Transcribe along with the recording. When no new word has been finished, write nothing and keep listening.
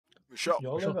Michelle.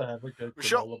 Y'all ever have a good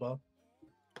Michelle. granola bar?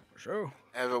 For sure.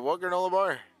 Have a what granola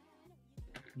bar?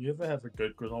 You ever have a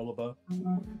good granola bar?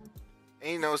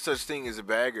 Ain't no such thing as a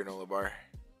bad granola bar.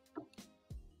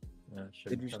 Yeah,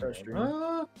 Did you start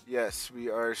streaming? Yes, we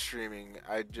are streaming.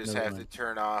 I just Never have mind. to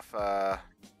turn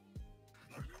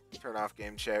off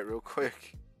game chat real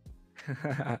quick.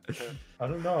 I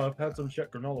don't know. I've had some shit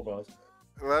granola bars.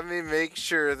 Let me make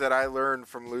sure that I learn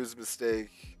from Lou's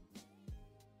mistake.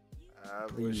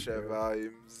 Please, Push at bro.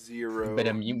 volume 0.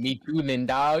 Better mute me too, then,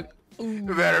 dog. You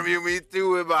better mute me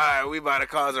too. We about to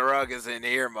cause a ruckus in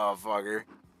here, motherfucker.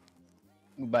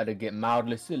 We about to get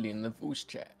mildly silly in the voice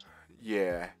chat.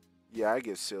 Yeah, I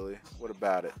get silly. What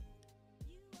about it?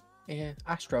 Yeah,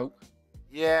 I stroke.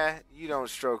 Yeah, you don't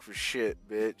stroke for shit,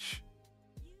 bitch.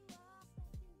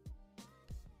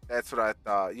 That's what I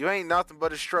thought. You ain't nothing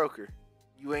but a stroker.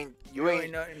 You ain't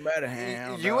nothing but a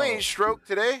hound. you ain't stroked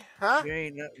today, huh? You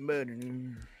ain't nothing but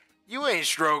a... You ain't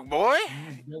stroke, boy.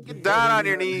 Get down on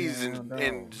your knees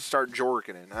and start jorking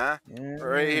it, huh? Yeah,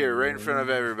 Right here, right in front of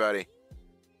everybody.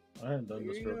 I ain't done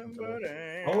the stroking but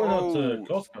today. a I went up Oh. to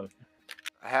Costco.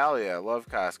 Hell yeah, love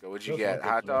Costco. What'd you Just get? like it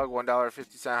Hot today. dog,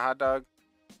 $1.50 hot dog.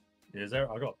 Is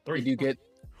there? I got Did 3. you get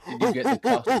the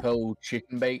Costco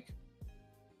chicken bake?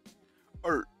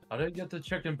 I didn't get the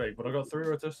chicken bake, but I got 3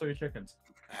 rotisserie chickens.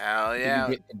 Hell Did yeah.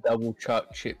 you get the double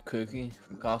chocolate chip cookie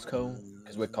from Costco?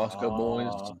 Because we're Costco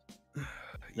boys.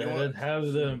 They You didn't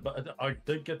have them, but I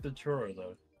did get the churro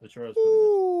though. The churro's pretty good.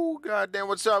 Ooh, goddamn!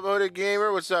 What's up, Hooded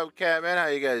Gamer? What's up, Catman? How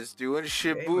you guys doing?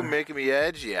 Shibu Gamer. making me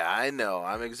edge. Yeah, I know.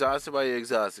 I'm exhausted by you,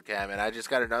 exhausted, Catman. I just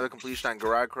got another completion on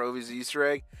Garage Krovi's Easter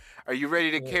egg. Are you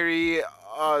ready to Yeah. carry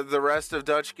the rest of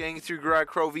Dutch Gang through Garage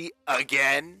Krovi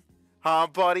again? Huh,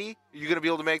 buddy? Are you gonna be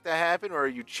able to make that happen, or are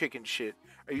you chicken shit?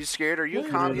 Are you scared? Are you a Yeah,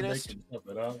 communist? making stuff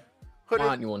it up. Why Hooded,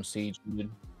 aren't you on siege, dude?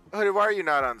 Hooded, why are you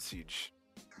not on siege?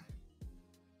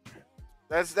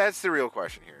 That's the real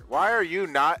question here. Why are you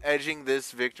not edging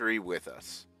this victory with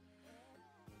us?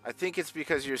 I think it's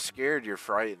because you're scared, you're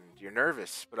frightened, you're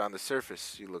nervous, but on the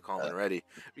surface you look calm and ready.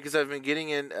 Because I've been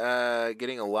getting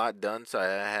a lot done, so I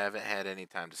haven't had any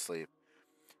time to sleep.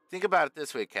 Think about it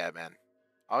this way, Catman.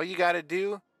 All you gotta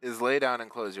do is lay down and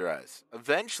close your eyes.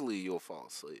 Eventually you'll fall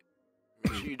asleep.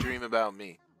 Make sure you dream about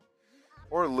me.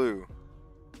 Or Lou.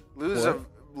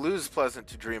 Lou's pleasant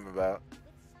to dream about.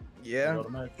 Yeah.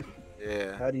 Automatic.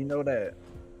 Yeah. How do you know that?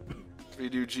 If we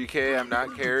do GK, I'm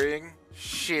not carrying.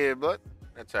 Shit, but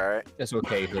that's alright. That's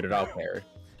okay, Hooded. I'll carry.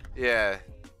 Yeah.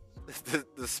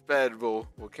 The sped will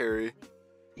carry.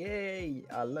 Yay!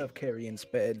 I love carrying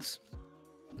speds.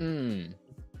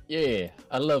 Yeah,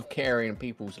 I love carrying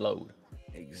people's load.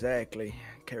 Exactly.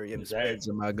 Carrying Exactly. speds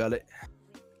in my gullet.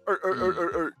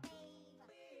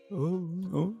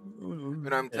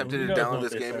 And I'm tempted you to guys know download what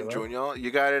this they game say, and right? join y'all.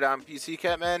 You got it on PC,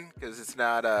 Catman? Because it's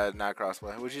not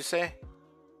crossplay. What'd you say?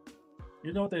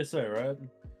 You know what they say, right?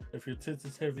 If your tits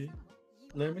is heavy,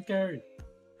 let me carry.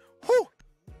 Whew!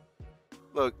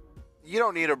 Look, you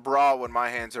don't need a bra when my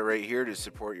hands are right here to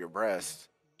support your breast.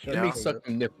 You Let me know? suck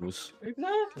your nipples.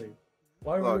 Exactly.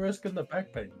 Why are Look. we risking the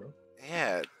back pain, bro?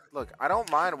 Yeah, look, I don't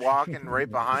mind walking right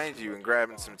behind you and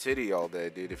grabbing some titty all day,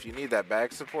 dude. If you need that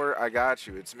back support, I got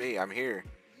you. It's me. I'm here.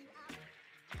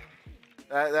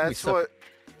 That's suck what.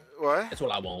 What? That's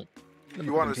what I want. Let me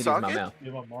You put want them to titties suck in my it? mouth.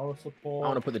 You want moral support? I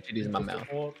want to put the titties in my mental mouth.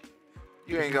 support?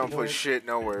 You ain't gonna put shit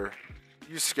nowhere.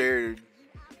 You scared.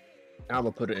 I'm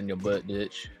gonna put it in your butt,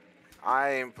 bitch.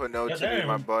 I ain't put no titty in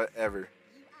my Goddamn. butt ever.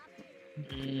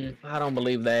 I don't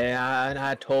believe that.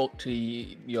 I talked to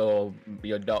your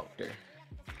doctor.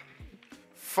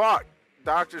 Fuck.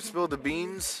 Doctor spilled the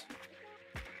beans.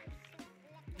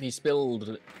 He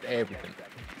spilled everything.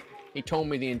 He told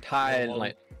me the entire Well, lore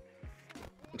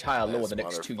of the This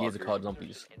next 2 years of motherfucker. COD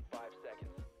Zombies.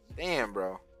 Damn,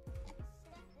 bro.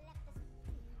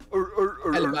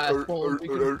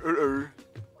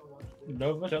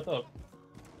 No, shut up.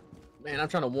 Man, I'm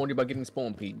trying to warn you about getting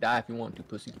spawn, Pete. Die if you want to,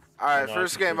 pussy. All right, No,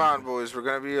 first I game can on, boys. We're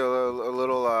gonna be a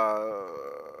little.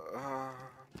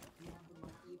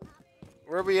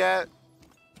 Where we at?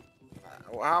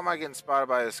 How am I getting spotted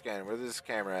by this game? Where's this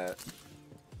camera at?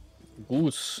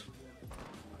 Goose.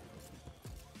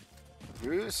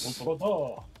 Goose?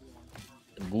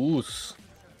 Goose.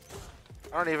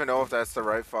 I don't even know if that's the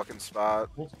right fucking spot.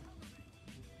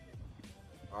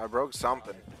 I broke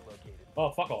something. Oh,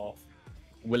 fuck off.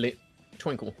 Will it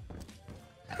twinkle?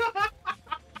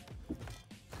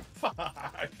 Fuck.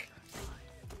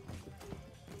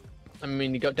 I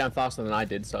mean, you got down faster than I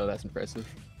did, so that's impressive.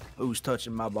 Who's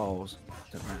touching my balls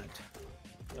tonight?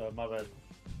 My bad.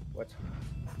 What?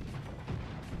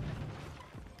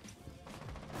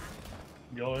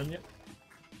 Y'all in yet?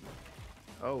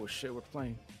 Oh shit, we're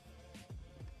playing.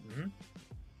 Mm-hmm.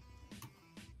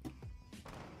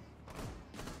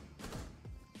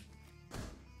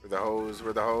 Where the hose?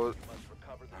 Where the hose?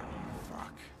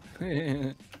 Fuck.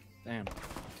 Damn.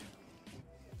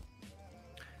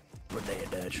 We're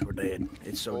dead, Dutch. We're dead.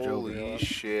 It's so Holy jovial.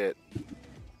 shit.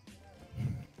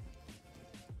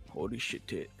 Holy shit,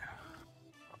 tit.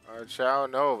 Ciao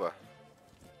Nova. I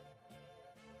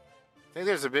think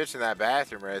there's a bitch in that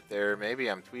bathroom right there. Maybe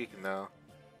I'm tweaking though.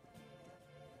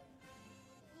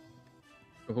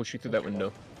 I'll go shoot through that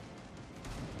window.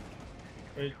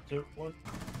 3, 2, 1.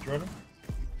 Running.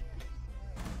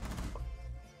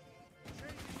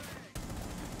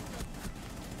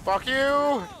 Fuck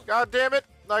you! God damn it!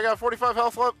 I got 45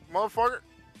 health left, motherfucker.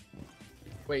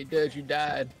 Wait, Dutch, you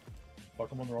died.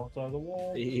 Fuck, I'm on the wrong side of the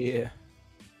wall. Yeah.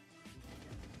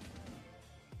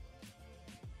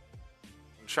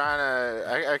 I'm trying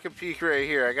to. I can peek right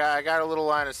here. I got a little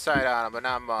line of sight on him, but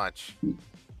not much.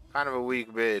 Kind of a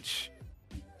weak bitch.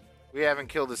 We haven't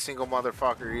killed a single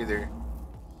motherfucker either.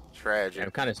 Tragic.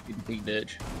 I'm kind of speed peek,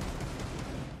 Dutch.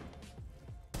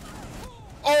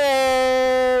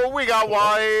 Oh, we got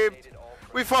wiped.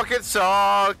 We fucking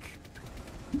suck.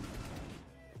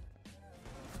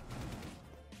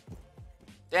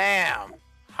 Damn.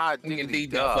 Hot You diggity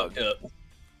got dog. fucked up.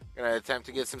 Gonna attempt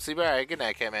to get some sleep. All right, good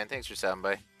night, Cat Man. Thanks for stopping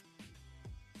by.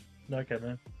 No, okay,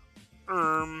 man.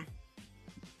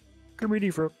 Come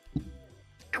here, Fro.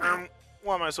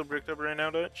 Why am I so bricked up right now,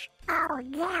 Dutch?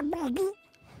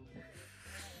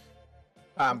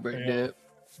 I'm bricked Yeah. up.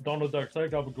 Donald Duck, say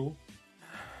gabagool.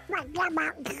 I'm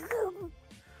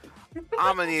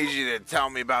gonna need you to tell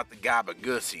me about the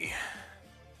Gabagoosey.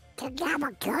 The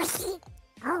Gabagoosey?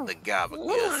 Oh, The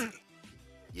Gabagoosey.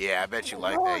 Yeah, I bet you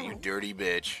like that, you dirty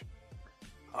bitch.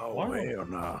 Oh, Why? hell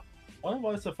nah. Why am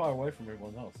I so far away from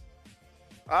everyone else?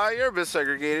 You're a bit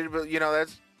segregated, but you know,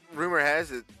 that's rumor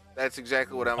has it. That's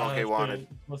exactly what MLK that's wanted. good.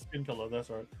 My skin color, that's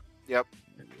right. Yep.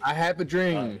 I have a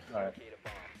dream. Alright.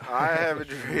 I have a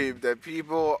dream that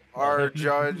people are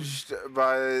judged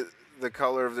by the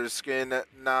color of their skin,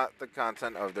 not the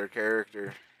content of their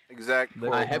character. Exact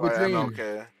quote I have a by dream.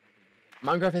 MLK.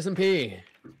 Minecraft SMP.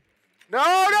 No!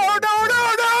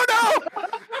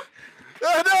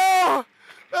 No!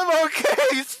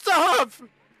 MLK, stop!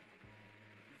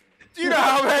 Do you know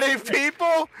how many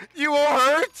people you will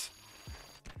hurt?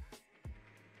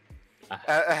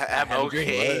 had a dream,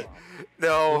 MLK.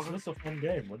 No. This is a fun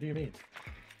game. What do you mean?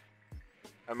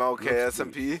 MLK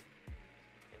SMP.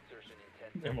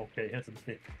 MLK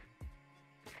SMP.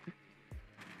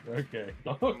 Okay.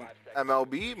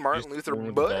 MLB, Martin Just Luther throwing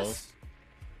the Bus.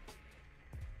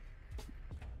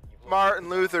 Martin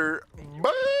Luther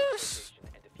Bus.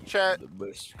 Chat, The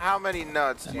bush. how many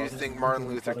nuts do you think Martin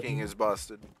Luther King is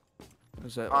busted?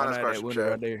 What's that Honest one at that question, window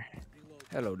Chad. right there?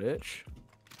 Hello, Dutch.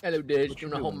 Hello, Dutch. What You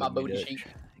you wanna hold doing my with me, booty Dutch? cheek?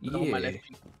 You wanna hold my Yeah. left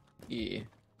cheek? Yeah.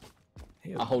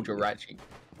 Hell I'll hold yeah. your right cheek.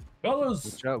 Fellas!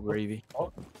 Watch out, Gravy.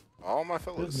 All my This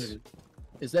fellas. nigga.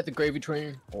 Is that the gravy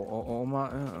train? Oh my.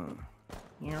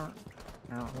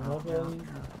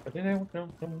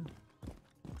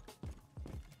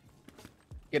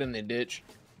 Get in there, Dutch.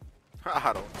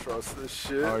 I don't trust this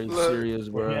shit. Are you Look. serious,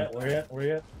 Where you bro? at? Where you at? Where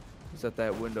you at? It's at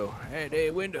that window. Hey,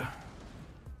 there, window.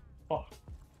 Oh.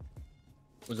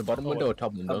 Was it bottom window or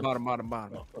top window? Bottom.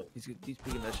 Oh, He's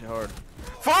picking that shit hard.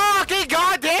 Fucking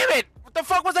goddamn it! What the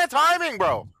fuck was that timing,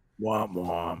 bro?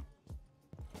 Womp.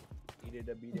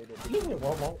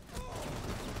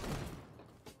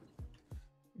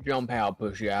 Jump out,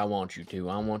 pussy. I want you to.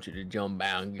 I want you to jump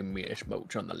out and give me a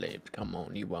smooch on the lips. Come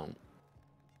on, you won't.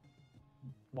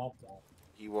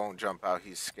 He won't jump out.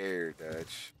 He's scared,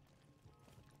 Dutch.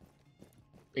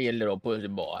 Be a little pussy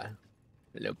boy.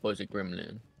 A little pussy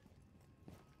gremlin.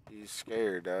 He's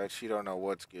scared, Dutch. He don't know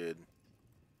what's good.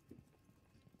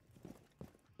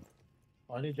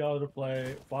 I need y'all to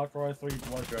play Far Cry 3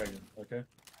 Blood Dragon, okay?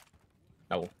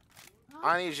 No.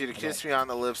 I need you to kiss me on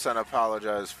the lips and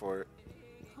apologize for it.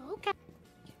 okay.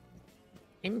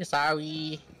 I'm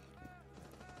sorry.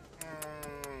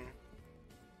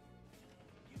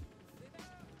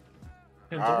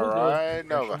 And All what was the right,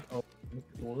 Nova. impression of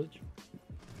Mr. Coolidge?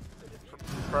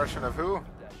 Impression of who?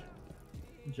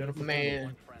 Jennifer Man.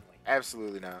 Coolidge.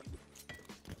 Absolutely not.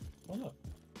 Why not?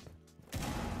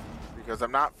 Because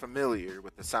I'm not familiar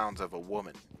with the sounds of a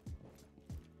woman.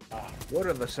 What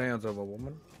are the sounds of a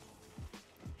woman?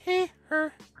 He,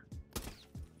 her.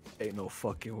 Ain't no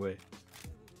fucking way.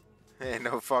 Ain't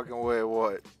no fucking way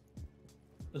what.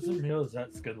 Doesn't mean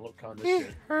that skin look kind of He,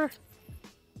 shit. her.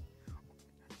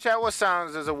 Chat, what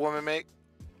sounds does a woman make?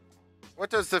 What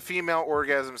does the female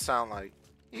orgasm sound like?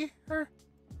 He, her.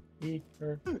 Eat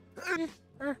her.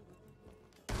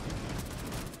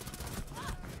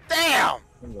 Damn!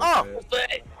 Thing Oh! like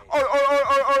that.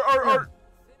 Or.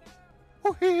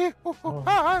 Oh.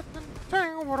 I didn't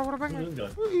think what a bang Who's bang.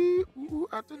 this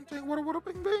I didn't think what a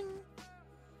bang bang.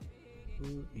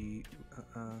 Ooh, eat,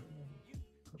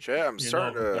 Chat, I'm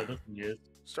starting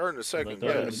to second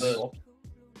guess.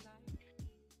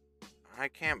 I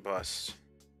can't bust.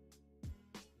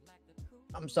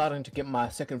 I'm starting to get my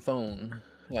second phone.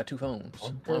 I got two phones.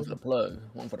 One for the plug,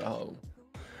 one for the hoe.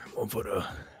 One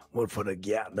for the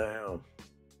get down.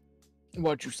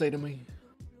 What you say to me?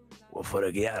 One for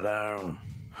the get down.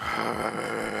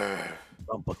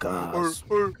 Bumper cars.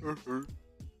 You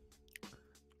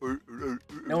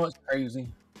know what's crazy?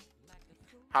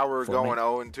 How we're For going me.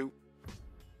 0 and 2.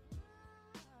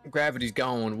 Gravity's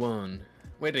gone one.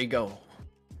 Where did he go?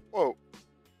 Whoa.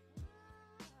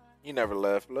 You never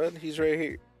left, blood. He's right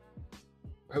here.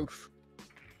 Oof.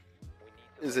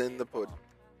 Is in the pudding.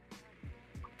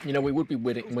 You know, we would be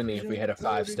winning if we had a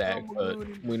 5 stack, but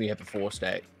we only have a 4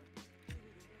 stack.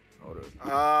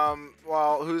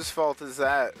 Well, whose fault is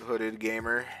that, hooded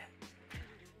gamer?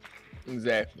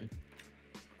 Exactly.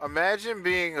 Imagine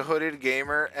being a hooded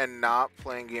gamer and not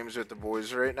playing games with the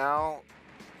boys right now.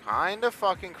 Kinda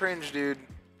fucking cringe, dude.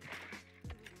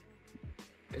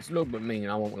 It's a little bit mean,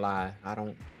 I won't lie. I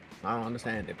don't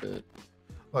understand it, but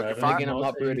Look, if then I again, I'm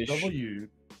not British.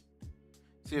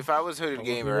 see, if I was hooded I'm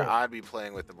gamer, looking it up. I'd be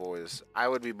playing with the boys. I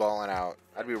would be balling out.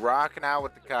 I'd be rocking out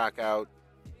with the cock out.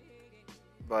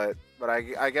 But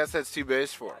I guess that's too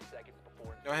base for him.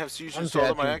 I have Siege I'm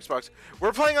installed on my judging. Xbox.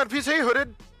 We're playing on PC,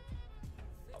 hooded.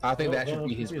 I think No, that should no,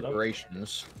 be his you know.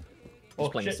 preparations. He's Oh,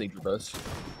 playing shit. Siege with us.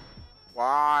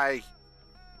 Why?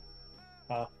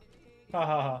 Ha ha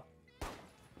ha.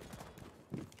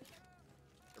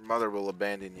 Your mother will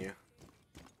abandon you.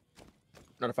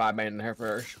 Not if I abandon her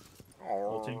first.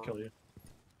 Oh, I'll team kill you.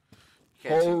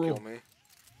 can't team Oh. kill me.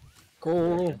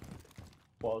 Coral.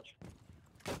 Watch.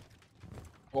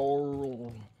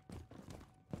 Coral.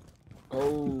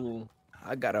 Coral.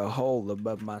 I got a hole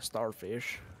above my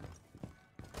starfish.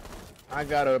 I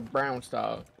got a brown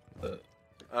star. I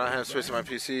don't have space on my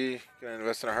PC. Can I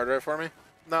invest in a hard drive for me?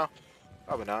 No,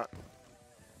 probably not.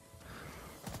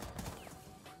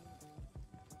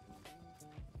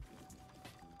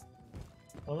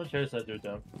 I'm gonna chase that dude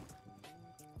down.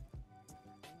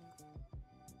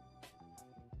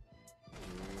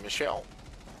 Michelle.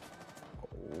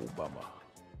 Oh, bummer.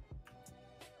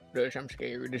 Gosh, I'm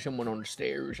scared. There's someone on the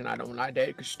stairs, and I don't like that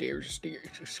because stairs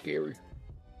are scary.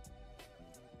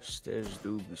 Stairs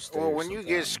do be stairs. Well, when you get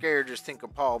sometimes. scared, just think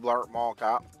of Paul Blart Mall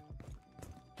Cop.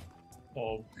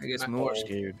 Oh, I get Oh. more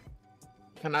scared.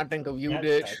 Can I think of you, Yeah,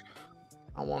 Ditch?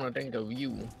 I want to think of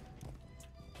you.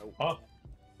 huh?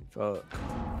 Fuck.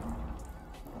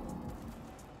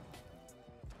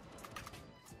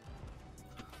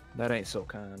 That ain't so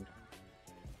kind.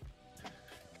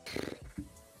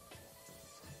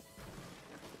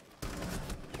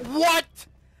 What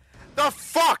the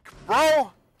fuck,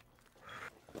 bro?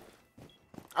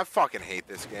 I fucking hate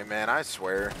this game, man. I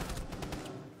swear.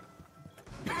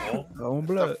 Oh, Oh,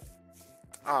 blood.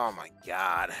 Oh my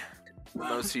god.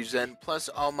 No Siege then. Plus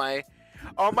all my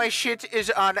shit is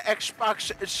on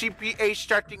Xbox CPA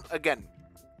starting again.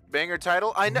 Banger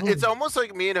title. I know it's almost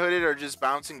like me and Hooded are just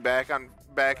bouncing back and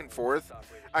forth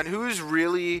on who's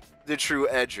really the true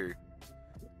edger.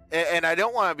 And I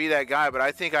don't want to be that guy, but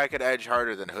I think I could edge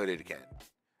harder than Hooded can.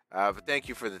 But thank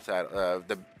you for the title,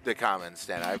 the comments,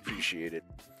 Dan. I appreciate it.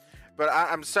 But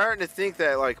I'm starting to think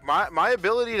that like my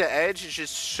ability to edge is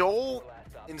just so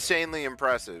insanely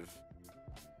impressive.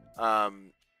 I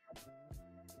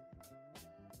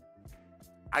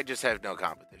just have no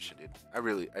competition, dude.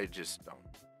 I just don't.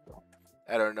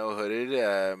 I don't know Hooded.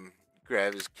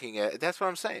 Grav is King Edge. That's what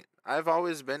I'm saying. I've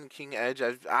always been King Edge.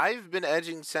 I've been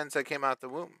edging since I came out the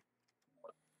womb.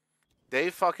 Day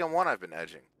fucking one I've been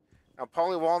edging. Now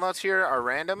Paulie Walnuts here are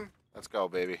random. Let's go,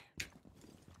 baby.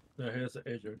 no, here's the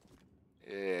agent.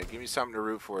 Yeah, give me something to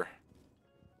root for.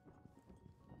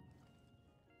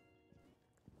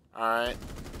 Alright.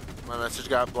 My message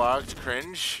got blocked.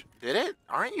 Cringe. Did it?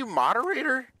 Aren't you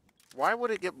moderator? Why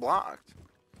would it get blocked?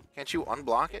 Can't you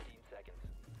unblock it?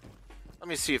 Let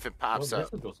me see if it pops Oh,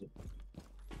 up. this goes-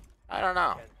 I don't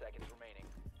know. 10 seconds remaining.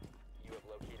 You have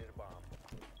located a bomb.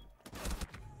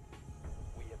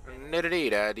 We have been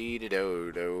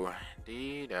Nidda-dee-da-dee-da-do-do.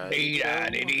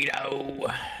 Dee-da-dee-da.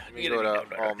 Let me go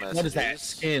to all messages. What is that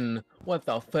skin? What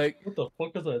the fuck? What the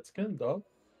fuck is that skin, dog?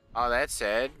 Oh, that's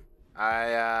sad.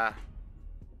 I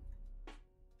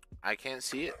can't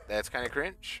see it. That's kind of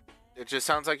cringe. It just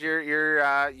sounds like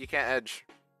you can't edge.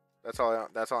 That's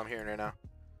all I'm hearing right now.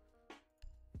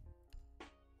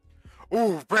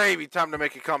 Ooh, baby, time to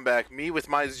make a comeback. Me with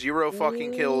my 0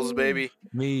 fucking kills, baby.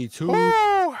 Me too. Woo!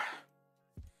 All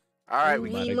right, we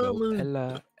About to go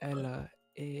Ella,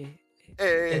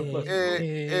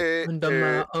 Under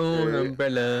my own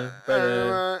umbrella,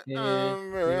 brother.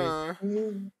 You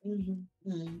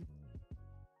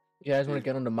guys want to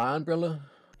get under my umbrella?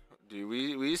 Dude,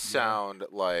 we sound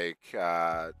like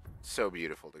so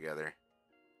beautiful together.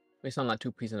 We sound like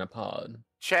two peas in a pod.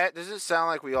 Chat, does it sound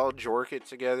like we all jork it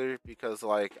together? Because,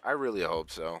 like, I really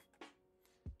hope so.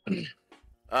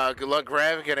 Good luck,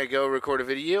 Grav. Gonna go record a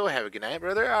video. Have a good night,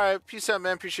 brother. All right, peace out,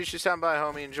 man. Appreciate you stopping by,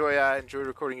 homie. Enjoy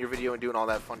recording your video and doing all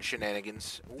that fun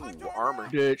shenanigans. Ooh, armor.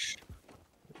 Bitch.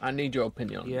 I need your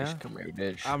opinion on Yeah. this. Come here,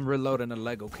 bitch. I'm reloading a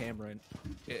Lego camera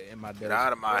in my desk. Get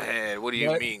out of my head. What do you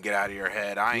What? mean, get out of your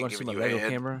head? I You ain't want to see giving my you a Lego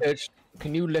head. camera? Bitch,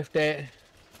 can you lift that,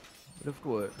 Lift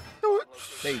what?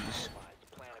 please?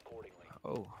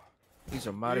 Oh, these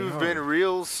are mighty You've hard. been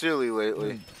real silly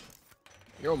lately.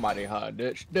 You're mighty hard,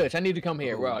 Dutch. Dutch, I need to come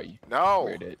here. Where are you? No.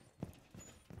 Where did?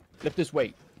 Lift this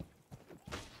weight.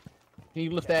 Can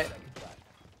you lift that?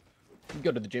 You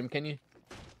go to the gym, can you?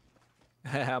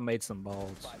 I made some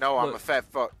balls. No, I'm Look. a fat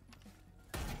fuck.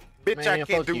 Bitch, Man, I can't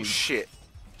fuck do you. shit.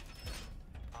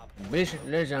 Bitch,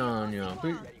 lasagna.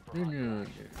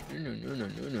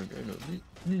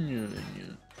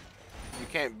 You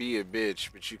can't be a bitch,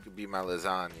 but you could be my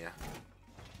lasagna.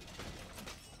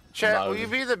 Chat, will you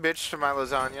be the bitch to my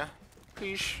lasagna?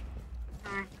 Please.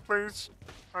 Please.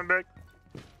 I'm back.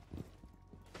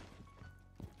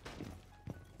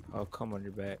 I'll come on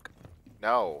your back.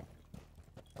 No.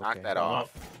 Knock Okay. that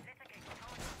off.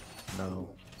 No.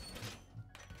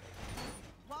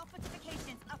 Wall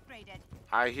fortifications upgraded.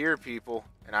 I hear people,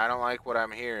 and I don't like what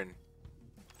I'm hearing.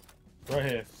 Right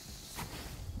here.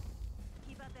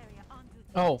 Keep up area on duty.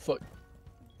 Oh, fuck.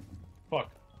 Fuck.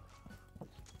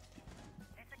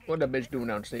 What that bitch doing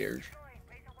downstairs?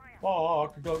 Oh, I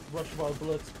could go rush by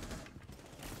bullets.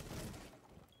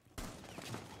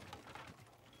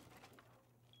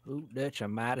 Ooh, Dutch,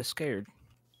 I'm mighty scared.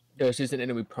 There's just an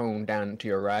enemy prone down to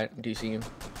your right. Do you see him?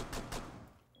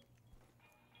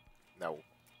 No.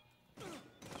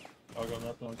 I got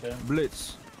nothing on cam.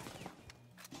 Blitz.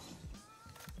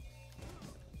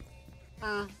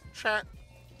 Chat.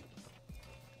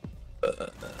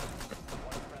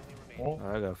 Oh,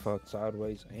 I got fucked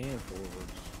sideways and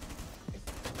forwards.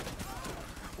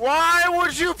 Why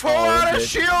would you pull Oh, out a bitch.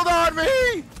 shield on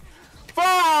me?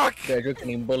 Fuck! There's you're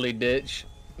getting bullied, ditch.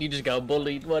 You just got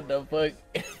bullied. What the fuck?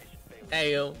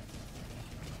 Damn.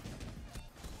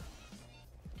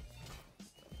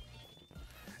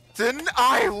 Didn't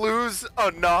I lose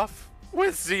enough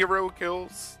with 0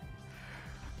 kills?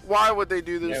 Why would they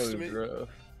do That this was to me? rough.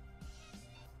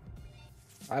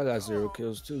 I got 0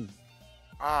 kills too.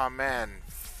 Oh man,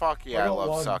 fuck yeah, I got love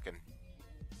one. sucking.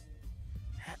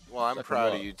 Well, I'm Sucking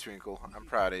proud what? of you, Twinkle. I'm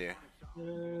proud of you.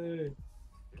 yay.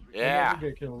 Yeah, Another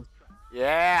get killed.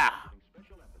 yeah,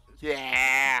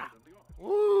 yeah.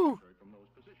 Woo!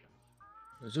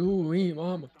 Zooey,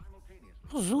 mama.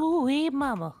 Zooey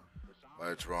mama.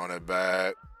 Let's run it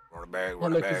back. Run it back, Oh,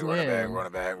 run it look, back, he's run it back, in. run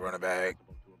it back, run it back.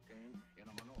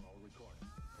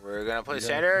 We're gonna play Yeah,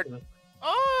 standard. No,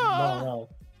 Oh! no.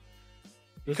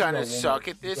 You This is kind our of woman. suck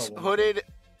at This this, is our woman. hooded.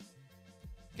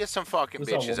 Get some fucking This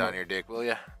is our bitches woman. on your dick, will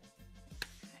ya?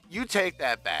 You take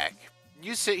that back.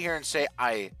 You sit here and say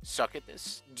I suck at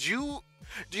this. Do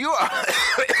you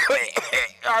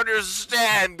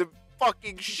understand the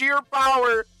fucking sheer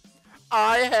power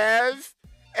I have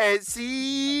at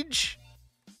Siege?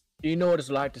 Do you know what it's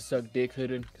like to suck dick,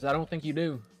 Hooded? Because I don't think you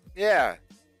do. Yeah.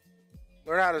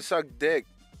 Learn how to suck dick,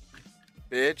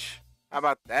 bitch. How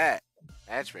about that?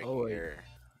 Matchmaking Oh, wait. here.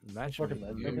 Matchmaking.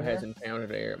 Fucking You Making hasn't found it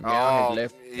there. Meow Oh, has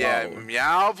left. yeah. Oh,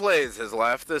 Meow Plays has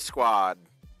left the squad.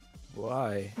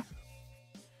 Why?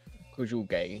 cause you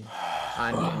gay.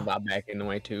 I need to invite back in the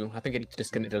way too. I think it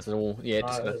disconnected us all. Yeah, it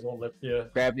just, there's one left here.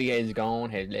 Gravity is gone.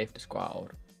 Has left the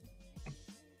squad.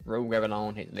 Rogue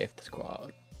Gravelon has left the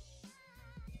squad.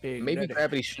 Big Maybe Daddy.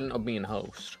 Gravity shouldn't have been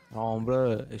host. Oh,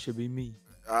 bro, it should be me.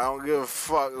 I don't give a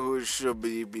fuck who it should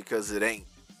be because it ain't.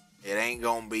 It ain't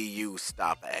gonna be you.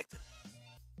 Stop acting.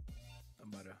 I'm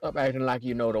about to... Stop acting like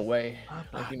you know the way.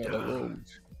 Like you know the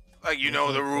rules. Like you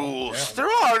know the rules. Yeah. There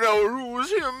are no rules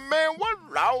here, man. What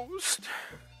lost?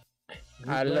 I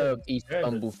Who's love left? East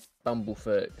Bandits.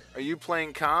 Bumblefuck. Are you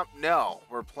playing comp? No,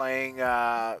 we're playing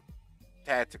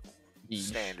tactical Yeesh.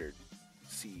 standard.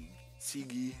 Siege.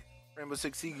 Siege. Rainbow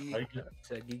Six Siege. Like it.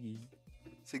 Said Gigi.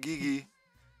 Sigigi.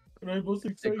 Rainbow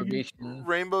Six Siege. Segregation.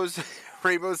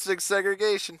 Rainbow Six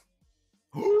segregation.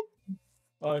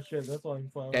 Oh shit, that's why I'm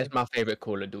fine. That's my favorite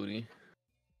Call of Duty.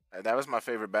 That was my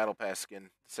favorite Battle Pass skin,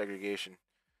 segregation.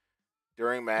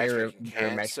 During Mirror- matchmaking, mirror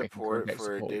can't matchmaking support contact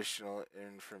for support. additional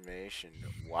information.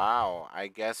 Wow, I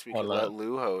guess we could Hold let up.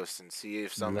 Lou host and see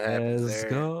if something happens Let's there.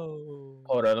 go.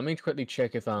 Hold on, let me quickly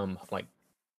check if like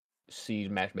Siege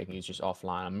matchmaking is just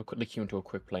offline. I'm gonna quickly queue into a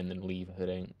quick play and then leave if it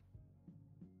ain't.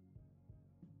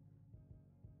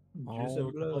 Did you say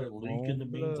we could play League in the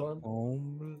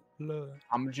meantime?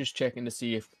 I'm just checking to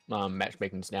see if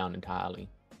matchmaking's down entirely.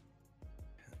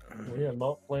 We are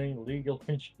not playing League of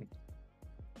Legends.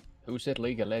 Who said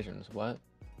League of Legends? What?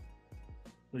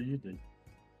 So you did.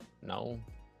 No.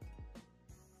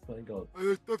 Thank God.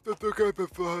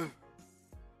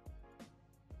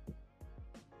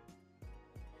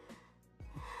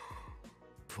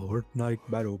 Fortnite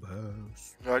Battle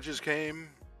Pass. I just came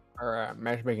Alright,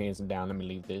 matchmaking isn't down. Let me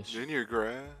leave this. in your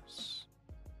grass.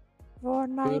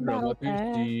 Fortnite Put it on my Battle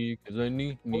Pass. PC, cause I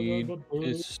need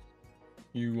this.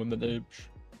 You on the edge.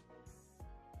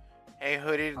 Hey,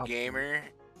 hooded Up. gamer,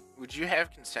 would you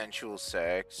have consensual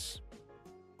sex?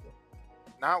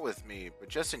 Not with me, but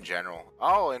just in general.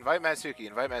 Oh, invite Matsuki.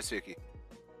 Invite Matsuki.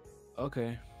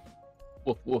 Okay.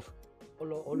 Woof woof.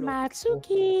 Olo, olo.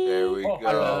 Matsuki. There we Oh,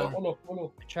 go.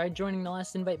 hello. I tried joining the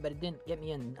last invite, but it didn't get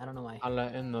me in. I don't know why. I'll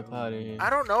in the party.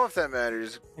 I don't know if that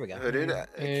matters. Here we go. Hooded.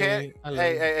 Hey, Can't. hello,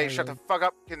 Hey! Shut the hello. fuck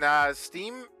up. Can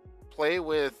Steam play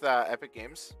with Epic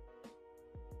Games?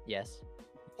 Yes.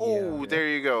 Oh, Yeah. there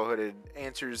you go. Hooded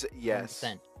answers yes.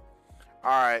 100%.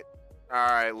 All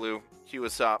right, Lou. Cue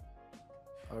us up.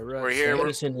 All right. We're here,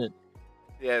 we're- Citizen it.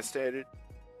 Yeah, standard.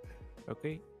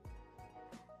 Okay.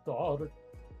 Daughter.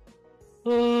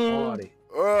 Party.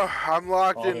 I'm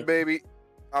locked in, Alright. baby.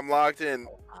 I'm locked in.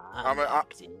 I'm a-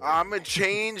 locked in. I'm a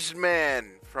changed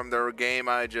man from the game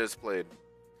I just played.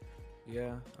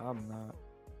 Yeah, I'm not.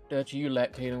 Dutch, you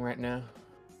lactating right now?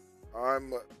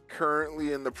 I'm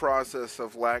currently in the process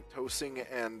of lactosing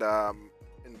and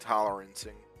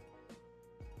intolerancing.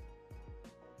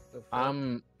 The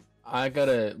fuck? I got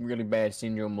a really bad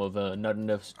syndrome of not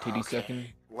enough TD Okay. sucking.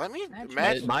 Let me Imagine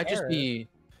imagine. It might just error.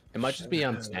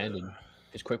 be standard.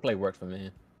 Just quick play worked for me.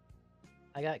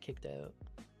 I got kicked out.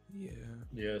 Yeah.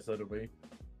 Yeah, so do we.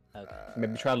 Okay.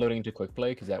 Maybe try loading into quick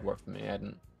play because that worked for me. I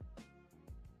didn't.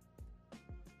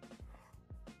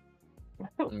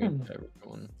 Let me try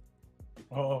one.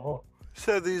 Oh,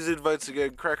 Send these invites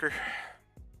again, Cracker.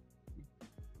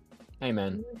 Hey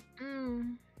man,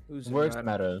 Mm. Who's in words that?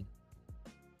 matter.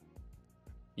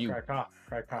 You. crack off.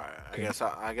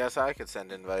 I guess I could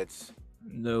send invites.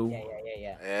 No.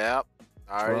 Yeah. Yep,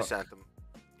 I already Fuck. sent them.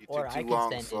 You Or took I too can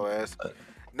long, send slow ass. invites.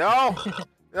 No,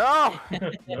 no.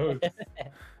 No.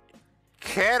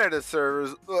 Canada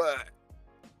servers. Ugh.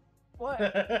 What?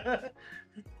 Oh,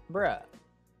 Bruh.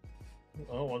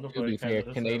 wonderful. To be fair,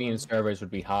 Canadian servers would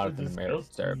be harder than American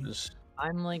Disgusting. servers.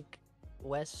 I'm like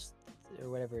West or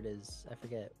whatever it is. I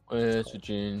forget. West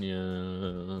Virginia.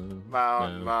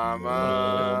 Mountain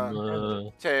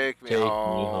Mama, take me Take me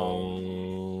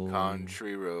home. home.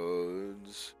 Country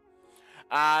roads.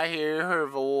 I hear her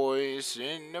voice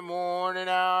in the morning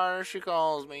hour. She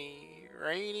calls me.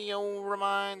 Radio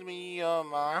reminds me of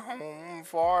my home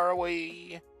far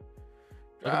away.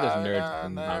 Look at this Driving nerd down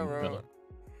from that Mount road. Miller.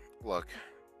 Look.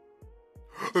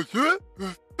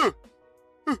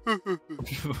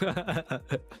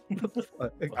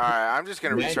 All right, I'm just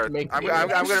gonna Match restart. making. I'm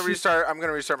gonna restart. I'm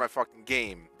gonna restart my fucking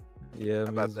game. Yeah. How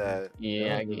about that?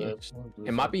 Yeah, I guess.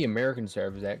 It might be American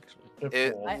servers actually.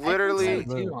 It I literally, think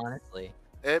so too, honestly.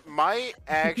 it might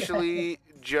actually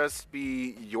just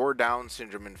be your Down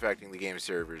syndrome infecting the game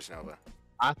servers, Nova.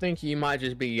 I think you might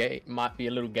just be gay, might be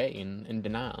a little gay in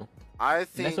denial. I And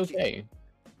think that's okay.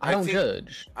 I I don't think-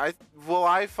 judge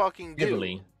I fucking do.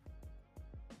 heavily.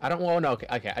 I don't want no.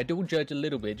 Okay, I do judge a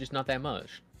little bit, just not that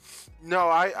much. No,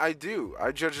 I do.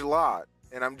 I judge a lot,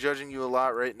 and I'm judging you a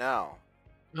lot right now.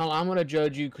 No, I'm gonna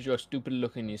judge you because you're stupid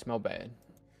looking and you smell bad.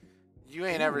 You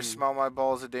ain't ever Ooh. smelled my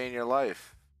balls a day in your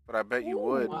life, but I bet you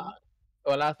would.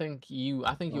 Well, I think you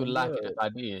would like it good. if I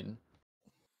did.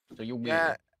 So you'll be.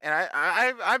 Yeah, and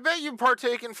I bet you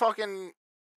partake in fucking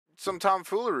some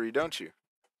tomfoolery, don't you?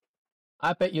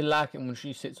 I bet you like it when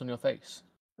she sits on your face.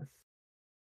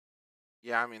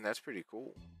 Yeah, I mean that's pretty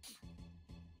cool.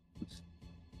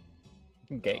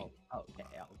 Gay. Oh, okay.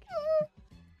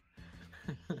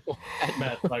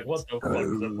 Matt, like, what the fuck is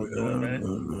everyone doing,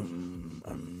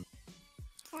 man?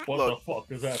 What Look. the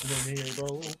fuck is happening here,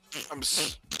 bro?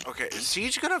 Okay, is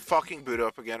Siege gonna fucking boot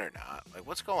up again or not? Like,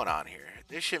 what's going on here?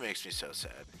 This shit makes me so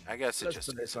sad. I guess it Let's just.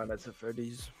 put this on. That's a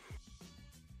Freddy's.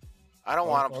 I don't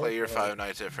want to play your Okay. Five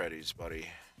Nights at Freddy's, buddy.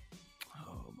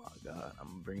 Oh my god, I'm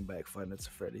gonna bring back Five Nights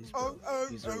at Freddy's, bro.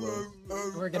 These are low.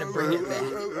 We're gonna bring it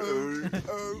back.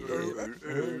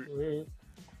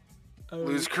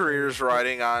 Lou's career's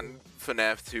riding on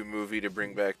FNAF 2 movie to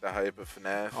bring back the hype of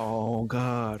FNAF. Oh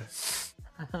god,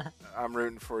 I'm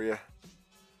rooting for you.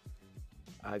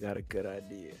 I got a good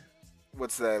idea.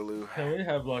 What's that, Lou? Can we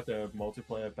have like a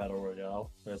multiplayer battle royale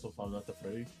based on Five Nights at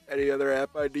Freddy's? Any other app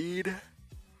I need?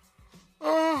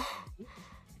 Oh.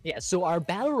 Yeah, so our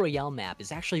battle royale map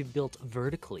is actually built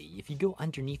vertically. If you go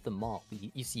underneath the mall,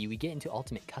 you see we get into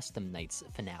Ultimate Custom Nights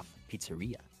FNAF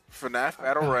Pizzeria. FNAF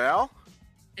Battle Royale?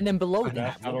 And then below FNAF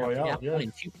that, we Battle have Royale, FNAF yeah. 1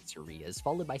 and 2 pizzerias,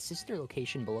 followed by sister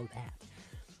location below that.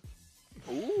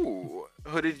 Ooh.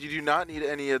 Hooded, you do not need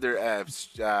any other apps.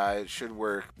 It should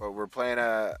work, but we're playing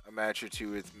a match or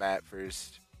two with Matt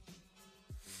first.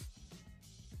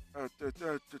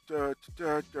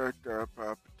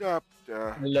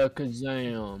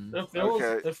 Alakazam.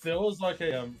 If there was like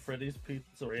a Freddy's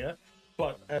Pizzeria,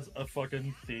 but as a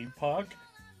fucking theme park,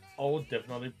 I would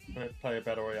definitely play a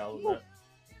battle royale in that.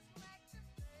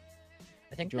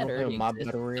 I think Do you that wanna play already with my exists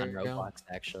battle on royale? Roblox,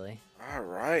 actually.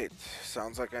 Alright.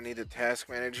 Sounds like I need a task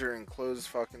manager and close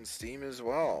fucking Steam as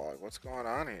well. Like, what's going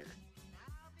on here?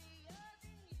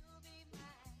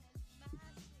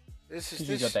 This is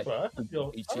You got that. But,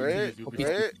 yo, Wait, you'll be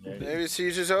wait. stupid, Maybe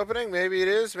Siege is opening. Maybe it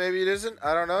is. Maybe it isn't.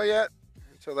 I don't know yet.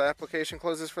 Until the application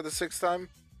closes for the 6th time.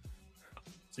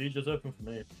 Siege is open for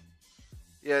me.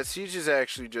 Yeah, Siege is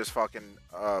actually just fucking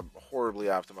horribly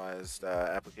optimized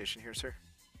application here, sir.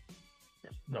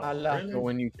 No, I like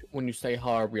really? it when you say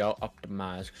horribly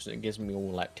optimized because it gives me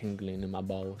all like tingling in my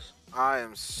balls. I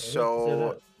am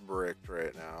so that. bricked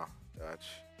right now, Dutch.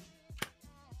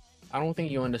 I don't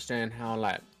think you understand how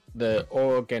like the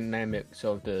organics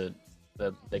of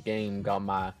the game got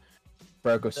my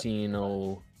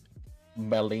Bergosino,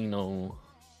 Bellino,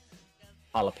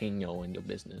 jalapeno in your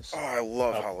business. Oh, I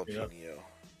love Jalapeno. jalapeno.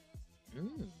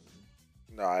 Mm.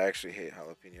 No, I actually hate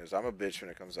jalapenos. I'm a bitch when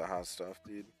it comes to hot stuff,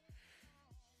 dude.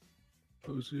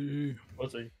 Pussy.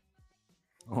 What's he?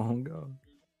 Oh god.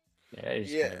 Yeah,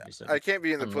 it's Yeah, gotta be some- I can't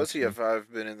be in the I'm pussy listening. if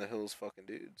I've been in the hills fucking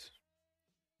dudes.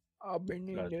 I've been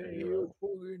in Gotcha, the you're hill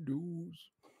fucking dudes.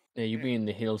 Yeah, you be in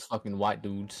the hills fucking white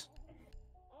dudes.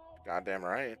 Goddamn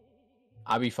right.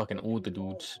 I be fucking all the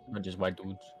dudes, not just white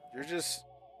dudes. You're just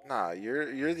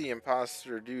you're the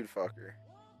imposter dude fucker.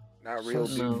 Not real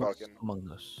Some dude no. fucking. Among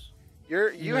us.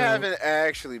 You No. haven't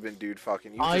actually been dude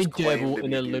fucking. You I just claim dabble to in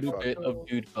be a dude little fucking. bit of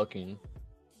dude fucking.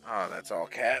 Oh, that's all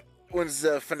cap. When's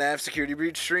the FNAF security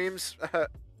breach streams?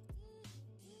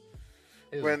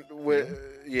 Ooh,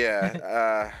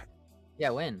 yeah. yeah,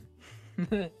 when?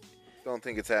 Don't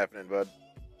think it's happening, bud.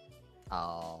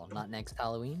 Oh, not next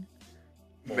Halloween?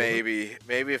 Maybe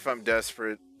if I'm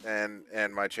desperate and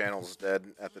my channel's dead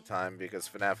at the time because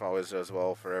FNAF always does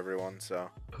well for everyone. So.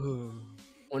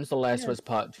 When's the Last of Us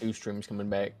Part 2 streams coming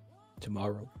back?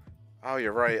 Tomorrow. Oh,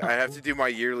 you're right. I have to do my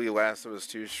yearly Last of Us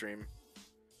 2 stream.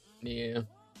 Yeah,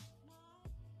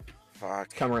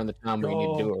 Fuck. come around the time where you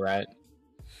need to do it, right?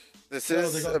 This No,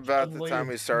 is they got about John the time we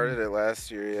Williams. started it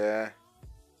last year, yeah.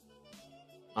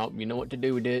 Oh, you know what to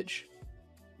do, ditch.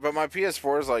 But my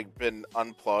PS4's like been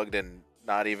unplugged and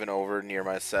not even over near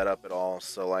my setup at all.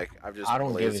 So like I've just I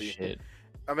don't been give a lazy. shit.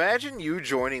 Imagine you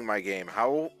joining my game.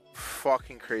 How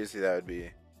fucking crazy that would be.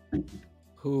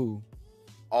 Who?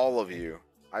 All of you.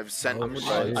 I've sent Oh,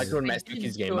 invites. I joined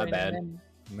Matsuki's game, my bad. I'm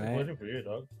Man. waiting for you,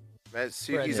 dog.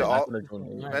 Matsuki's Yeah, all. gonna join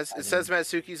you. It says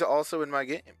Matsuki's also in my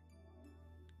game.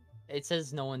 It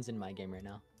says no one's in my game right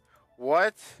now.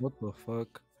 What? What the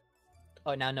fuck?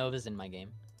 Oh, now Nova's in my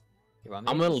game. You want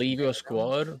me I'm to gonna just leave figure your it out?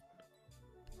 squad.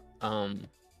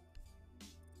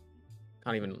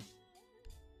 Can't even.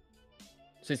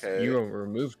 Since Okay. you were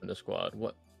removed from the squad,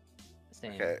 what?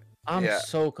 Same. Okay. I'm Yeah.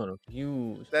 so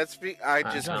confused. I I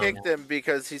just don't kicked him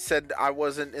because he said I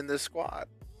wasn't in the squad.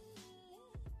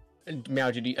 Meow,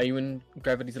 are you in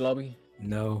Gravity's lobby?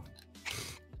 No.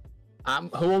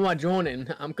 Who am I joining?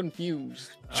 I'm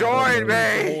confused. Join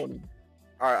me. Join.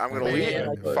 All right, I'm gonna Man.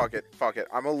 leave. Fuck it.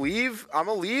 I'm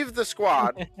gonna leave the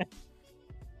squad,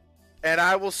 and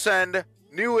I will send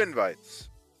new invites.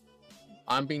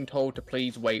 I'm being told to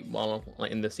please wait while I'm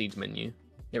in the seeds menu.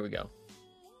 Here we go.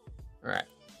 Alright.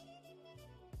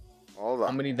 Hold I'm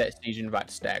on. gonna need that siege invite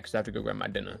stack because I have to go grab my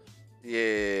dinner.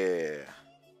 Yeah.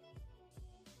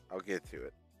 I'll get to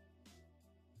it.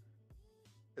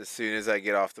 As soon as I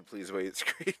get off the please wait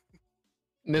screen.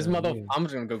 This Yeah, mother, yeah. I'm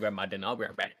just gonna go grab my dinner. I'll be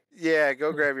right back. Yeah,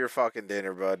 go grab your fucking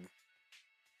dinner, bud.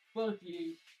 Fuck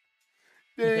you.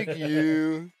 Thank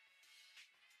you.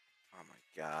 Oh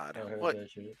my god. I heard What that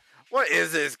shit.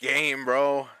 is this game,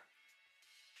 bro?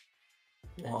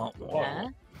 Womp Huh?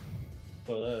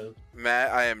 But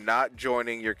Matt, I am not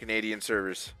joining your Canadian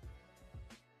servers.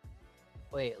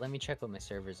 Wait, let me check what my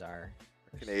servers are.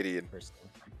 Canadian. First.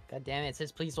 God damn it! It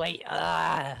says please wait.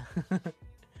 Ah.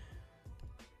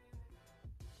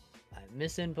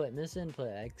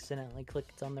 Misinput. I accidentally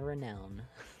clicked on the renown.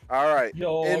 All right.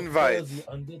 yo, Invite.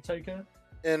 The Undertaker.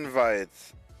 Invite.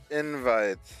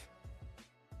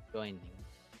 Joining.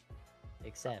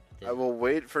 Accept. I will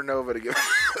wait for Nova to give.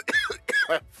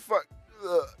 Fuck.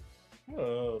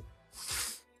 Ugh.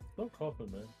 Stop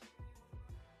coughing, man.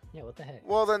 Yeah, what the heck?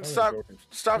 Well then, I'm stop joking.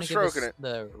 stop Gonna give us stroking it.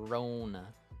 The Rona.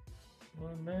 Oh,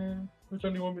 man, which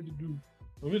one do you want me to do?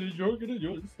 Want me to joke it or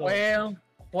yours?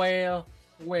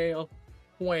 Well.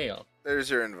 There's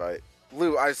your invite.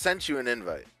 Lou, I sent you an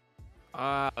invite.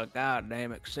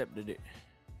 Goddamn, accepted it.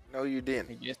 No, you I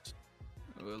didn't. guess.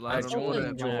 Well, I I don't know joined what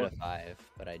Wasn't that 1 out joined. of 5,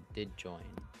 but I did join.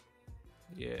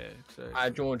 Yeah, exactly. I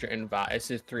joined your invite. It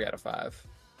says 3 out of 5.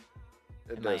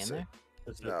 It Am I does in say. there?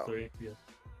 It's No. 3. Yeah.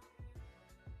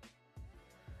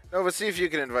 Nova, see if you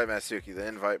can invite Matsuki. The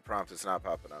invite prompt is not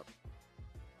popping up.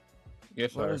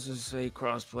 Yes, Why sir. does it say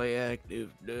crossplay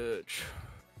active, Dutch?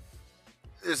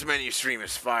 This menu stream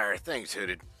is fire. Thanks,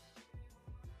 Hooded.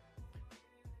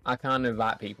 I can't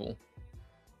invite people.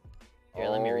 Here,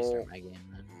 let me Oh. restart my game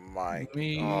then. My.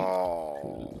 Me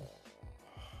Oh.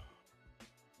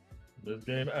 This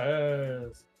game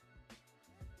ass.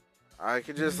 I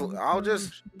could just. I'll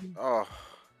just. Oh.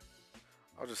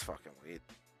 I'll just fucking wait.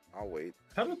 I'll wait.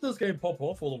 How did this game pop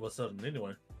off all of a sudden,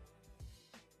 anyway?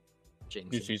 New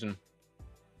Jinx. season.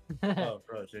 Oh,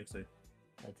 right, Jinxie.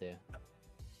 That too.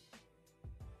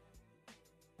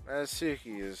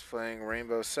 Matsuki is playing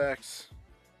Rainbow Sex.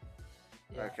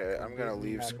 Yeah. Okay, I'm gonna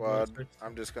leave Rainbow squad. Six.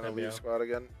 I'm just gonna There we leave go. squad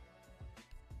again.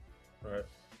 Alright.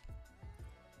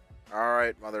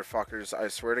 Alright, motherfuckers. I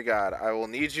swear to God, I will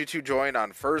need you to join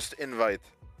on first invite.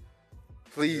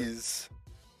 Please.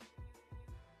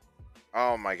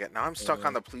 Oh my God. Now I'm stuck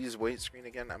on the please wait screen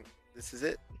again. This is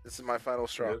it. This is my final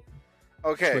straw.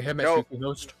 Okay. We have No, Matsuki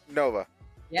host. Nova.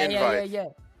 Yeah, Invite. yeah.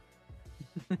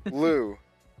 Lou.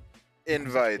 Good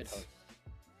Invite. host.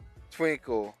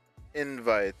 Twinkle.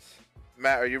 Invite.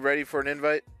 Matt, are you ready for an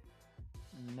invite?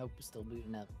 Nope, still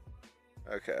booting up.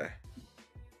 Okay.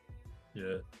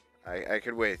 Yeah. I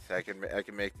could wait. I can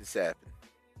make this happen.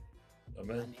 I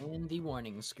mean, I'm in the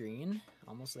warning screen.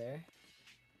 Almost there.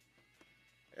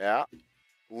 Yeah.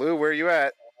 Lou, where you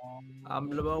at? I'm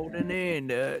loading in,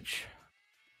 Dutch.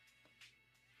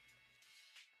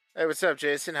 Hey, what's up,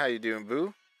 Jason? How you doing,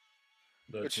 boo?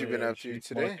 that's What you me, been up to she's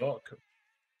today? my doc.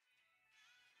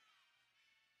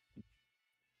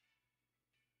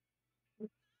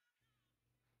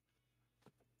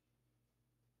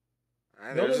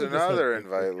 Alright, No, there's let me just another have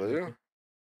invite, quick Lou. look.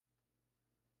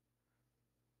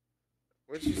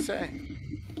 What'd you say?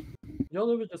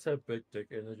 Y'all ever just have big dick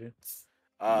energy?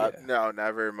 Yeah. No, not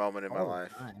every moment in my All the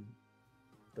life. time.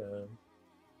 Damn.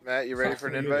 Matt, you ready Fuck for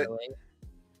an you, invite? really.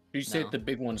 You said No. the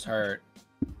big ones hurt.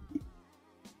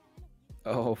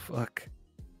 Oh, fuck.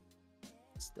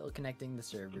 Still connecting the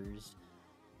servers.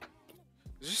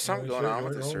 Is there something Yeah, going sure, on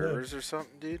with you're the on there. servers or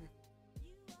something, dude?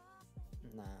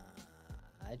 Nah,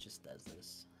 I just does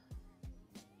this.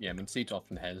 Yeah, I mean, Seats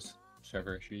often has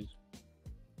server issues.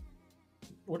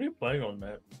 What are you playing on,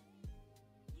 Matt?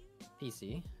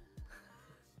 PC.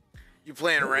 You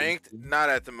playing ranked? Not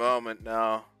at the moment,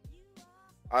 no.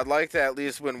 I'd like to at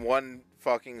least win one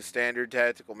fucking standard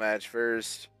tactical match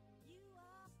first.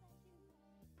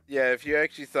 Yeah, if you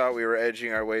actually thought we were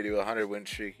edging our way to a 100 win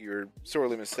streak, you were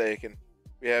sorely mistaken.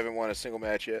 We haven't won a single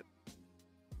match yet.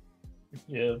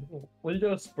 Yeah. Well, you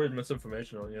gotta spread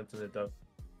misinformation on the internet, though.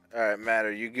 Alright, Matt,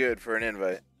 are you good for an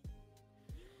invite?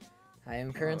 I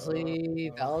am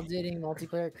currently validating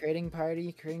multiplayer, creating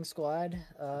party, creating squad.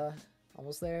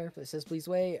 Almost there. It says please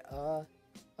wait.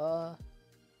 I'm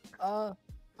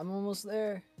almost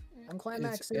there. I'm It's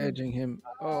climaxing. edging him.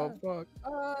 Oh, fuck.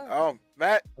 Oh,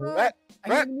 Matt! Uh, Matt! I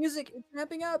hear Matt! the music. It's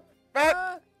ramping up. Matt!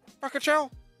 Ah, Fucking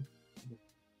chill!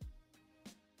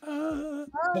 Pull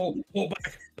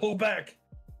back! Pull back!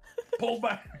 Pull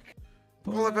back!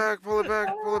 Pull it back, pull it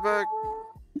back, pull it back.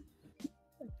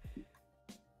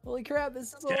 Holy crap!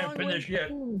 This is a Can't long finish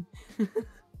way. yet.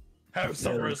 Have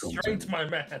some restraint, my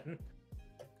man.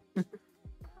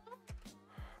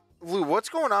 Lou, what's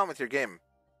going on with your game?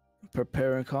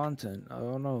 Preparing content. I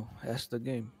don't know. That's the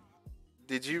game.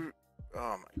 Did you...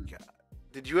 Oh my God.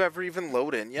 Did you ever even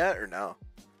load in yet, or no?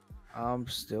 I'm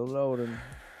still loading,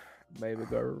 baby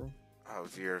girl. Oh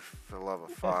dear, for the love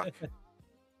of fuck.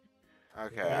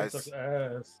 Okay, That sucks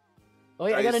ass. Oh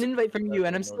wait, I I got an used to- invite from you,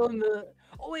 and I'm That's still in the.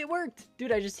 Oh, it worked,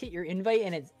 dude! I just hit your invite,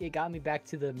 and it got me back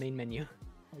to the main menu.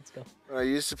 Let's go. When I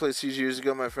used to play Siege years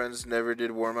ago, my friends never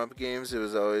did warm-up games. It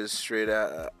was always straight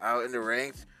out into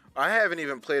ranked. I haven't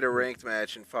even played a ranked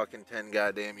match in fucking 10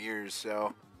 goddamn years,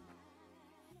 so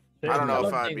I don't know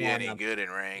if I'd be any good in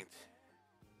ranked.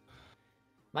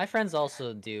 My friends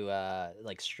also do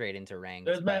like straight into ranked,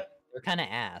 There's but Matt. they're kind of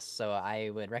ass, so I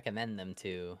would recommend them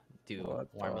to do What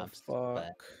warm the ups. But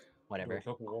fuck? whatever. A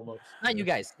couple warm-ups. Not you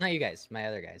guys. Not you guys. My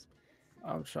other guys.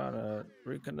 I'm trying to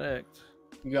reconnect.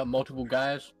 You got multiple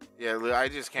guys. Yeah, I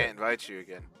just can't invite you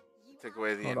again. Took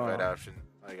away the Hold invite on. option.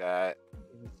 Like, I Uh,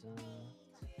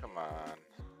 come on.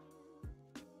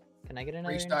 Can I get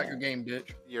another? Restart your invite? game,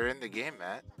 bitch. You're in the game,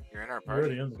 Matt. You're in our You're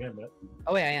already party. in the game, Matt.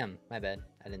 Oh wait, I am. My bad.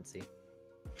 I didn't see.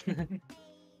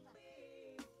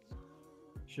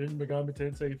 Shin Megami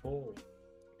Tensei 4. All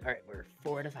right, we're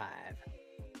 4 to 5.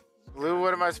 Lou,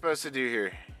 what am I supposed to do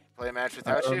here? Play a match I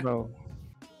without don't you? know.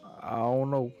 I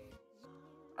don't know.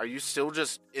 Are you still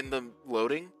just in the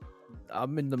loading?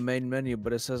 I'm in the main menu,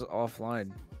 but it says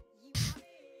offline.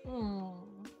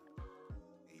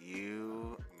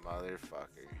 You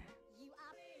motherfucker.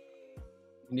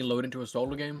 Can you load into a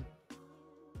solo game?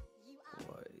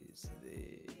 What is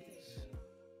this?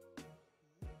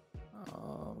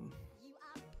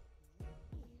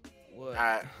 What?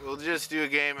 Alright, we'll just do a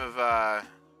game of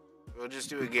we'll just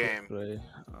do a game, Play.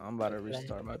 I'm about to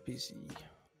restart my PC.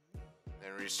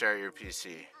 then restart your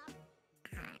PC.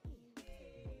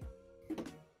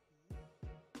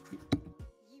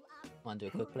 Want to do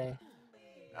a quick play?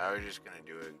 We're just gonna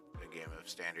do a game of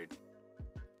standard.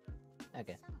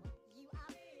 Okay.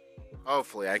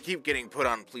 Hopefully, I keep getting put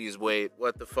on please wait.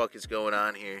 What the fuck is going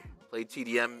on here? Play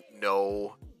TDM?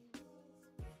 No.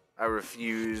 I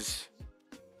refuse.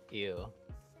 Ew.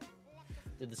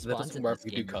 Dude, the That spawns doesn't in work this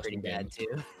if you do game are pretty custom bad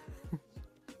games. too.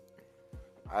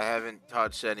 I haven't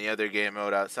touched any other game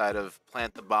mode outside of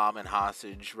Plant the Bomb and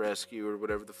Hostage Rescue or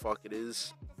whatever the fuck it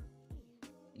is.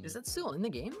 Is that still in the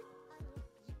game?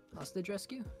 Hostage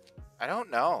rescue? I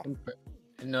don't know.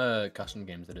 In custom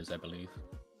games, it is, I believe.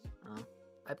 Oh.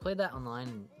 I played that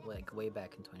online like way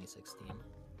back in 2016.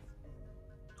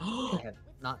 I have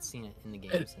not seen it in the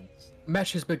game since.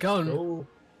 Match has begun. Oh,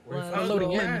 we're Well, finally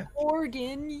loading in. back.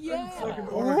 Oregon, yeah. fucking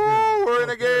Woo, Oregon. we're in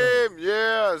a game!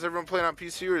 Yeah! Is everyone playing on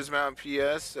PC or is Matt on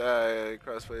PS?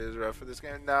 Crossplay is rough for this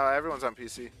game. No, everyone's on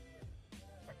PC.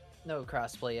 No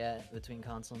crossplay yet between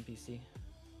console and PC.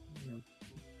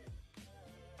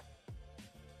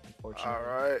 Unfortunately.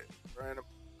 Alright. Random.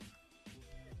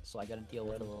 So I gotta deal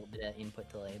with a little bit of input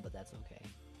delay, but that's okay.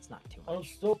 It's not too I'm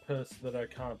much. still pissed that I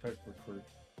can't pick recruit.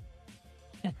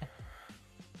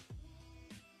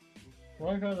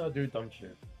 Why can't I do dumb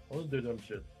shit? I want to do dumb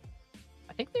shit.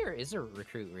 I think there is a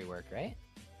recruit rework, right?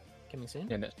 Coming soon?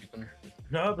 Yeah, next week.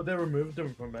 No, but they removed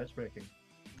them from matchmaking.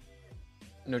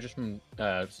 No, just from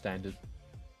standard.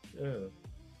 Yeah.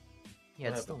 Yeah,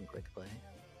 it's What still in quick play.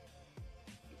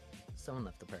 Someone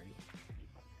left the party. Need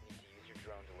to use your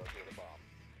drone to locate a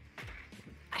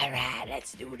bomb. Alright,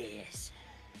 let's do this.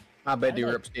 I bet they Why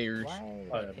were did upstairs. Why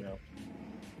did I I don't pick- know. Okay,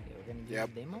 we're gonna do Yep,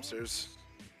 the demo. upstairs.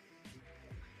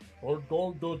 Door.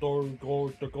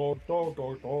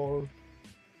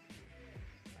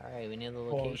 Alright, we need the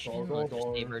Door, location. door, We'll just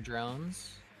door. save our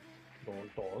drones. Door. Your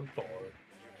drone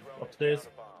Upstairs. has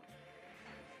found a bomb.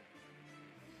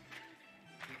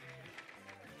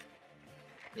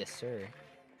 Yes, sir.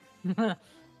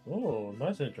 Oh,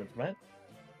 nice entrance, Matt.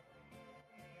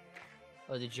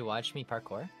 Oh, did you watch me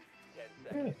parkour? 10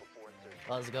 seconds before insertion.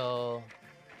 Let's go.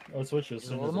 I'll switch as A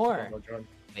soon little as more. it's on my drone.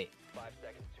 5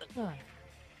 seconds to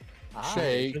Ah,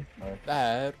 Shake Alright.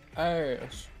 that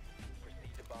ass.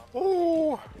 proceed to bomb.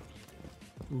 Oh!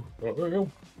 Oh,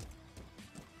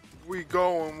 We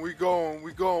going.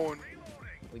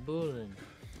 we booling.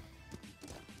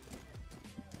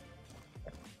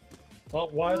 oh,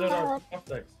 why did our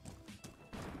optics?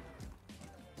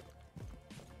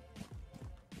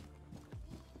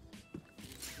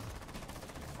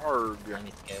 Arg. I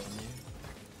need to go in there.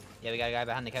 Yeah, we got a guy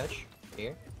behind the couch.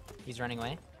 Here. He's running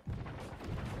away.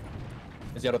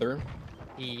 Is he out of the room?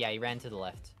 He ran to the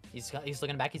left. He's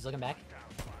looking back.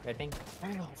 Red ping.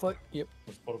 Oh, fuck. Yep.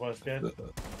 Let's put my scan.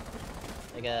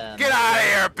 Like a. Get out of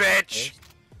here, bitch!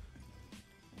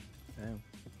 Damn.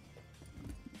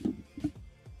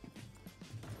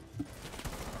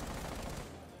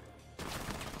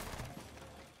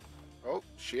 Oh,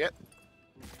 shit.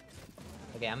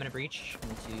 Okay, I'm gonna breach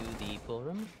into the pool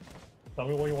room. Tell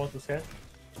me what you want to scan.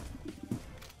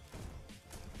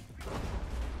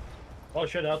 Oh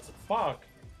shit, that's fuck.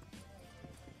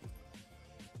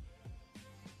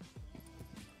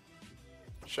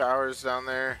 Showers down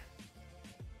there.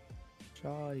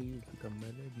 Shawty's like a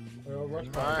melody. Well, rush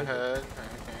My head.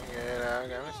 I can't get out.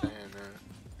 Got me saying that.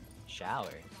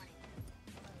 Showers.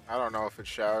 I don't know if it's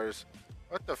showers.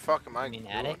 What the fuck am I You mean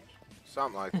doing? attic?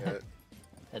 Something like that.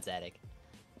 That's attic.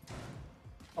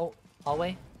 Oh,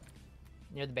 hallway.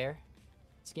 Near the bear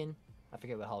skin. I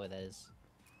forget what hallway that is.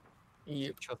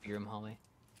 Yep. Trophy room hallway.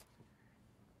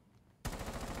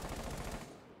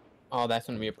 Oh, that's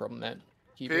gonna be a problem then.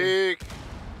 Keep it. Peek.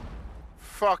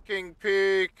 Fucking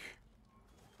peek.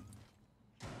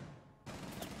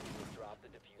 Drop the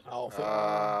diffuser. Oh,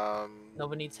 fuck.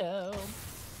 Nobody needs help.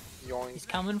 Yoink. He's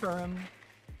coming for him.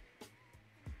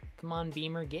 Come on,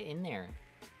 Beamer, get in there.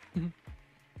 I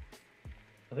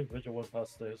think Vigil went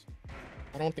past stairs.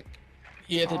 I don't think.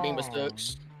 Yeah, there's been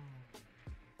mistakes.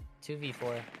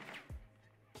 2v4.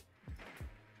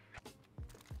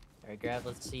 Alright, Grav,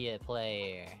 let's see it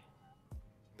play.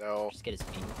 No. Just get his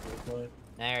feet. Good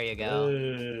There you go.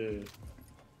 Hey.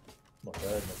 Not bad,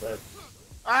 not bad.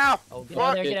 Ow! Oh, get Fuck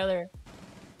out there, it. get out there.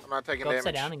 I'm not taking Go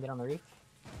upside damage. down and get on the roof.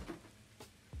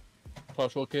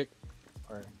 Partial kick.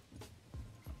 Or...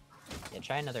 Yeah,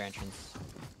 try another entrance.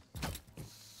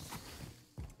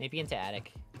 Maybe into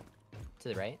attic. To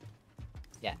the right.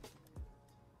 Yeah.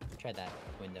 Try that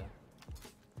window.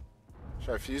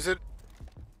 Should I fuse it?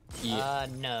 Yeah.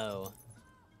 No.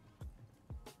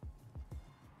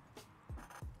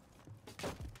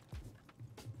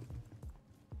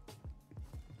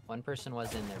 One person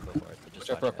was in there before, so just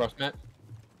Watch out for a watch out. cross mat.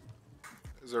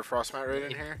 Is there a frost mat right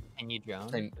in here? Can you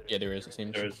drone? And, yeah, there is. It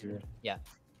seems. There's 15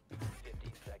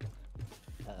 seconds.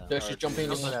 Uh-oh. Let's just jump in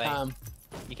Don't this go that way. time.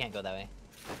 You can't go that way.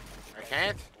 I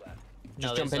can't? Just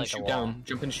No, jump there's in and like a shoot wall. down.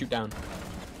 Jump in and shoot down.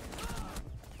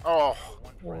 Oh,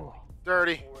 One friendly.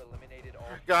 dirty. 4 eliminated all.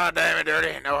 God damn it,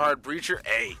 dirty. No hard breacher.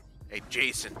 Hey,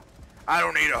 Jason. I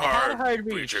don't need a I had hard, a hard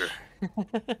breach.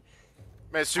 breacher.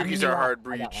 Matsuki's I our got- hard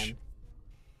I got breach. one.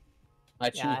 I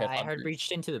too Yeah, had I hard breach.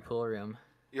 breached into the pool room.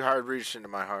 You hard breached into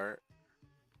my heart.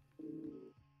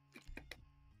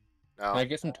 No. Can I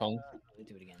get some tongue? Let me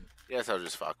do it again. Yes, I'll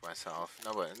just fuck myself.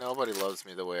 Nobody loves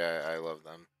me the way I love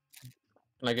them.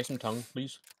 Can I get some tongue,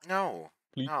 please? No.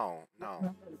 Please? No.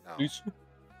 No. Please? You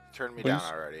turned me Please?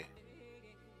 down already.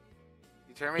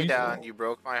 You turned me Please? down. You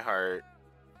broke my heart.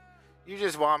 You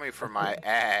just want me for my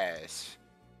ass.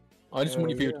 I just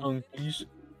want you for your tongue, please.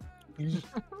 Please?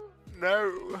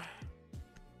 No.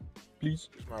 Please?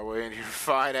 There's my way into your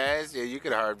fine ass. Yeah, you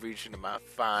could hard reach into my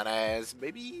fine ass.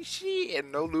 Baby, shit.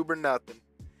 No lube or nothing.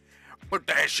 Put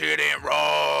that shit in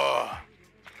raw.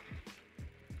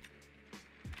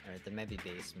 Alright, there might be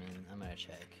basement. I'm gonna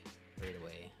check right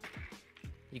away.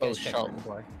 You Oh, guys check shut first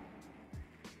floor.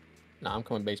 Nah, I'm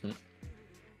coming basement.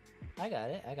 I got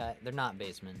it. They're not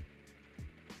basement.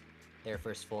 They're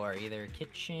first floor. Either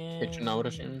kitchen. Kitchen, I would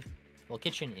assume. Well,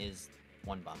 kitchen is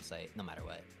one bomb site, no matter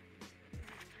what.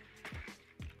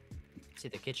 It's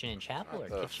either kitchen and chapel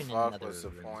What or the kitchen and fuck another was the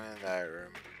room. point in that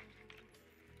room?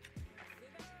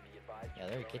 Be advised Yeah,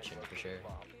 they're a kitchen for sure.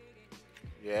 bomb.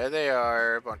 Yeah, they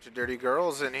are. A bunch of dirty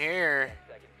girls in here. 10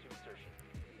 seconds to insertion.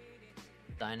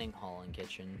 Dining hall and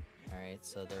kitchen. Alright,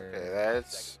 so they're. Okay,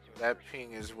 that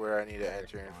ping is where I need to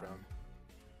enter in from.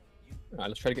 Alright,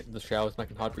 let's try to get to the showers and I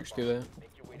can hard breach through there.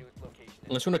 Make your way to its location.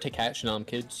 Unless you want to take action on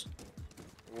kids.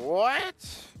 What?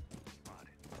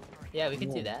 Yeah, we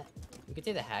could do that. We could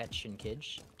do the hatch and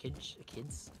kids.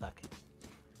 Fuck.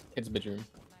 Kids' bedroom.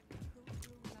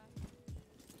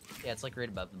 Yeah, it's like right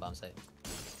above the bomb site.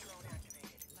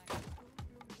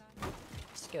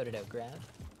 Scout it out, Grav.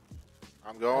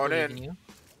 I'm I going believe in. you.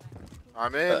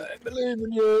 I'm in. believe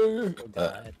in you! Oh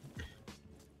god.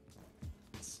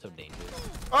 It's so dangerous.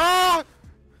 Oh! Oh,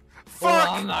 Fuck!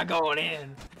 I'm not going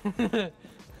in!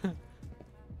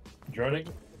 Droning?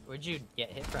 Where'd you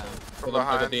get hit from? From I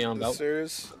got behind the, the belt.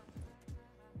 stairs.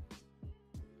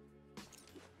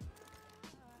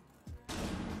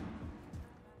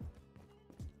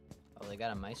 Oh, they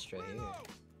got a maestro here.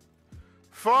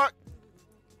 Fuck!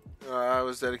 I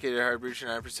was dedicated to hard breaching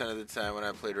 9% of the time when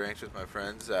I played ranked with my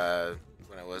friends.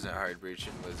 When I wasn't hard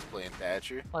breaching, was playing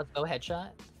Thatcher. Let's go headshot.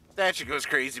 Thatcher goes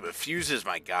crazy, but Fuse is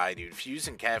my guy, dude. Fuse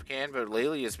and Capcan, but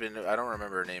lately it's been, I don't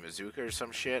remember her name, Azuka or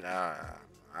some shit. I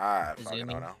fucking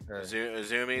don't know. Or-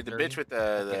 Azumi, the Azuri? bitch with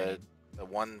Okay. the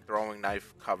one throwing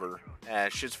knife cover.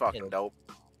 Shit's fucking Yeah. dope.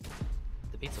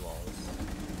 The pizza walls.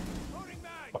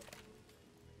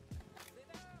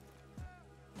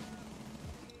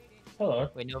 Hello.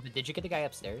 Wait, no, but did you get the guy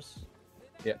upstairs?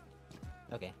 Yeah.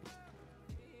 Okay.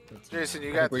 Good to Jason, know.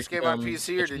 you got this breach, game on um,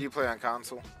 PC or did kitchen. you play on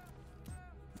console?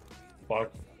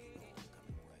 Fuck.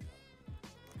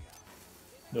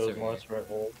 There was Sorry. my straight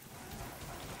hole.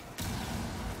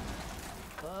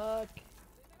 Fuck.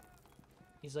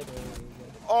 He's like,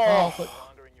 Oh, fuck.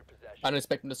 Longer in your possession. I didn't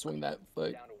expect him to swing that.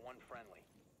 Fuck. Down to one friendly.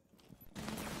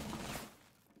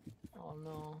 oh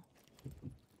no.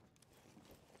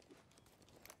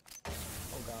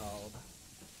 Oh god.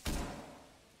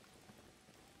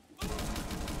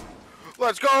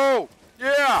 let's go!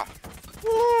 Yeah!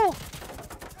 Woo!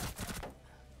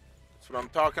 That's what I'm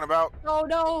talking about. Oh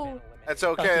no! That's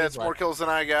okay. Country's That's more left. kills than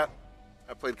I got.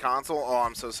 I played console. Oh,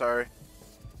 I'm so sorry.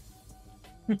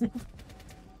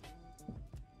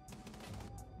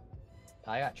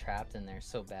 I got trapped in there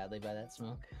so badly by that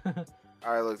smoke.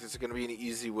 All right, look, this is gonna be an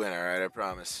easy win. All right, I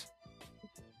promise.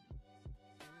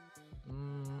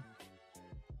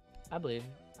 I believe.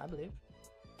 I believe.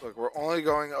 Look, we're only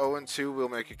going 0-2. We'll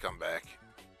make a comeback.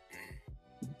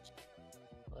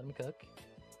 Let him cook.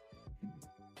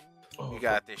 We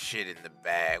got this shit in the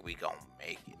bag. We gonna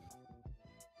make it.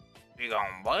 We gonna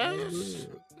bust.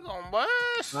 We gonna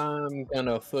bust. I'm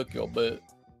gonna fuck your butt.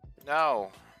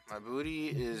 No, my booty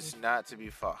is not to be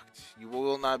fucked. You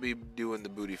will not be doing the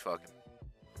booty fucking.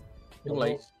 Too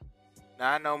late.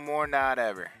 Not no more, not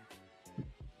ever.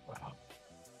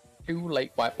 Too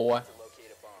late, white boy. To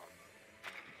locate a bomb.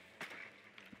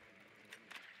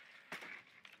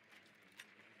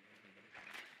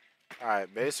 All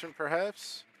right, basement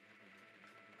perhaps.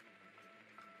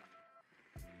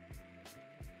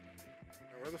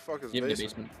 Where the fuck is Give me the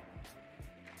basement?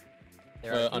 basement.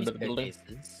 There are Under three the building?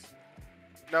 staircases.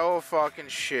 No fucking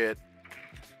shit.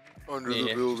 Under the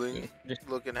Yeah. building, Just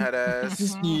looking head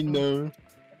ass. you know. Your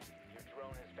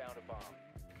drone has found a bomb.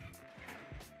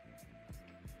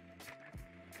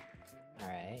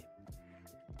 Alright.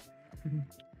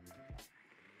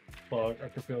 Fuck, I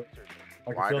can feel. I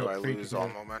can Why feel do the I creep lose in all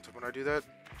here. momentum when I do that?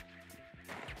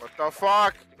 What the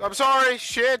fuck? I'm sorry.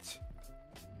 Shit.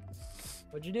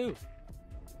 What'd you do?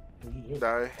 What'd you do?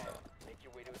 Die. Make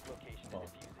your way to its location Oh. and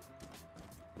defuse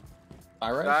it.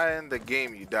 Alright. Die in the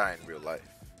game. You die in real life.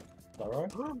 Is that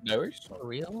right? No worries. For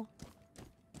real?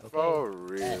 Okay. For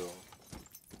real.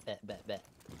 Bet.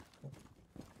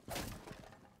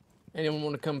 Anyone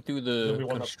want to come through There'll the be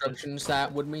one up construction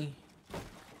site with me?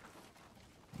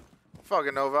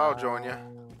 Fucking Nova, I'll join you.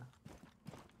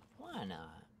 Why not?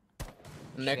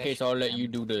 In that Should I case, shoot I'll let them?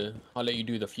 you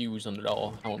do the fuse on the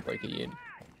door. I won't break it yet.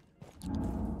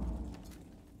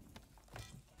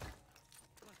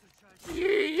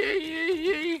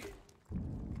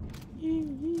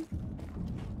 Yee.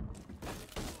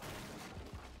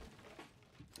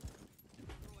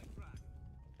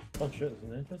 Oh shit, is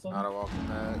an entrance on Not there? a welcome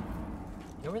back.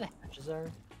 You know where the hatches are?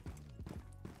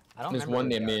 I don't There's remember one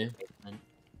where near they are me. in the basement.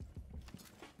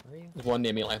 Where are you? There's one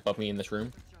near me, like above me in this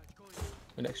room.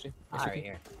 Right next to you. Ah, Next to right you.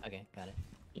 here. Okay, got it.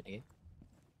 Yeah. Okay,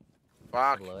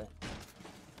 Fuck. below it.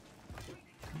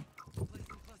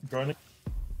 Joining.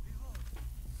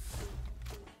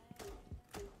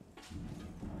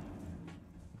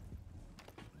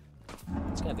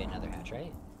 It's gotta be another hatch,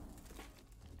 right?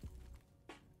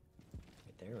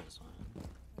 Right there was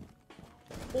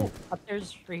one. Oh, up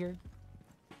there's right here.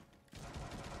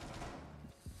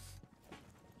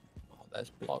 Oh, that's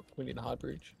blocked. We need a hard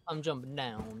bridge. I'm jumping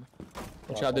down.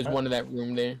 Watch out, there's one in that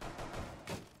room there.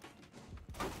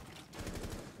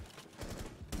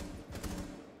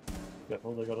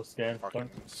 Careful, they got a scan. Fucking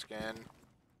Don't. scan.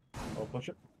 I'll push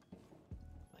it.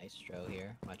 Maestro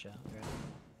here. Watch out. Right.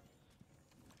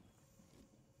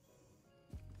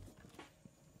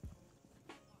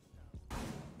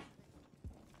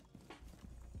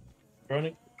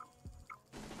 Joining.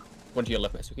 One to your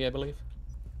left, Mesuki, I believe.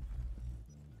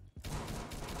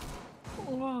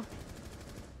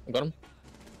 I got him.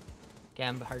 Okay,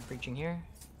 I'm hard breaching here.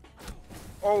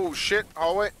 Oh shit,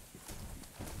 hallway.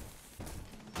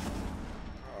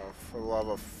 Oh, for the love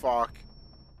of fuck.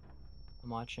 I'm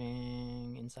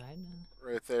watching inside.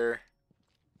 Right there.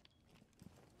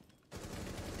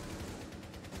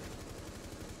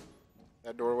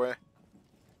 That doorway.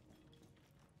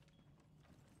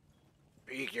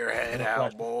 Peek your head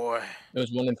out, boy.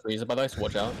 There's one in freezer, by the way, so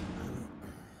watch out.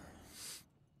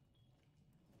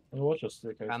 I'm gonna watch your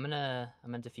staircase. I'm gonna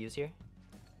defuse here.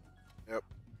 Yep.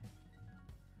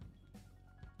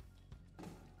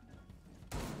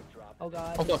 Drop Oh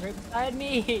god, Oh, he's fuck. right beside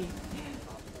me.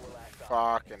 Op 4 last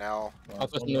op. Fucking hell. I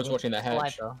was supposed to know watching that I'm still alive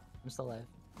hatch. though. I'm still alive.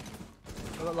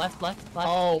 Oh, left.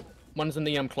 Oh, one's in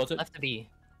the closet. Left to B.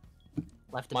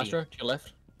 Left to Maestro, to your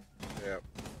left. Yep.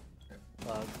 B.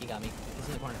 He got me. He's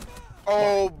in the corner.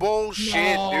 Oh, bullshit, dude.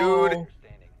 No.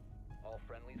 Standing. All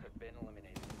friendlies have been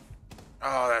eliminated.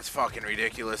 Oh, that's fucking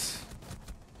ridiculous.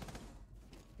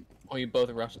 Oh, you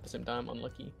both rushed at the same time.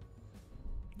 Unlucky.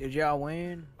 Did y'all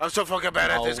win? I'm so fucking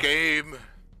bad at this No. game.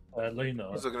 Sadly I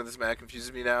not. was looking at this map,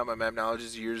 confuses me now. My map knowledge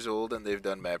is years old, and they've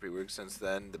done map rework since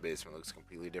then. The basement looks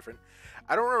completely different.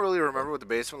 I don't really remember what the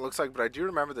basement looks like, but I do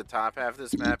remember the top half of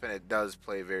this map, and it does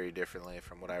play very differently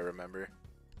from what I remember.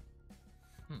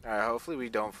 Alright, hopefully we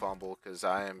don't fumble, because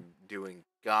I am doing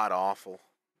god-awful.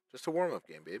 Just a warm-up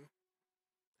game, babe.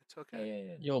 It's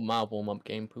okay. Yo, my warm-up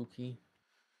game, Pookie.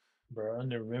 Bro, I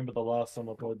don't even remember the last time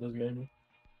I played this game.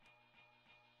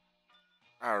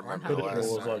 I remember But the it last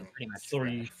was time. like Pretty much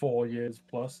 3-4 years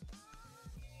plus.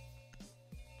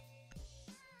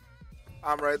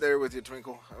 I'm right there with you,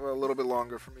 Twinkle. A little bit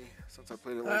longer for me, since I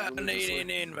played it like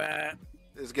religiously. invite.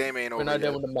 This game ain't We're over not yet.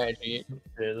 done with the match yet.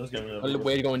 Yeah, this game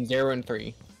We're going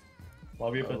 0-3.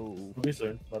 might be a bit. Oh. Might be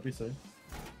soon. Might be soon.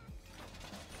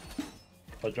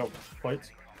 I dropped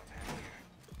plates.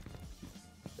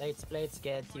 Plates,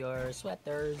 get your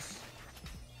sweaters.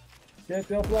 Get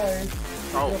your plates.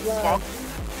 Oh, fuck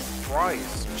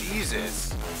Christ.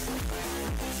 Jesus.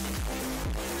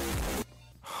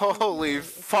 Holy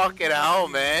fucking hell,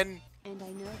 man. And I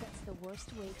know that's the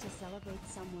worst way to celebrate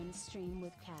someone's stream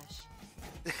with cash.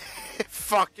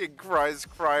 Fucking Christ,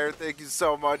 Crier, thank you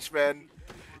so much, man.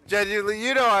 Genuinely,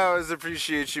 you know I always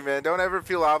appreciate you, man. Don't ever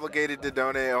feel obligated to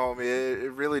donate, homie.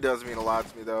 It really does mean a lot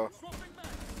to me, though.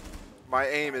 My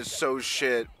aim is so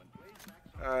shit.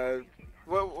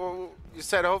 What you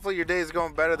said hopefully your day is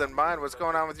going better than mine. What's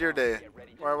going on with your day?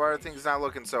 Why are things not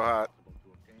looking so hot?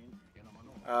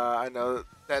 I know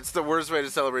that's the worst way to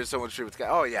celebrate someone's trip with cat.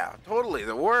 Oh yeah, totally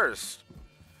the worst.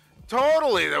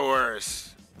 Totally the worst.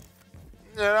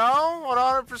 You know,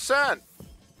 100%.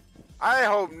 I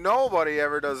hope nobody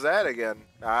ever does that again.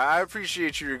 I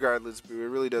appreciate you regardless, Boo. It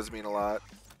really does mean a lot.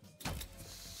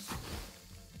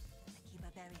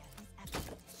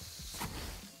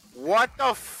 What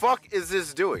the fuck is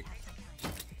this doing?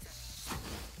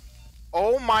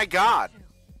 Oh my god.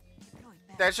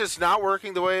 That's just not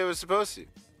working the way it was supposed to.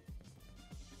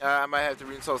 I might have to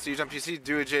reinstall Siege on PC.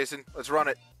 Do it, Jason. Let's run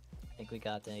it. I think we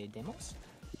got a demos.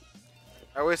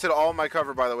 I wasted all my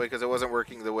cover, by the way, because it wasn't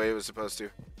working the way it was supposed to.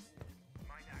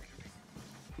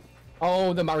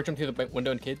 Oh, the Mario jumped through the window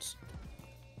and kids.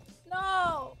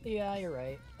 No! Yeah, you're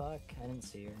right. Fuck, I didn't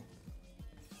see her.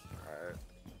 Alright.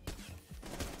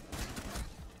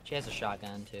 She has a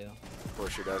shotgun too. Of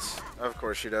course she does. Of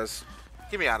course she does.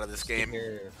 Get me out of this game.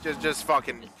 Here. Just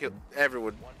fucking kill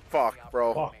everyone. Fuck,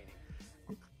 bro. Fuck.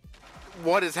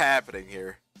 What is happening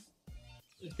here?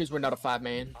 Because we're not a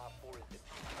 5-man.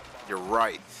 You're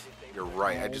right. You're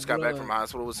right. I just got back from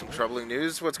hospital with some troubling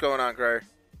news. What's going on, Crier?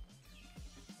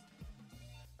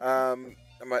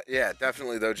 Yeah,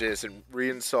 definitely though, Jason.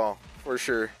 Reinstall for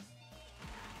sure.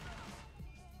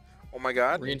 Oh my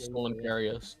god. Reinstall and carry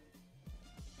us.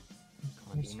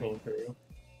 I'm just going through.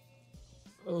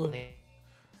 Oh.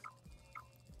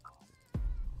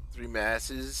 3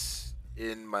 masses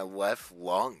in my left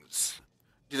lungs.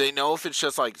 Do they know if it's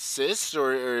just like cysts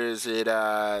or is it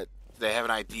do they have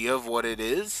an idea of what it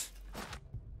is?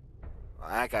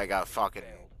 That guy got fucking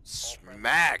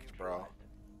smacked, bro.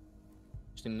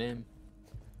 Interesting name.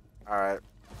 Alright.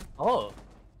 Oh,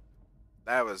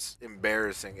 That was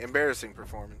embarrassing. Embarrassing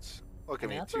performance. Look at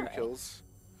me, That's 2 alright. kills.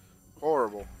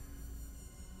 Horrible.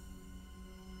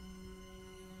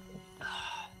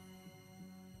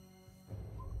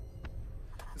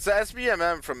 It's the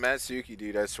SBMM from Matsuki,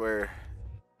 dude, I swear.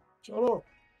 Shut up.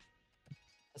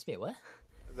 that's me. What?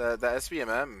 The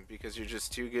SBMM, because you're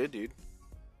just too good, dude.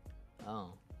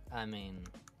 Oh, I mean,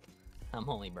 I'm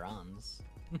only bronze.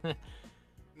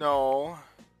 No.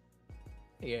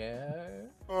 Yeah.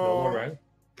 No, Oh. alright.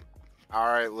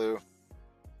 Alright, Lou.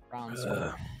 Bronze.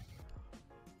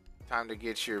 Time to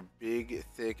get your big,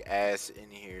 thick ass in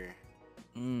here.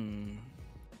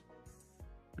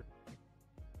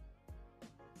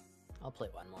 I'll play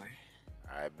one more.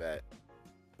 I bet.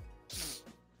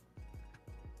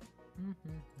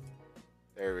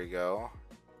 There we go.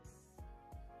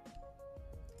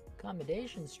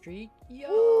 Accommodation streak. Yo.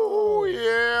 Oh,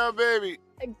 yeah, baby.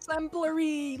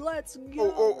 Exemplary. Let's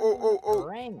go. Oh.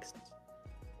 Ranks.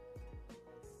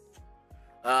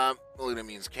 Melina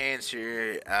means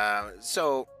cancer.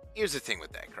 So here's the thing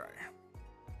with that, Crier.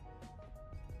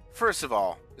 First of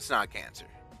all, it's not cancer.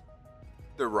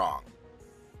 They're wrong.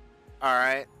 All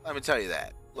right, let me tell you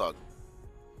that. Look,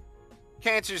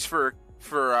 cancer's for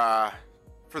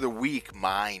the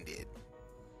weak-minded.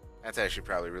 That's actually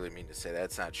probably really mean to say.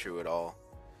 That's not true at all.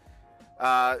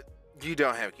 You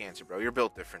don't have cancer, bro. You're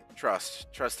built different.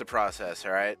 Trust the process.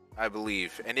 All right, I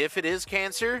believe. And if it is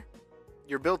cancer,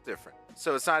 you're built different.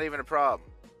 So it's not even a problem.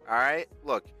 All right,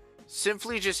 look,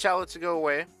 simply just tell it to go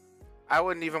away. I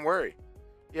wouldn't even worry.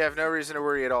 You have no reason to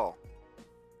worry at all.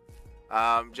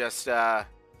 Just have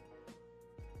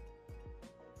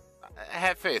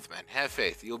faith, man. Have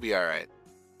faith. You'll be all right.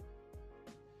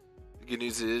 The good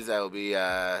news is I will be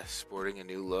sporting a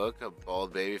new look, a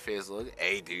bald baby face look.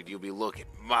 Hey, dude, you'll be looking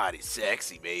mighty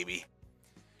sexy, baby.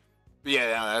 But yeah,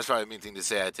 no, that's probably a mean thing to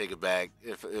say. I take it back.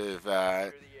 If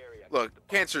look,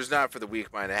 cancer is not for the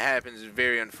weak mind. It happens to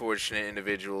very unfortunate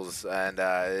individuals, and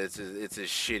it's a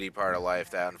shitty part of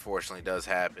life that unfortunately does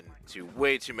happen to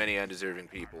way too many undeserving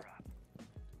people.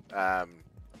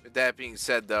 With that being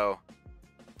said, though,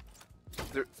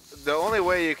 the only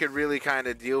way you could really kind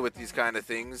of deal with these kind of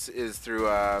things is through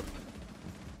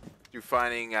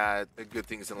finding the good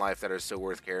things in life that are still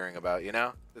worth caring about. You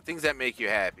know, the things that make you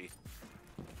happy.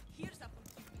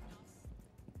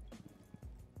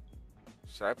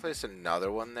 Should I place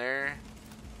another one there?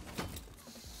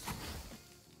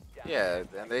 Yeah,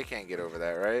 and they can't get over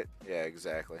that, right? Yeah,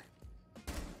 exactly.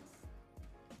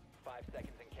 5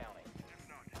 seconds and counting.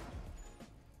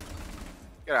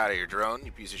 Get out of here, drone,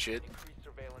 you piece of shit. Increased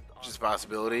surveillance on Just a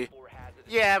possibility. or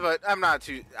hazardous Yeah, but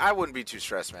I wouldn't be too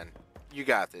stressed, man. You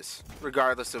got this.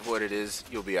 Regardless of what it is,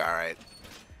 you'll be alright.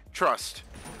 Trust.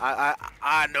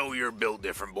 I know you're built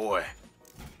different, boy.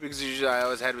 Because usually I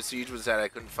always had with Siege was that I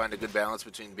couldn't find a good balance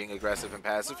between being aggressive and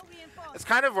passive. It's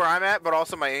kind of where I'm at, but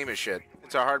also my aim is shit.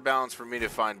 It's a hard balance for me to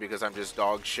find because I'm just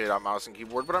dog shit on mouse and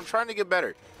keyboard, but I'm trying to get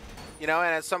better. You know, and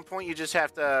at some point you just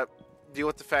have to deal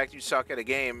with the fact you suck at a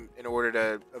game in order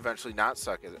to eventually not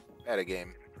suck at a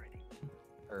game.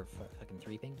 Or fucking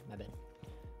 3 ping? My bad.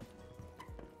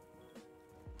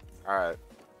 Alright.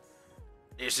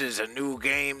 This is a new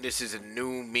game. This is a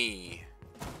new me.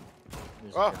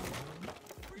 There's Oh. a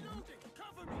drone.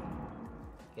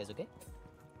 You guys okay?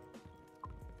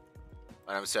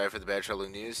 And I'm sorry for the bad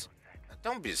troubling news.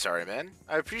 Don't be sorry, man.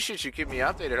 I appreciate you keeping me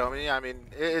updated, homie. I mean,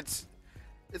 it's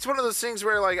one of those things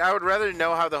where, like, I would rather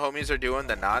know how the homies are doing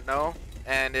than not know.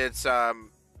 And it's, I'm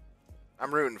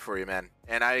rooting for you, man.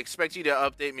 And I expect you to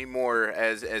update me more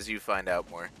as you find out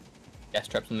more. Gas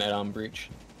traps on that breach.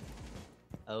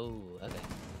 Oh, okay.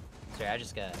 Sorry, I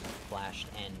just got flashed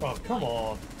and... Oh, come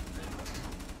on.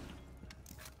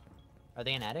 Are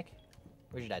they in attic?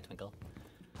 Where'd you die, Twinkle?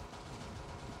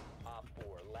 Op 4,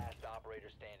 last operator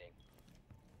standing.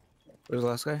 Where's the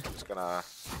last guy? Just gonna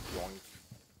yoink.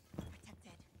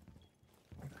 Protected.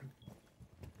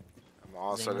 I'm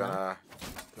also anyone gonna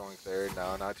yoink there.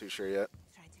 No, not too sure yet.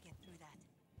 Try to get through that.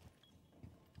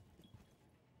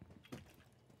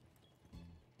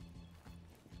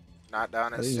 Not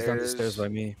down I at think he's down the stairs. stairs by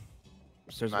me.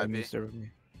 Stairs by Might me, be. stairs by me.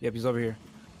 Yep, he's over here.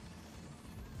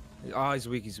 Ah, he's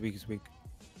weak, he's weak, he's weak.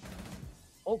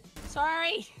 Oh,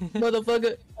 sorry!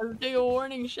 Motherfucker. I was taking a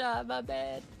warning shot, my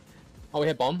bad. Oh, we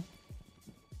hit bomb.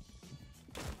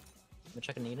 I'm gonna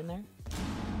chuck a nade in there.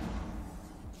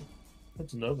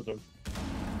 That's an overdose.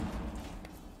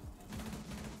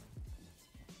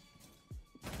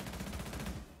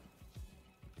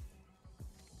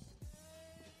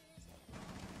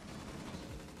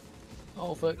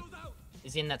 Oh, fuck.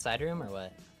 Is he in that side room or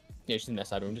what? Yeah, she's in that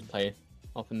side room. Just play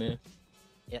off in there.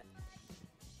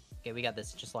 Okay, we got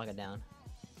this. Just lock it down.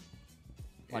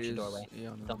 Watch He your is- doorway. Yeah,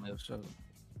 no, Don't move. So,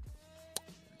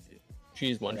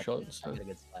 She's one Yeah, shot. I So got a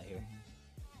good spot here.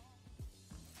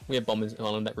 we have bombers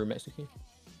all in that room next to you.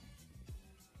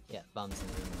 Yeah, bombs in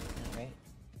the room, right?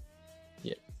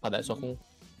 Yeah, by that softball.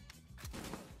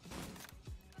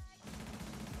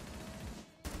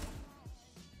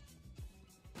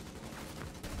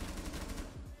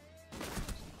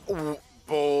 Ooh,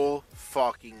 bull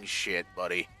fucking shit,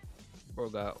 buddy. bro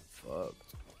got fucked.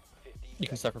 15 You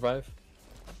can seconds. self revive.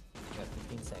 You got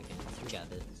 15 seconds. We got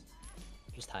this.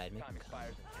 Just hide. Make Time him come.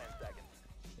 expires in 10 seconds.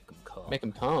 Make him call. Make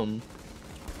him come.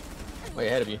 Way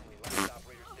ahead of you. Last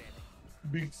operator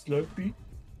standing. Big slurpee.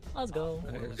 Let's go.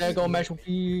 There go Metro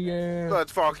P. Yeah.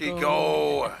 Let's fucking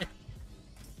go.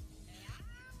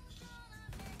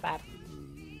 Bap.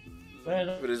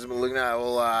 Man, But as Malignant, I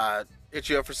will hit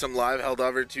you up for some live Held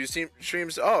Over 2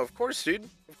 streams. Oh, of course, dude.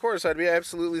 Of course, I'd be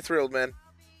absolutely thrilled, man.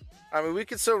 I mean, we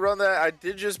could still run that. I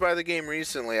did just buy the game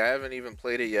recently. I haven't even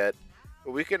played it yet.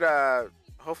 But we could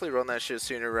hopefully run that shit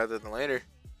sooner rather than later.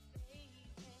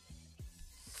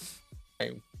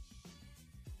 Hey,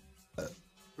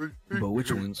 But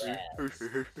which ones?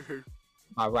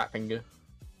 my right finger.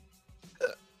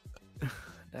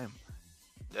 Damn.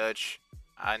 Dutch,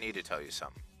 I need to tell you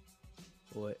something.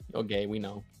 What? Okay, we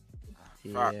know.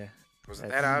 Fuck. Yeah. Wasn't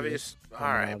That's that good. obvious? Coming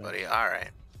All right, out of- buddy. All right.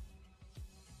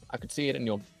 I could see it in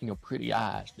your pretty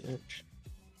eyes, bitch.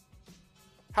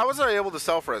 How was I able to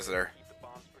self-res there? Keep the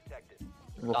bombs protected.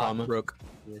 Rook armor. Rook.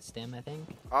 With stem, I think.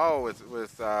 Oh, with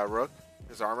Rook,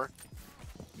 his armor.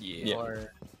 Yeah. Yeah.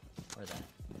 Or Where's that?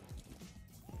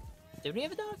 Did we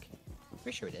have a dog?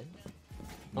 Pretty sure we did.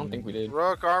 I don't think we did.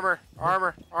 Rook, armor,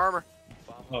 armor, armor.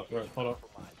 Oh, right, hold on.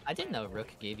 I didn't know Rook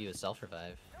gave you a self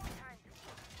revive.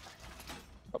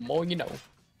 But more you know.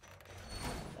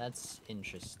 That's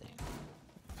interesting.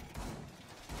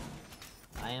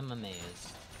 I am amazed.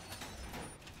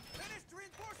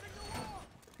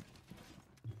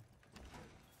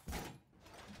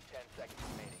 10 seconds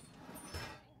remaining.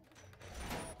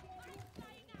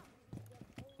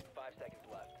 5 seconds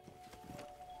left.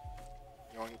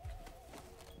 Yoink.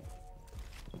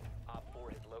 Op 4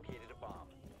 has located a bomb.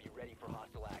 Be ready for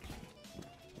hostile action.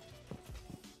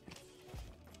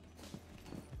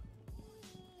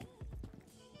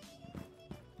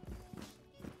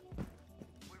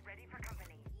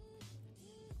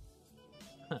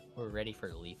 We're ready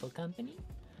for lethal company?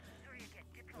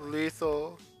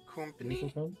 Lethal company. Lethal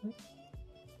company?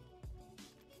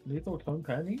 Lethal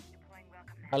company?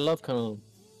 I love cone.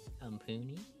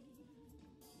 Company?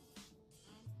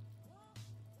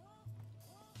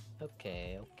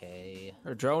 Okay, okay.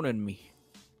 They're droning me.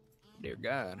 Dear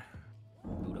God.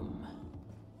 Boot 'em.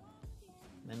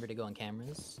 Remember to go on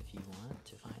cameras if you want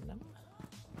to find them.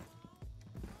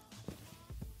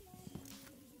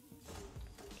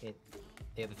 Okay,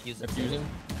 they have a fuse. Defusing.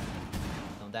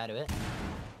 Don't die to it.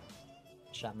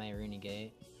 Shot my Rooney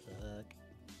gate. Fuck.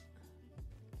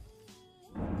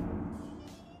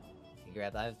 You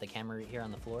grab. I have the camera right here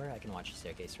on the floor. I can watch the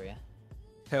staircase for you.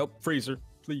 Help, freezer,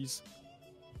 please.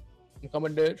 I'm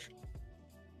coming, ditch.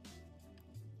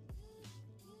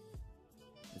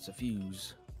 It's a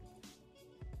fuse.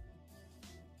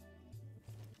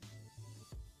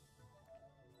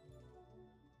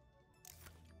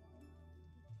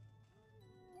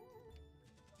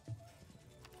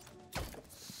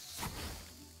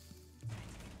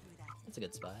 That's a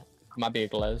good spot. Might be a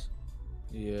glaze.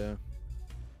 Yeah.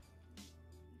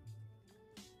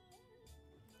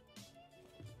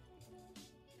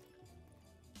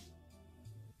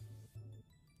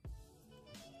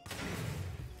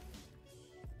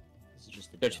 This is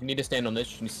just a Ditch, you need to stand on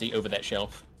this. You need to see over that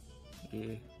shelf.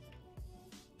 Yeah.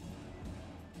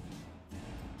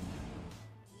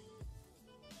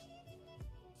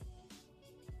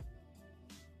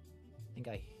 I think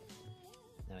I.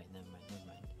 No wait, never mind, never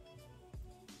mind.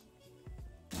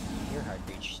 You're hard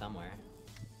breach somewhere.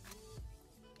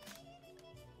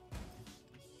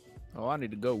 Oh, I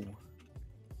need to go.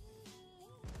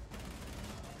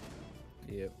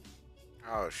 Yep.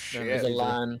 Oh There's shit. a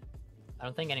line. I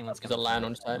don't think anyone's There's a gonna. line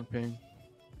on site. Okay.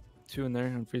 2 in there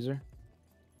on freezer.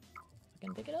 I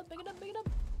can pick it up, pick it up, pick it up.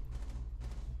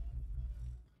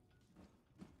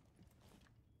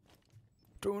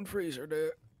 Doing freezer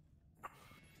there.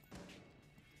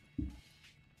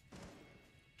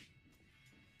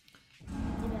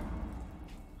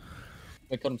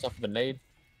 He killed himself with a nade.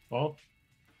 Oh,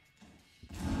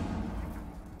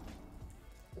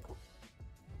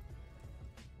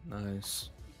 Nice.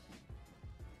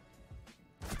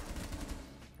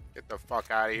 Get the fuck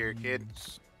out of here, kid.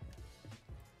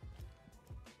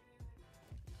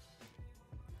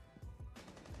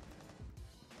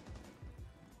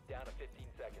 Down to 15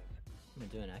 seconds. What am I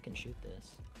doing? I can shoot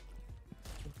this.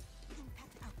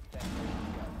 10 seconds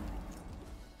to go.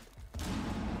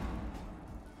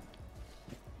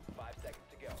 5 seconds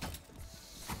to go.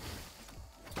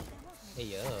 Hey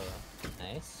yo,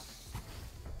 nice.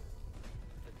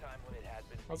 The time limit has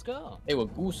been Let's go. They were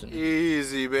goosing.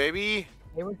 Easy, baby.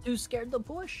 They were too scared to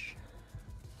push.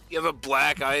 You have a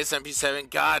black ice MP7.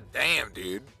 God damn,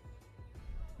 dude.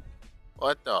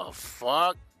 What the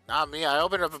fuck? Not me. I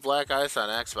opened up a black ice on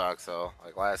Xbox though,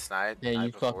 like last night. Yeah, night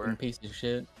you before. fucking piece of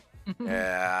shit.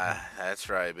 Yeah, that's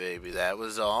right, baby. That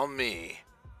was all me.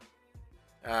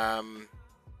 Having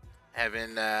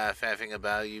faffing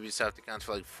about Ubisoft accounts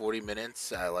for like 40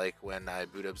 minutes. I like when I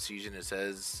boot up Siege and it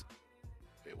says,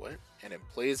 wait, what? And it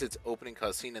plays its opening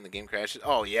cutscene and the game crashes.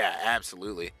 Oh yeah,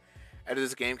 absolutely. Out of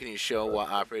this game, can you show what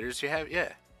operators you have?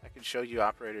 Yeah, I can show you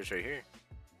operators right here.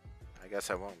 I guess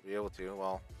I won't be able to.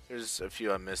 Well, there's a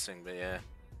few I'm missing, but yeah.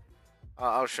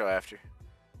 I'll show after.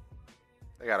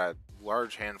 I got a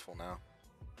large handful now.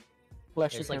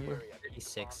 Flash There's the like camera.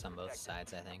 36 on both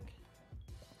sides, I think.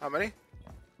 How many?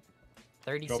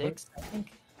 36, I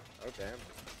think. Oh,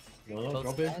 damn. no, no, Both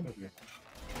drop in. sides? Okay.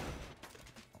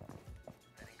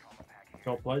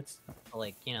 Top lights.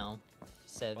 Like, you know,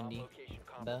 70. Bomb location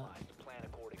about. compromised. Plan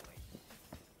accordingly.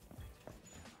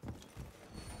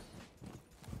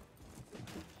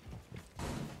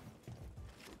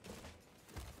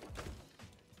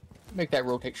 Make that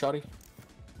rotate, shotty.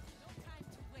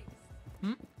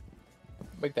 Hmm?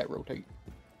 Make that rotate.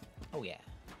 Oh yeah.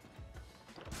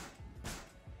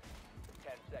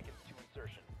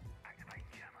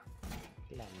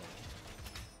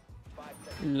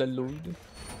 La Lord.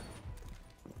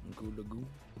 Goo Lagoon.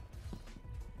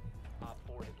 Op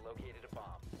 4 has located a bomb.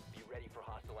 Be ready for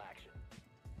hostile action.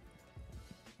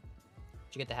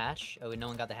 Did you get the hatch? Oh, no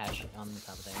one got the hatch on the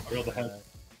top of there. I got the hatch.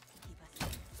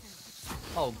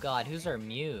 Oh god, who's our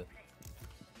mute?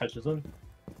 Hatch is in.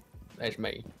 That's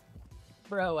me.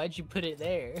 Bro, why'd you put it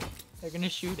there? They're gonna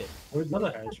shoot it. Where's the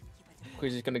other hatch?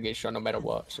 Because he's gonna get shot no matter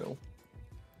what, so.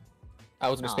 I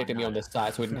wasn't Oh, expecting me no. on this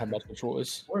side, so we didn't have much of a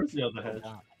choice. Where's the other hatch?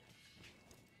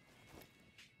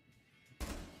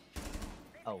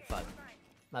 Oh fuck.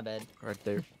 My bad. Right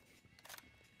there.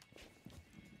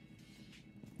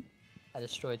 I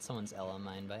destroyed someone's Ella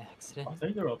mine by accident. I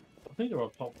think they're up. I think they're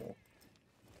up top wall.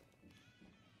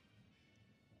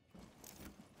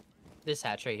 This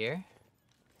hatch right here.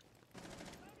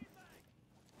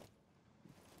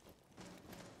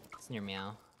 It's near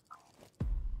Meow.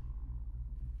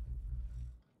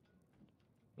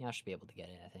 Meow should be able to get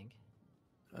it, I think.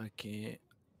 I can't.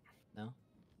 No? No.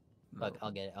 Fuck, I'll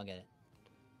get it, I'll get it.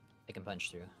 I can punch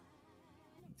through.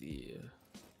 Yeah.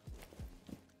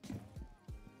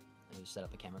 Let me set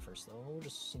up a camera first though,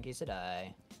 just in case I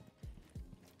die.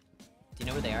 Do you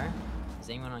know where they are? Is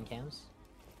anyone on cams?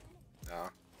 No.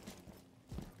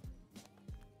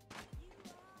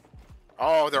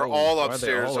 Oh, they're all why are they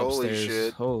upstairs. all Holy upstairs?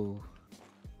 shit. Oh.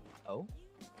 Oh?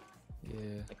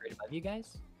 Yeah. Like right above you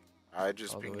guys? I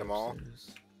just all the pinged way them all.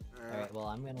 upstairs. Alright, well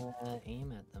I'm gonna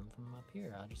aim at them from up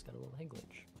here. I just got a little head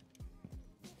glitch.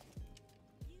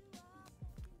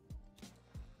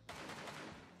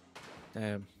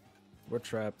 Damn. We're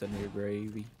trapped in your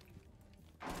gravy.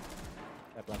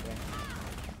 Trap left way.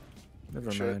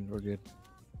 Never Shit. mind, we're good.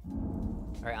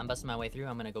 Alright, I'm busting my way through.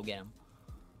 I'm gonna go get him.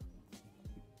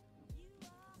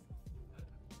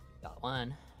 Got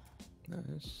one.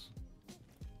 Nice.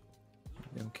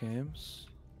 Them cams.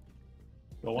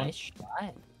 Go on. Nice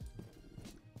shot.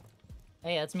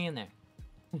 Hey, that's me in there.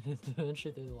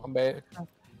 Shoot through the wall. I'm bad.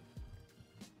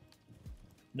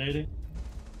 Nading.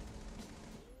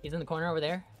 He's in the corner over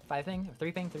there. 5 ping, or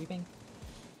 3 ping, 3 ping.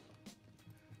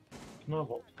 No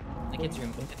vault. The kid's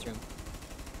room, the kid's room.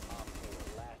 Op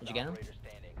 4, last Did you get him? operator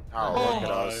standing. Oh, look at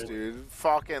Oh. us, dude.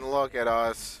 Fucking look at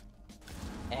us.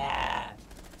 Yeah.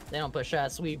 They don't push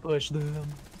us, we push them.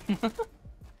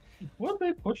 What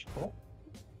they push top?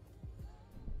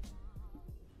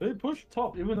 They pushed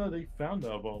top even though they found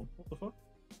our bomb. What the fuck?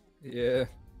 Yeah.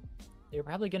 They were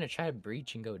probably gonna try to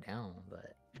breach and go down,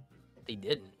 but they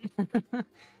didn't. That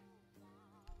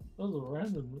was a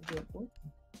random. What?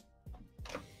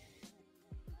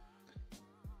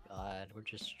 God, we're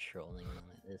just trolling them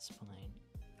at this point.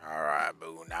 Alright,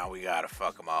 boo. Now we gotta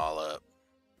fuck them all up.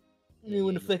 You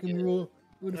wanna fucking rule?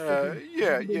 Yeah.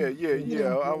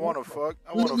 I wanna fuck.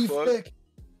 I wanna fuck.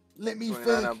 Let me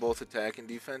 29 on both attack and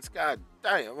defense. God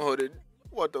damn, Hooded.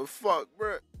 What the fuck,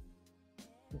 bruh?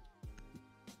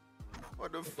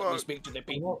 What the Let me fuck? speak to the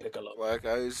people, Piccolo. Black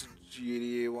Eyes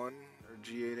G8A1 or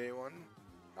G8A1?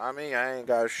 I mean, I ain't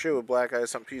got shit with Black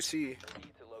Eyes on PC. Need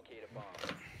to locate a bomb.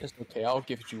 It's okay, I'll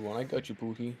give you one. I got you,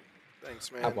 booty.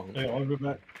 Thanks, I man. won't. Hey, I'll go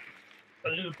back. I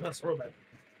need to pass the road back.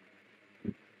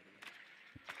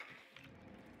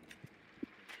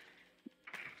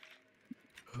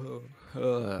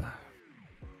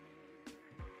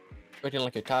 Acting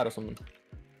like you're tired or something.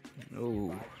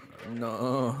 No.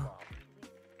 No.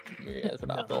 Yeah, that's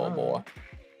what I thought, boy.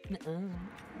 Nuh-uh.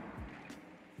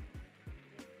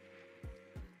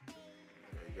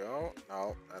 There you go.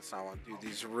 No, that's not one. Dude,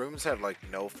 these rooms have like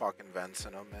no fucking vents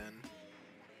in them, man.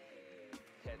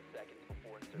 10 seconds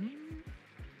before insertion.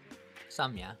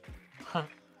 Some, yeah. 5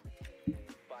 seconds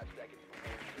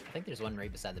before insertion. I think there's one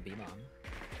right beside the B-bomb,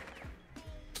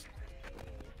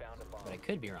 Found a bomb. but I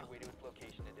could be wrong. Your way to its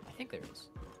location and I think there is.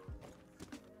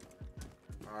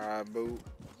 Alright, boo.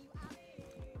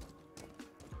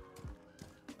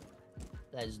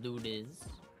 Let's do this.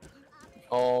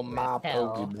 Oh, my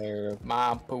Hell. pokey bear.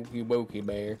 My pokey wokey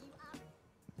bear.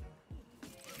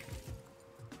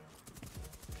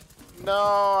 No,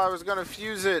 I was gonna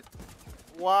fuse it.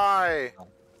 Why?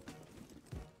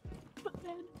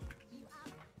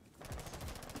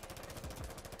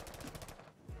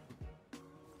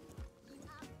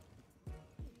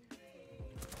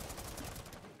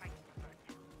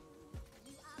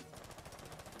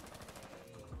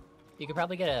 You could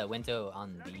probably get a window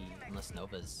on B, unless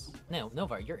Nova's... No,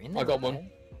 Nova, you're in there. I got right? one.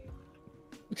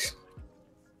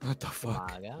 What the Oh fuck?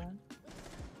 my god.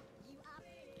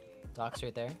 Doc's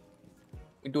right there.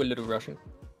 We do a little rushing.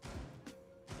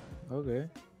 Okay.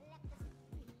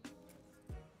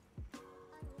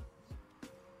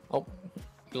 Oh,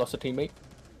 lost a teammate.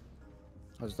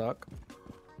 How's Doc?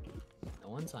 No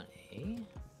one? one's on A.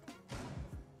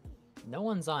 No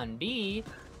one's on B.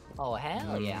 Oh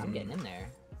hell yeah, I'm getting in there.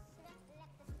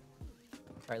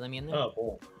 Alright, let me in there. Oh,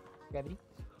 cool. Gravity.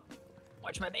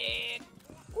 Watch my bag.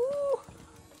 Oh,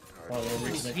 we're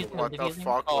Excuse me, What the excuse me.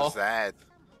 fuck was that?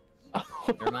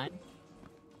 Never mind.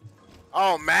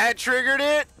 Oh, Matt triggered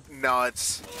it?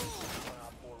 Nuts.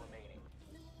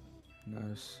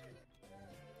 Nice.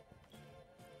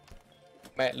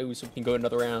 Might lose so we can go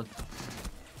another round.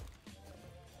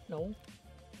 No.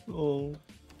 Oh.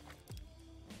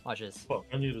 Watch this. Fuck,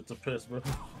 I needed to piss, bro.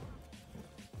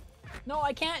 No,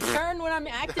 I can't turn when I'm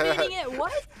activating it.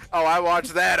 What? Oh, I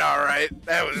watched that, alright.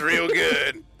 That was real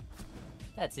good.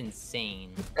 That's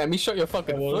insane. Let me show your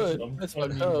fucking That was foot. some That's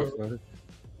funny fucked up. shit.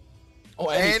 Oh,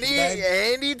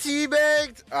 Andy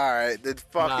teabagged? Alright, the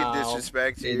fucking No.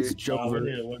 disrespect here. It's We Joker.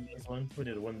 need to win this one. We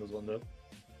need to win this one, though.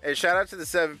 Hey, shout out to the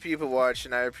 7 people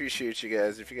watching. I appreciate you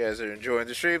guys. If you guys are enjoying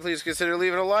the stream, please consider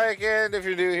leaving a like. And if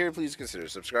you're new here, please consider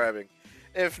subscribing.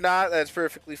 If not, that's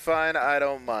perfectly fine. I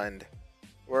don't mind.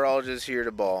 We're all just here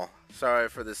to ball. Sorry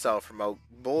for the self-promote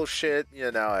bullshit.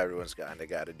 You know, everyone's kind of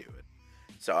got to do it.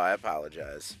 So I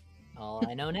apologize. All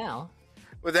I know now.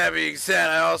 With that being said,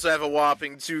 I also have a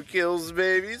whopping 2 kills,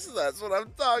 baby. So that's what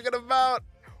I'm talking about.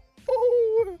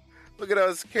 Ooh, look at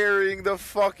us carrying the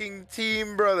fucking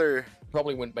team, brother.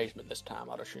 Probably went basement this time,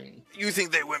 I'd assume. You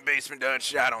think they went basement,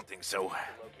 Dutch? I don't think so.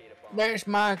 That's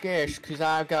my guess, because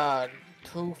I've got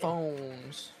 2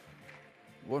 phones.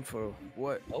 One for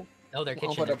what? Oh, they're One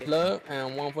kitchen. for the They're kitchen. plug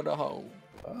and one for the hole.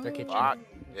 They're kitchen. Fuck.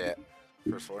 Yeah.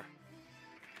 First floor.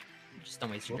 Just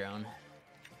don't waste your drone.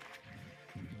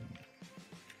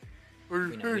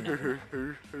 We know.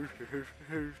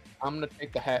 I'm gonna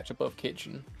take the hatch above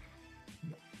kitchen.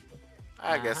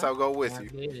 I guess I'll go with you.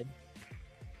 Good.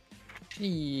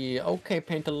 Gee, okay,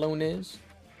 Pantalones.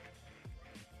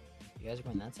 You guys are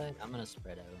going that side? I'm gonna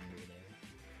spread out and be there.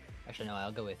 Actually, no,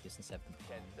 I'll go with you since I've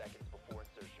 10 seconds before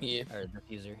insertion. Yeah, or the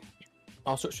diffuser.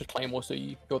 I'll switch to Claymore so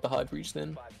you go with the hard breach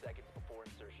then. 5 seconds before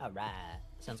insertion. Alright,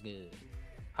 sounds good.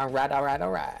 Alright, alright,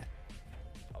 alright.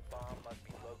 A bomb must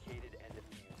be located and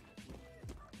defused.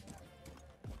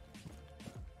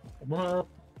 Well,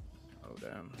 Oh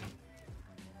damn.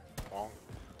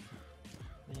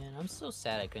 Man, I'm so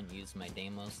sad I couldn't use my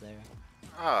Deimos there.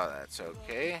 Oh, that's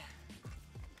okay.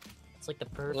 It's like the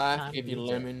perfect Life time give to you use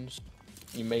it. lemons.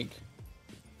 You make.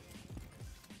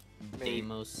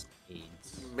 Deimos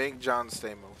aids. Make John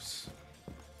Stamos.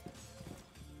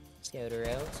 Scouter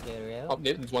out, scouter out. Oh,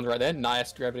 there's one right there.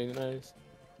 Nice, gravity, nice.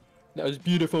 That was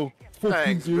beautiful. Fucking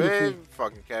Thanks, beautiful. babe.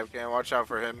 Fucking Capcan. Watch out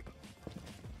for him.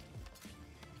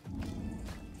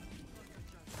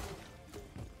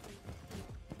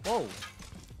 Whoa!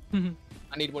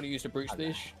 I need one to use to breach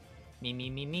this.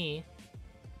 Me.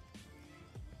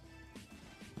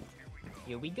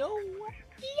 Here we go.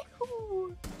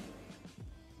 Yahoo!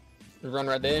 There's one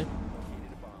right there.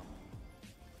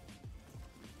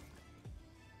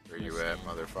 Where you at,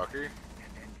 motherfucker?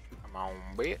 Come on,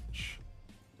 bitch.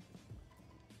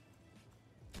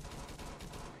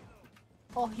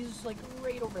 Oh, he's like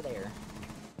right over there.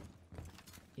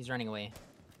 He's running away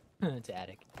to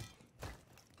attic.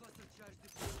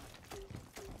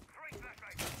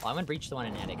 Oh, I'm gonna breach the one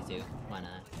in attic too. Why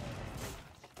not?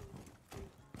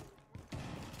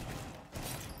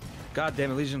 God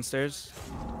damn it, Legion stairs.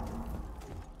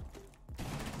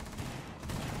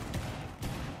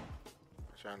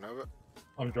 Trying to it.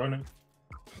 I'm joining.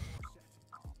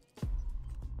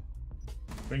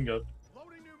 Bingo.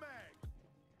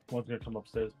 One's gonna come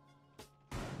upstairs.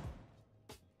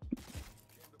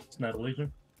 It's not a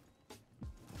Legion.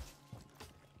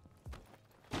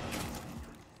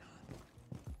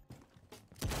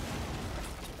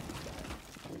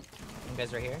 You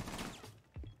guys right here.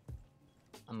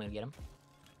 I'm gonna get him.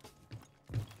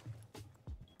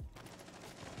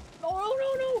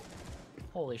 No!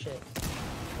 Holy shit.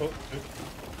 Oh, shit.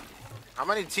 How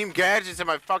many team gadgets am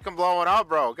I fucking blowing up,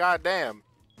 bro? God damn.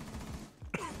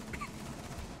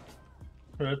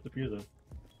 That's the fuser.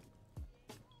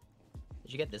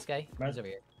 Did you get this guy? Right. He's over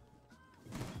here.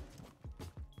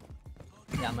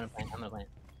 Yeah, I'm gonna plant.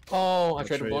 Oh, I I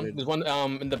traded one. traded. There's one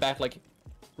in the back, like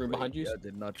room behind you. Yeah,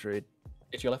 did not trade.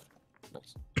 It's your left.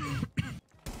 Nice.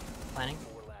 Planning.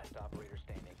 4 last operator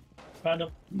standing. Found him.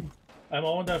 I'm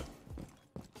on the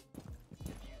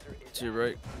Diffuser is To your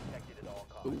right. protected at all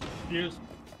costs. fuse.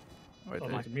 Right Oh,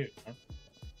 there. he's mute. Huh?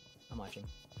 I'm watching.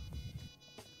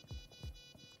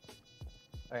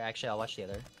 Alright, actually, I'll watch the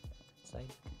other side.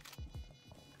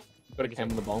 Got a cam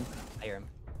on the bomb. I hear him.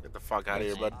 Get the fuck out of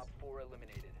here, bud. Op 4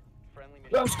 eliminated. Friendly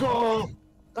mission. Let's go!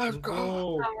 Let's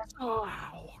go!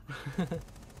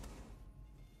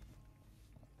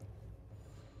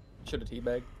 Should have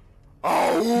teabagged.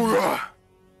 Oh!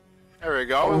 There we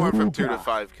go. We went from 2 to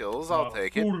 5 kills. I'll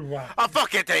take it. I'll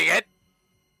fucking take it!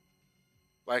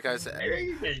 Like I said,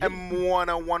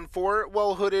 M1014.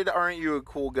 Well, Hooded, aren't you a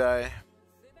cool guy?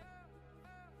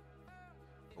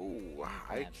 Ooh,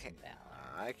 I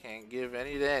can't give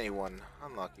any to anyone.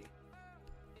 Unlucky.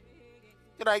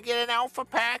 Could I get an alpha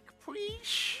pack,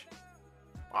 please?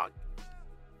 Fuck.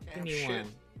 Give Damn me shit.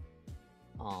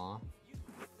 one. Aw.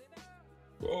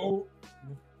 Oh.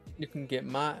 You can get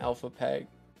my alpha pack.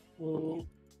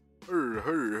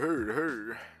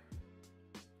 Her.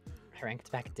 I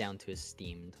ranked back down to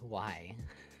esteemed. Why?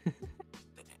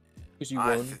 Because you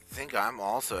I won. think I'm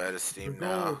also at Esteem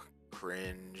now.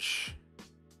 Cringe.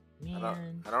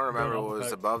 Man. I don't remember Alpha what was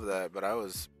pack. above that, but I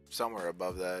was somewhere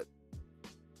above that.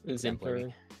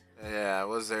 Exemplary. Yeah, I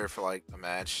was there for like a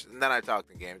match, and then I talked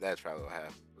in game. That's probably what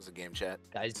happened. It was a game chat.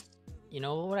 Guys, you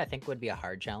know what I think would be a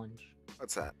hard challenge?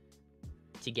 What's that?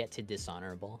 To get to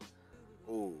dishonorable.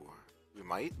 Ooh, we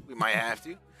might have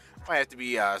to. Might have to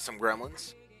be some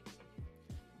gremlins.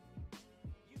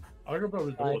 I could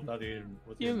probably do it that in.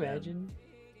 Can you imagine?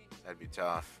 That'd be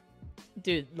tough.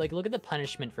 Dude, like, look at the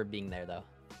punishment for being there, though.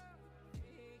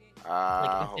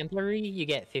 Uh, Like, exemplary, you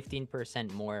get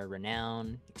 15% more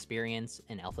renown, experience,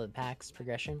 and alpha packs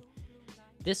progression.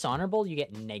 Dishonorable, you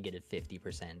get negative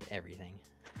 50% everything.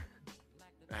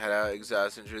 head out,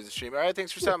 exhaust, enjoy the stream. All right,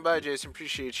 thanks for stopping by, Jason.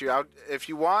 Appreciate you. If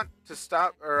you want to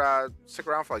stop or stick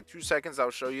around for like 2 seconds,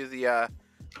 I'll show you the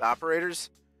operators.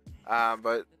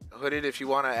 But Hooded, if you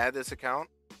want to add this account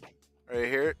right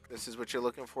here, this is what you're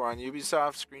looking for on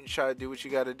Ubisoft. Screenshot, do what you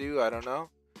got to do. I don't know,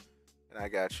 and I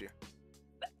got you.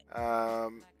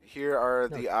 Here are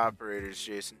the operators,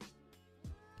 Jason.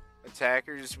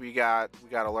 Attackers, we got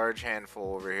a large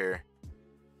handful over here.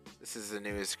 This is the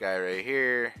newest guy right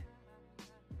here.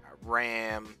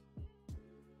 Ram,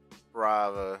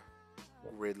 Brava,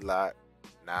 Gridlock.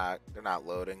 Nah, they're not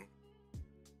loading.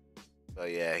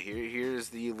 But yeah, here's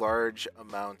the large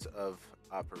amount of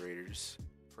operators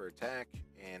for attack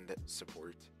and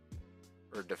support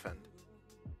or defend.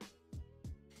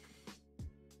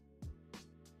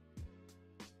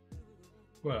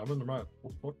 Wait, I'm in the match.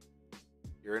 What?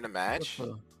 You're in a match?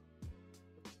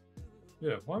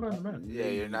 Yeah, why am I in the match? Yeah,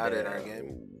 you're not in our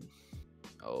game.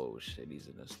 Oh shit, he's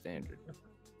in a standard.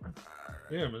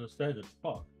 Yeah, I'm in the standard.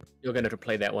 Fuck. You're gonna have to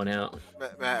play that one out.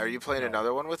 Matt, are you playing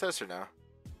another one with us or no?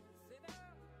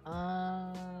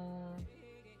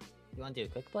 You want to do a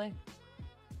quick play?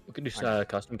 We could do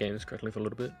custom games correctly for a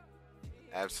little bit.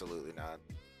 Absolutely not.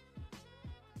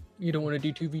 You don't want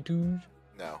to do 2v2s?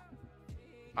 No.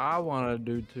 I want to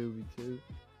do 2v2.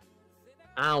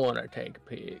 I want to take a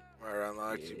pic. Or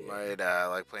unlocked, you might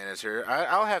like playing as here.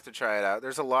 I'll have to try it out.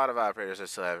 There's a lot of operators I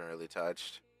still haven't really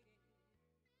touched.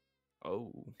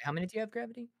 Oh. How many do you have,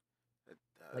 Gravity?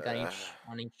 Like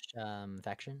on each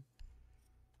faction?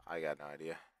 I got no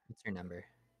idea. What's your number?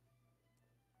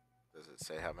 Does it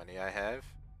say how many I have?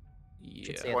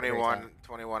 Yeah. say at the very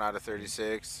 21 out of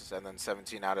 36, and then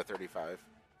 17 out of 35.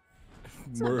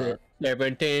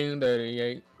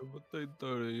 1738.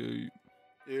 38.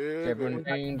 Yeah.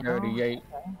 1738.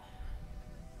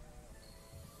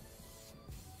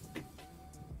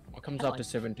 What comes up to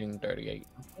 1738?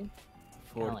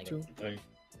 42. Hey,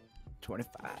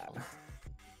 25.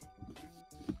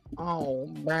 Oh,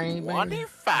 baby.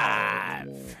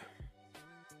 25.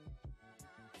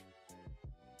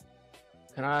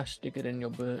 Can I stick it in your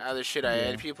butt? How should I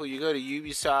add people? You go to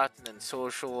Ubisoft and then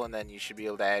social, and then you should be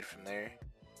able to add from there.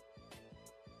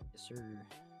 Yes, sir.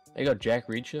 They got Jack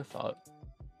Reacher, fuck.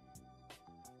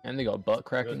 And they got butt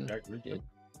cracking. Jack Reacher.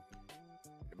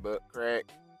 The butt crack.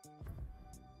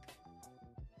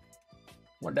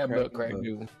 What that butt crack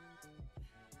do?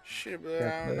 Shit, but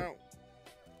I don't know.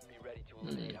 Be ready to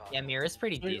eliminate hostiles. Yeah, Mira's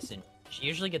pretty decent. She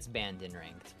usually gets banned in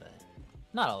ranked, but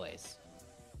not always.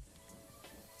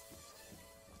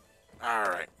 All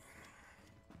right.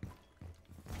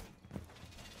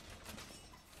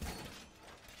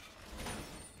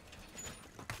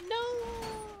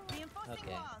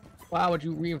 Okay. Why would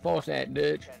you reinforce that,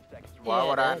 Dutch? 10 seconds Why Yeah,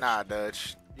 would I Dutch. not,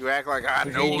 Dutch? You act like I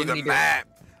You know need the to- map.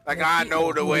 Like I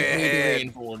know the way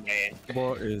ahead.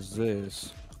 What is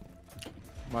this?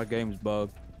 My game's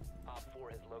bugged. Op 4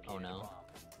 has located Oh a no.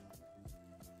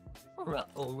 bomb.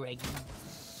 Oh, Reggie.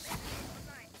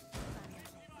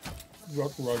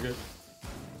 Rugged.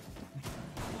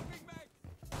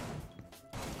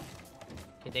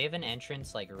 Okay, they have an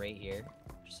entrance like right here,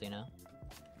 just so you know.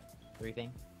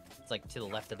 Reaping. It's like to the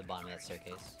left of the bottom of that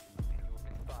staircase.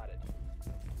 Movement spotted.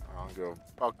 I don't give a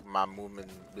fuck if my movement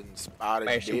been spotted,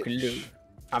 Basically, bitch.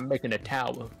 I'm making a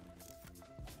tower.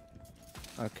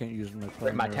 I can't use my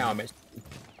Where'd my primary. tower miss?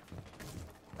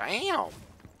 Bam!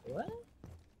 What?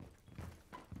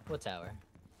 What tower?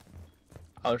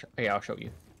 I'll show you.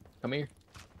 Come here.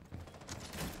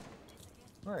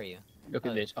 Where are you? Look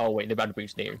at Oh. this. Oh wait, they're about to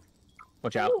breach there.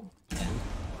 Watch out. Ooh.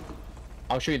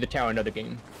 I'll show you the tower another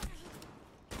game.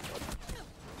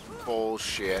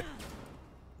 Bullshit.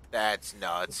 That's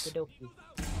nuts. Okey-dokey.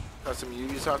 Custom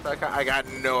Ubisoft.com? I got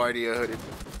no idea, Hooded.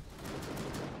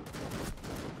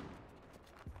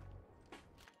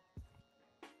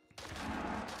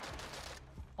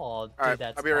 Oh, dude, Alright,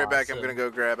 that's I'll be right back. I'm awesome. gonna go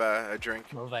grab a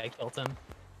drink. Nova, I killed him.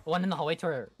 One in the hallway to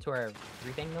our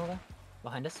briefing, Nova.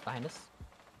 Behind us, behind us.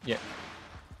 Yeah.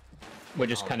 We're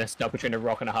just Oh. kind of stuck between a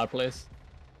rock and a hard place.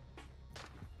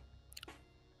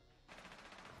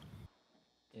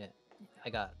 Yeah, I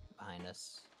got behind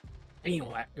us. Damn,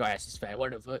 your ass is fat.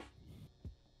 What the fuck?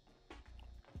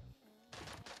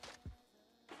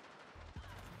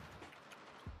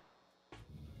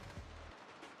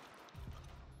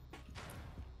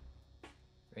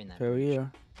 We're in that. Hell breach. yeah.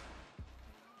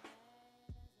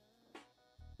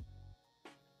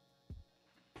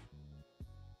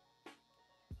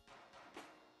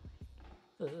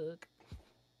 Fuck.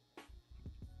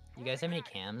 You guys have any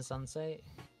cams on site?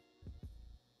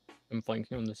 I'm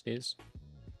flanking on the stairs.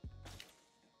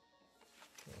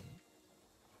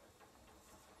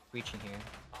 Reaching here.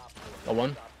 Got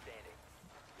one.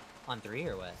 On 3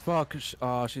 or what? Fuck.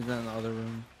 Oh, she's in the other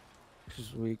room.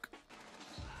 She's weak.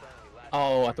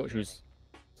 Oh, I thought she was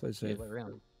Play Wait, safe. what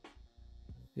room?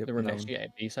 Yep, the room that next to you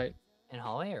at B site. In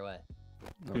hallway or what?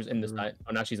 No, She was in the room. site.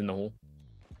 Oh, now she's in the hall.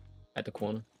 At the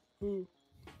corner.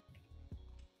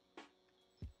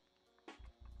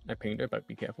 I pinged her, but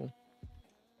be careful.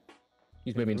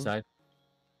 He's moving Mhm. inside.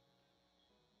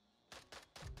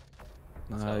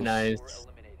 Nice. Nice.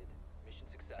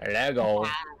 Lego.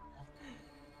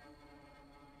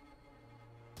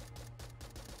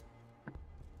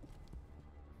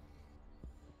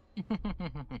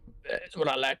 That's what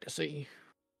I like to see.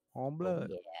 On blood.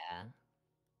 Yeah.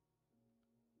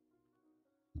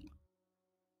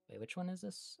 Wait, which one is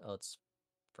this? Oh, it's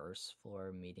first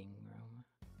floor meeting room.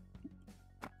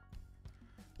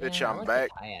 Bitch, Yeah, I I'm like back.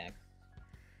 the kayak.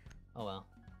 Oh well.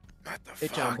 What the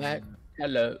Bitch, fuck? I'm back.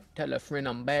 Tell a friend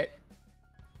I'm back.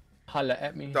 Holla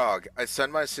at me. Dog, I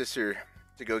sent my sister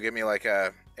to go get me like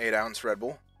a 8-ounce Red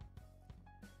Bull.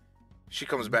 She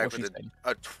comes back What'd with she say?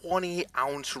 a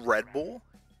 20-ounce Red Bull.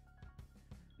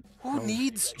 Who Oh,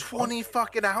 needs 20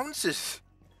 fucking ounces?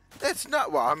 That's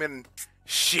not. Well, I mean,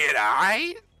 shit,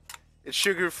 I. It's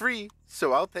sugar-free,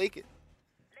 so I'll take it.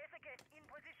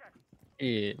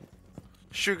 Yeah.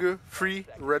 Sugar-free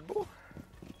Red Bull.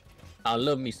 I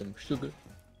love me some sugar.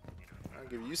 I'll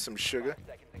give you some sugar.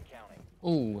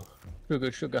 Ooh.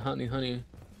 Sugar, sugar, honey, honey.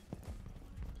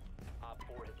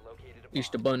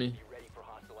 Easter bunny.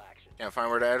 Can't find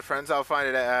where to add friends. I'll find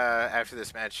it after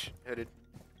this match. Hooded.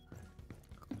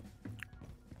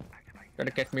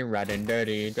 Gotta catch me riding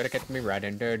dirty. Gotta catch me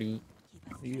riding dirty.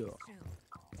 Yeah.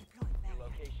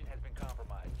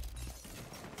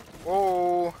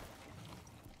 Whoa.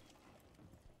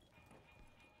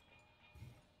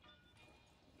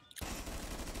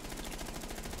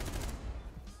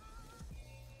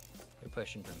 They're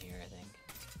pushing from here, I think.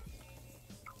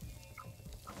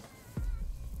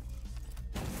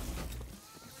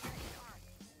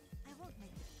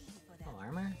 Oh,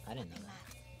 armor? I didn't know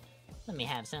that. Let me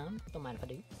have some. Don't mind if I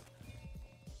do.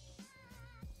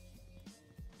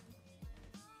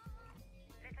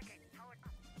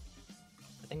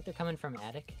 I think they're coming from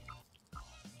attic.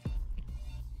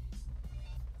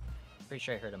 Pretty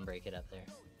sure I heard them break it up there.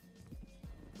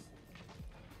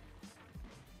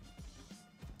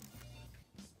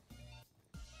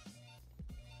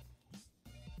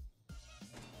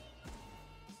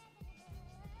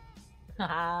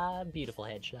 Haha, beautiful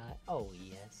headshot. Oh,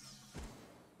 yes.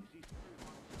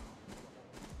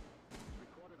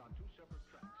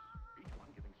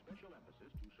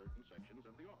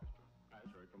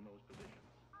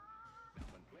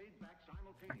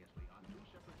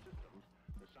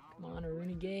 Come on, a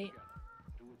renegade.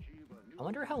 I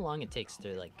wonder how long it takes to,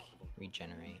 like,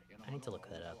 regenerate. I need to look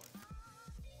that up.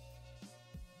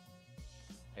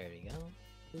 There we go.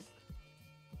 Boop.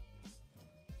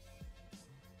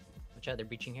 Watch out, they're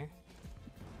breaching here.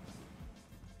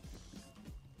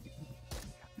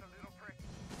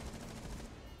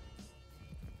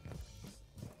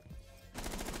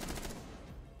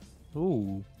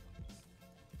 Ooh.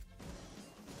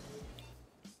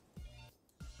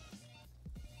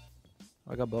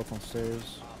 I got both on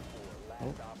stairs.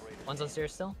 Oh, One's on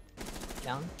stairs still.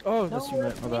 Down. oh that's you, No,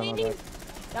 mate. My bad, my bad.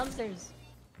 Downstairs.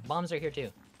 Bombs are here too.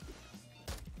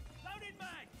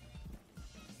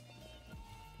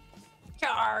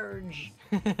 charge.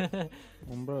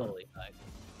 Bro. Holy fuck.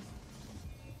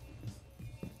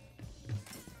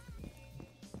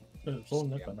 It's all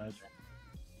Nipper match.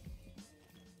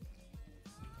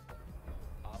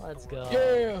 Let's go.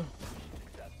 Yeah.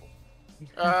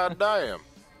 Damn.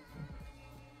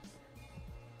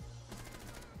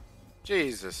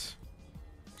 Jesus.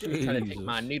 Trying to take Jesus.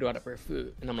 my needle out of her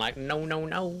foot, and I'm like, no, no,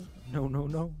 no, No, no,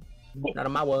 no. not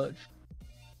on my watch.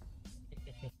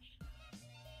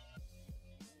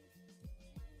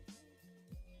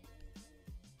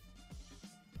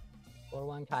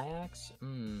 4-1 kayaks?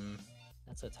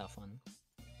 That's a tough one.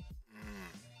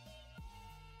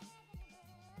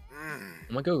 I'm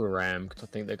gonna go with Ram because I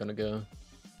think they're gonna go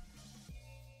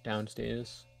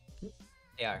downstairs.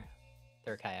 They are.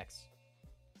 They're kayaks.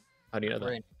 How do you know We're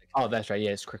that? in the Oh, that's right.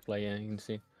 Yeah, it's quick play. Yeah, you can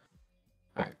see.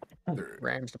 All right, They're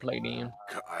Rams to play then.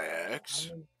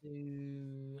 kayaks.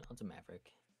 I'll do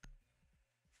Maverick.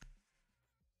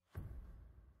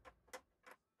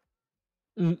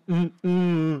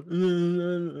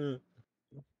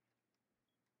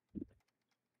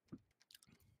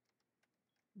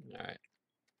 All right.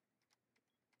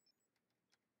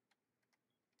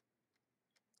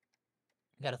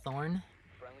 Got a thorn.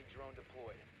 Friendly drone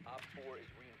deployed. Op 4 is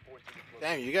reinforcing its Damn,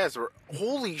 location. you guys were.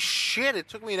 Holy shit! It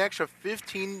took me an extra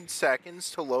 15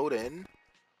 seconds to load in.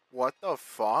 What the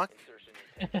fuck? Insertion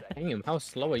in 10 seconds. Damn, how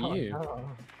slow are Oh, you? no.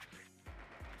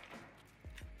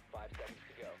 5 seconds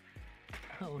to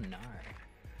go. Oh, no.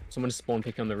 Someone spawn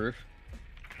pick on the roof.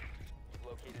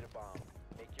 Located a bomb.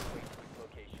 Make your way to its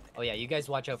location. Oh, yeah, you guys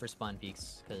watch out for spawn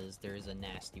peaks, because there's a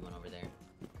nasty one over there.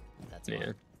 That's Yeah.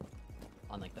 one.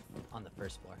 On, like, on the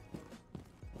first floor.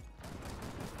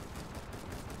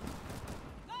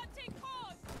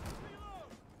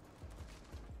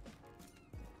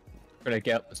 Better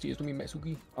get up the stairs with me,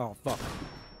 Matsuki. Oh, fuck.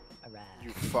 Alright.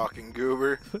 You fucking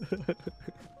goober.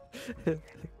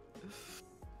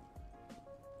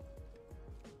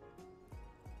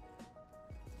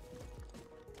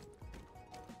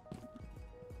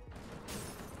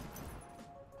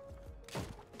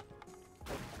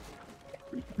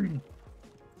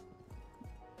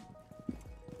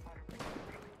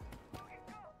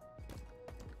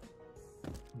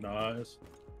 Nice.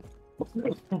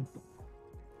 Come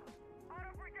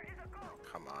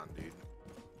on, dude.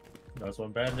 Nice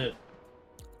one, Bandit.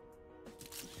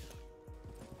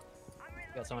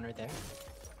 Got someone right there.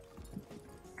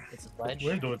 It's a sledge.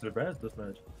 We ain't doing too bad this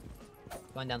match.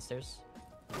 Going downstairs.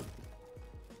 Let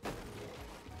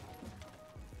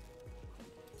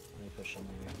me push in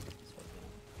there. Let's fuck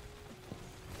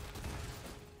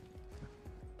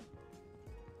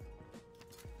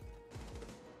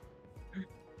it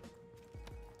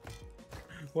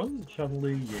Why does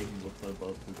Chun-Li Ying look so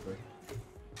buzzed this way?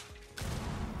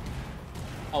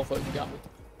 Oh, fuck, you got me.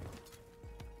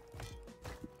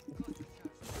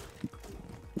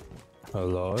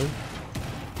 Hello?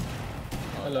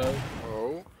 Hello.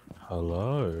 Oh.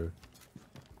 Hello.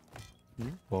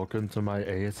 Welcome to my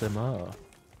ASMR.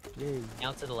 Yay.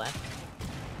 Out to the left.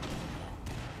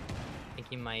 I think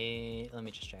he might. Let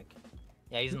me just check.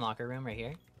 Yeah, he's in the locker room right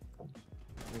here.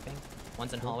 Roofing.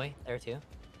 One's in hallway. There too.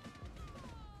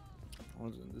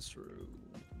 One's in this room.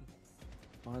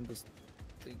 Behind this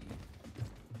thingy.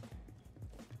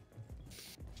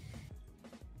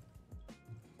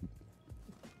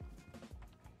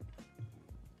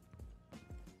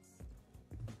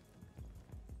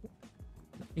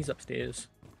 He's upstairs.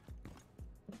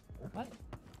 What?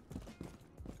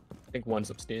 I think one's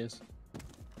upstairs.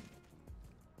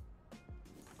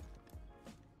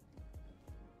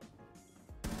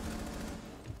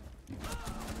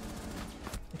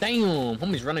 Damn!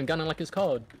 Homie's running gunning like his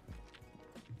card.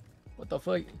 What the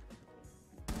fuck?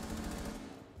 I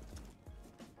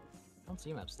don't see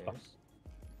him upstairs.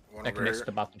 One That over connects here.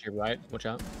 to the bathroom to your right. Watch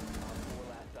out. Op 4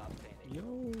 last stop standing.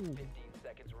 Yo. 15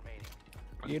 seconds remaining.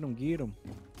 Get him, get him.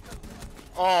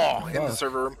 Oh, in the Fuck.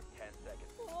 server room 10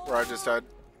 seconds. where I just died.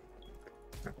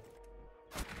 You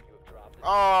have dropped the Oh.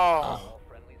 All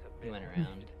friendlies have He been went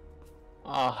around.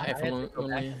 Oh, I had to F1 go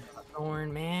back only. to the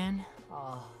thorn, man.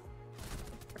 Oh.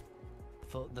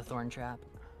 The thorn trap.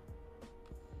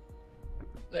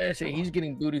 That's it. He's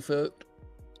getting booty fucked.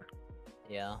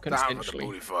 Yeah. Down with the Consensually.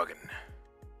 booty fucking.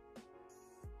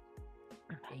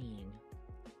 Pain.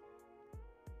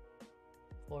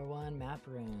 4-1 map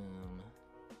room.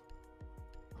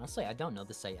 Honestly, I don't know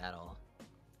the site at all.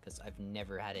 Because I've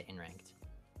never had it in ranked.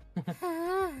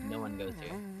 No one goes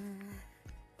here.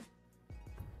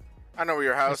 I know where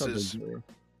your That's house not is. big deal.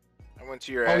 I went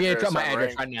to your Oh address. yeah, drop my on address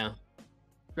rank. right now.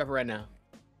 Drop it right now.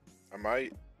 I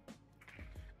might.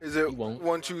 Is it You won't.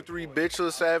 123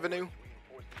 Bitchless Avenue?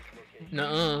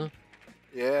 Nuh-uh.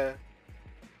 Yeah,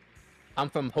 I'm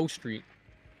from Ho Street.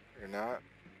 you're not.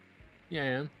 Yeah, I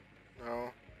am. No.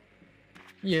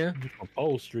 Yeah. On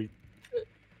Pole Street.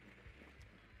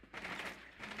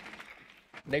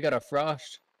 They got a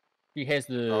Frost. He has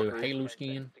the Valkyrie. Halo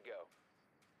skin.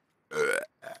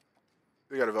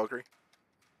 We got a Valkyrie.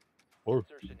 Or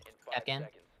Insertion in 5 Again?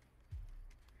 seconds.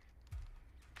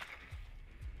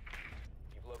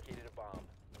 You've located a bomb.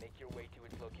 Make your way to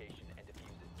its location and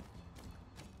defuse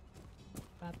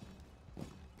it.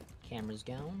 Camera's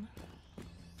going.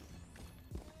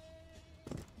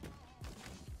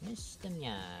 Mr.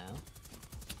 Meow.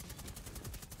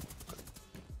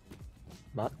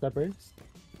 not that brace.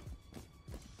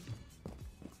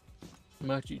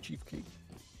 Musty Chief Keef.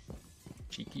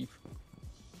 Chief Keef.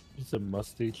 It's a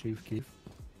musty Chief Keef.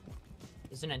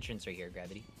 There's an entrance right here,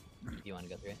 Gravity. If you want to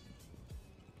go through it.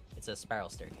 It's a spiral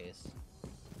staircase.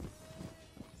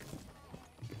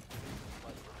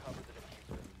 Must recover the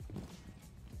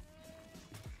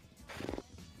diffuser.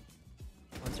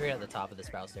 Once you're at the top of the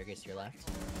spiral staircase to your left,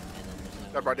 and then there's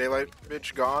no. That by daylight,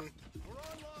 bitch, gone.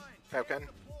 Capcan.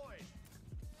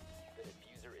 The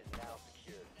diffuser is now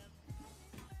secured.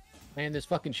 Man, there's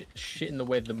fucking shit in the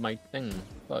way of my thing.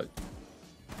 Fuck.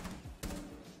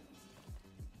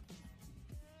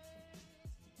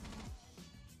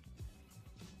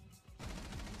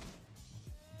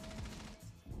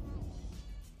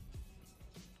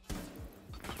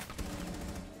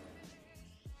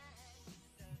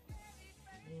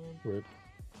 Rip.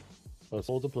 Let's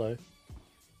hold the play.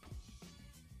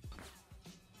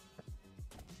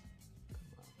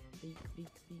 Beak, beak,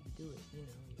 beak, do it. You know,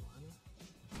 you wanna.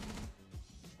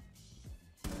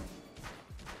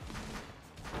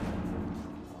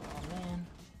 Oh man.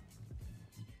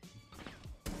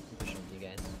 I'm pushing with you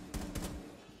guys.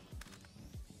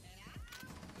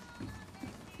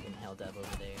 Getting held up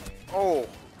over there. Oh!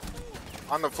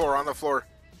 On the floor, on the floor.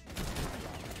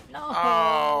 No!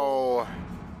 Oh!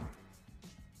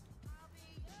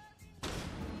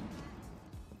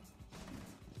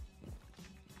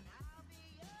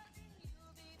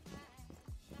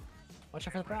 Watch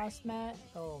out for the frost, Matt.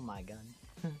 Oh my god.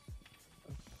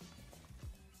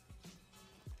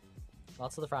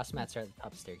 Lots of the frost mats are at the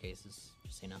top staircases,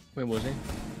 just so you know. Where was he?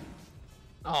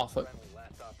 Oh, fuck. Friendly,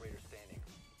 last operator standing.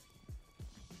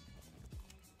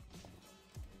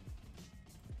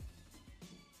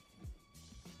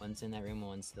 One's in that room,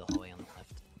 one's to the hallway on the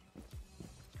left.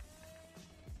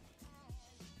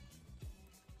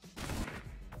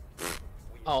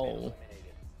 Oh.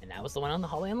 And that was the one on the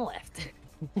hallway on the left.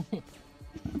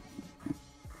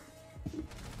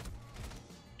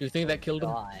 Do you think that killed him?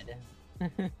 God.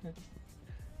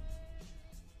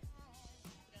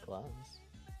 Close.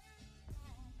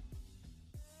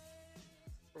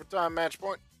 Overtime match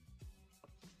point.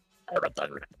 Oh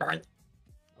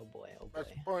boy, oh boy.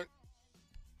 Match point.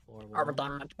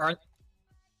 4-1.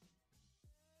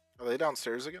 Are they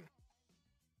downstairs again?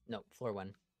 No, floor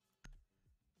 1.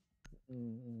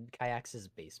 Kayak's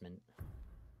basement.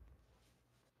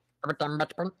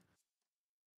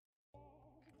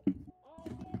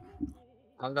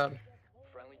 Oh god.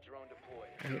 Friendly drone deployed.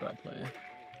 Who do I play?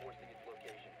 Reinforcing its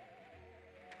location.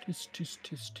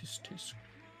 Tis.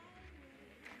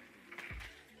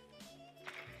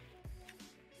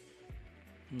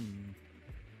 Hmm.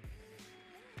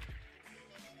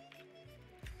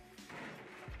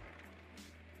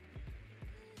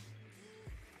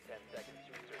 10 seconds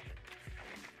to insertion.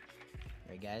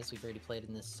 Alright guys, we've already played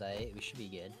in this site. We should be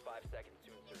good. 5 seconds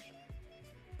to insertion.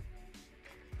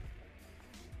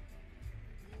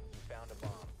 Found a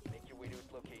bomb. Make your way to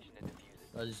its location and defuse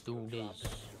it. Let's do Drop this. the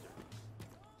diffuser.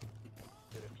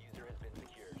 The diffuser has been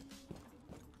secured.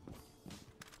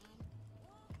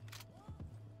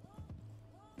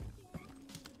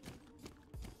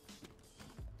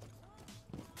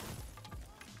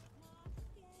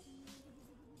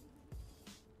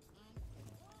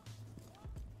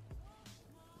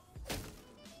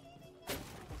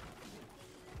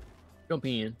 Jump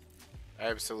in.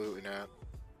 Absolutely not.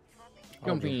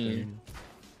 Jump in.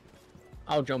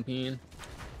 I'll jump in.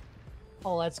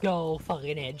 Oh, let's go.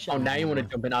 Fucking headshot. Oh, now you want to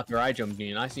jump in after I jump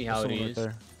in. I see how it Someone is.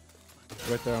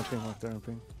 Right there on ping, right there on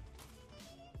ping.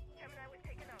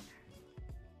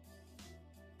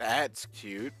 That's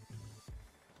cute.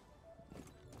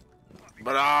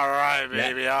 But alright,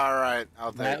 baby, alright.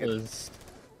 I'll take That it. was...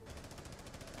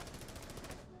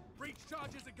 Breach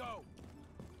charges a go.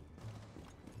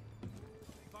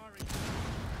 Firing.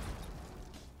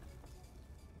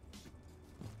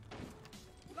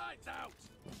 Lights out.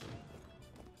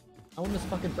 I want this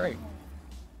fucking break.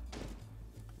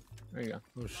 There you go.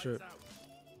 Oh shit.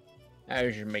 That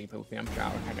was just me, Poofy. I'm sorry.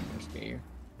 I had to miss you.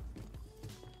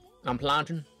 I'm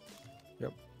planting.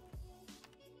 Yep.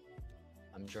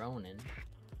 I'm droning.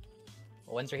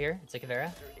 Well, ones are here. It's a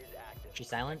Kavera. She's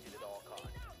silent.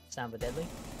 Sound but deadly.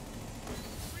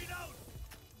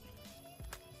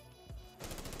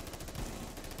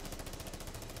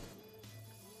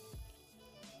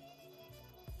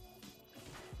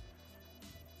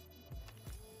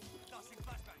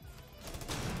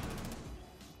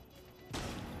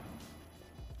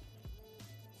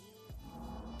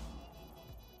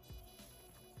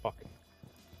 Fuck.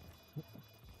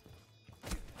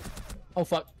 Oh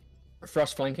fuck.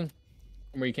 Frost flanking.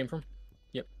 Where you came from?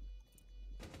 Yep.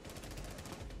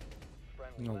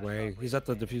 No way. He's at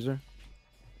the diffuser.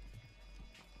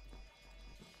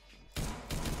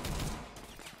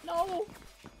 No.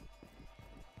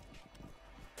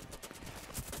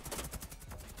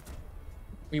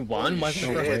 We won? Why isn't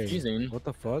No Frost way. defusing? What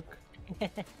the fuck?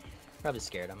 Probably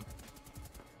scared him.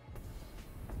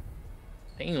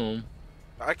 Damn.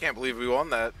 I can't believe we won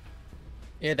that.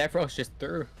 Yeah, that Frost just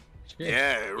threw. Shit.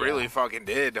 Yeah, it really fucking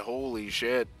did. Holy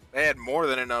shit. They had more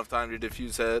than enough time to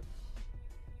defuse that.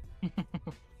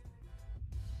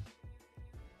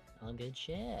 All good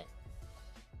shit.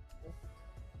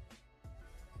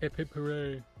 Hip hip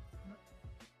hooray.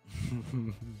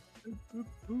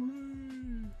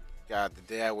 God, the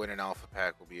day I win an alpha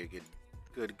pack will be a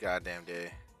good goddamn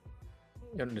day.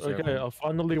 You don't deserve Okay, it. I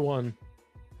finally won.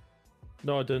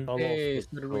 No, I didn't. I Hey, lost.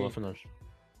 so did But I we. finished.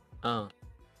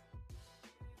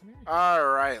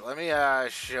 Alright, let me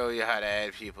show you how to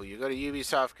add people. You go to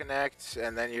Ubisoft Connect,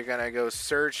 and then you're gonna go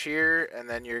search here, and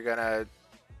then you're gonna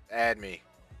add me.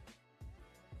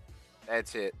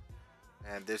 That's it.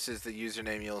 And this is the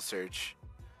username you'll search.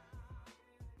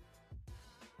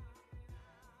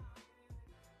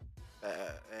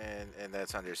 And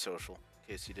that's under social,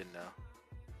 in case you didn't know.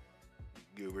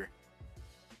 Goober.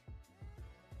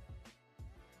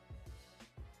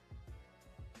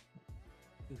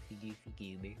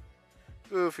 Goofy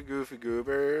goober. Goofy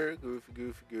goober.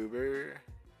 Goofy goober.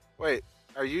 Wait,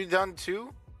 are you done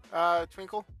too,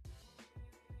 Twinkle?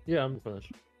 Yeah, I'm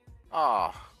finished.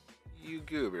 Aw, you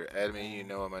goober. Add me, you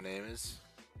know what my name is?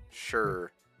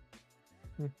 Sure.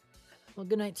 Well,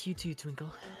 good night to you too,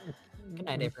 Twinkle. Good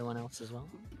night, everyone else as well.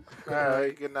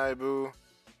 Alright, good night, boo.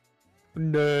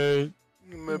 No.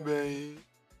 Bye-bye.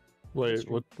 Wait,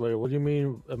 what do you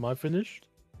mean? Am I finished?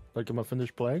 Like, am I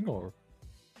finished playing or?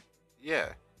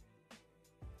 Yeah,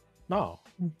 No.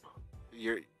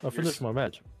 I finished my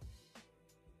match.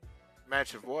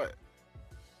 match of what?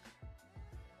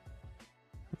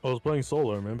 I was playing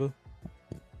solo, remember?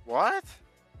 What?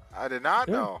 I did not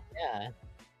Yeah. know. Yeah.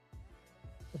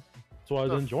 That's why I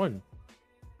The didn't join.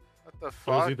 What the It was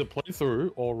fuck? either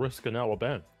play-through or risk an hour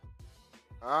ban.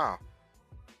 Oh.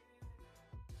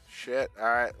 Shit.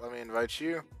 Alright, let me invite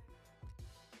you.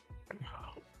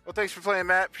 Well, thanks for playing,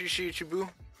 Matt. Appreciate you, boo.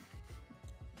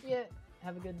 Yeah.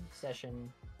 Have a good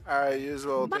session. Alright, you as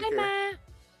well. Take care.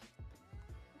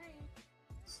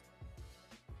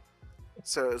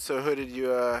 So who did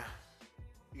you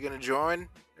you gonna join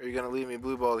or you gonna leave me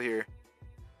blue ball here?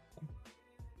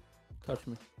 Touch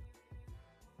me.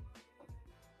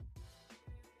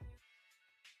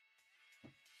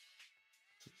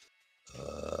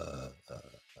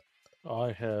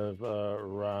 I have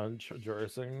ranch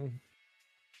dressing.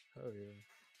 Oh yeah.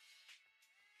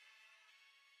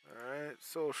 Alright,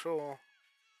 social.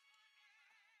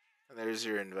 And there's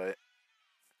your invite.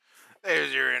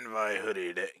 There's your invite,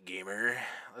 hooded gamer.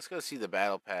 Let's go see the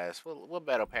battle pass. What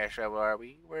battle pass level are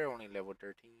we? We're only level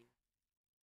 13.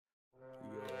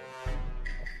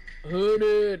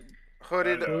 Hooded.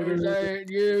 Hooded. Is that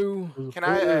you? Can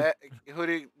I,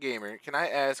 hooded gamer? Can I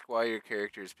ask why your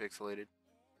character is pixelated?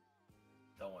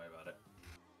 Don't worry about it.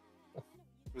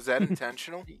 Was that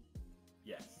intentional?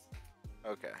 Yes.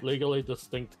 Okay. Legally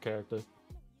distinct character.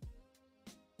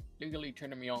 Legally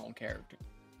turning me on character.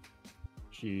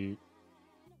 She.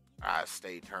 I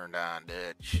stay turned on,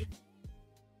 Dutch.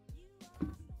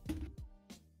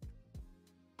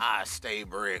 I stay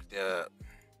bricked up.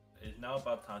 It's now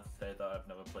about time to say that I've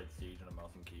never played Siege on a mouse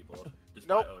and keyboard, despite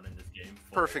Nope. owning this game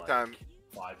for Perfect like, time.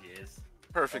 5 years.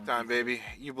 Perfect time, baby.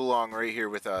 You belong right here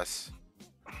with us.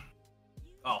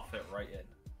 I'll fit right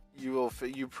in. You will.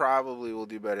 You probably will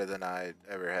do better than I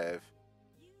ever have.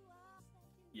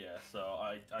 Yeah, so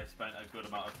I spent a good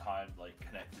amount of time like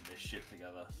connecting this shit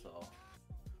together, so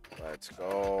Let's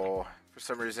go. For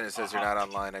some reason, it says you're not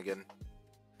online again.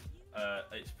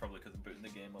 it's probably because I'm booting the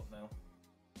game up now.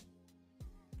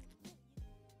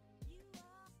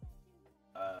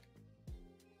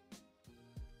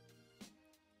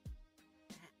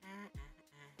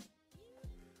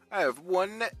 I have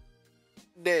 1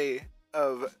 day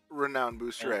of renown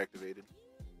booster Oh. activated.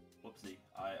 Whoopsie,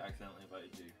 I accidentally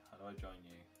invited you. How do I join you?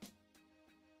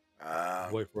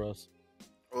 Wait for us.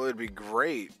 Well, it'd be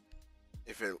great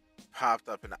if it popped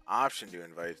up an option to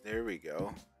invite. There we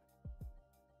go.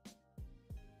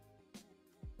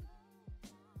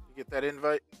 You get that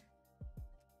invite?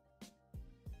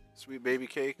 Sweet baby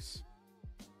cakes.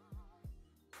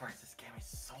 Christ, this game is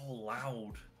so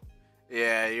loud.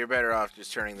 Yeah, you're better off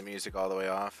just turning the music all the way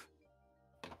off.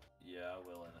 Yeah, I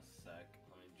will in a sec.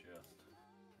 Let me just.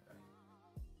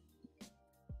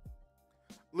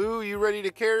 Lou, you ready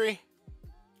to carry?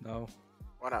 No,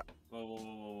 Why not?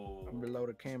 Whoa. I'm below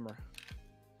the camera.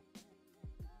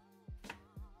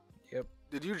 Yep.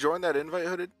 Did you join that invite,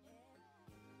 Hooded?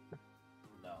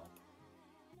 No.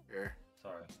 Here.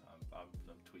 Sorry, I'm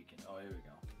tweaking. Oh, here we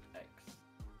go. X.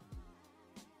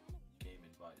 Game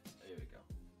invites. Here we go.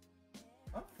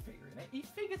 I'm figuring it. He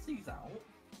figures these out.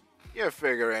 You're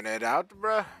figuring it out,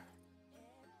 bruh.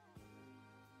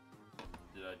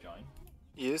 Did I join?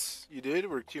 Yes, you did.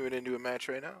 We're queuing into a match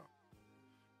right now.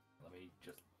 Let me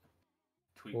just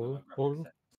tweak Hold my on, hold on.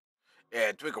 graphics.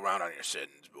 Yeah, tweak around on your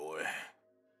settings, boy.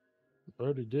 I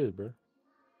already did, bro.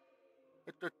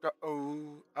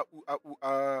 Oh, I'm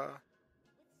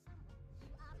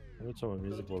gonna turn my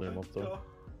music volume up though.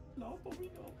 No, but we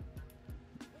know.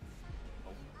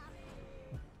 Oh.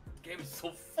 This game is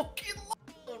so fucking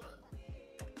loud.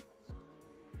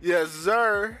 Yes,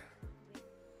 sir.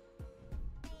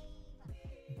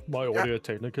 My Audio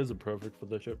Technica isn't perfect for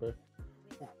this shit, bro.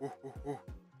 All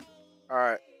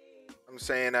right. I'm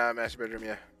saying master bedroom,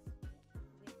 yeah.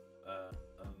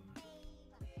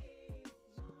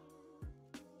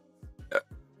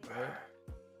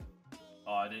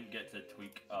 Oh, I didn't get to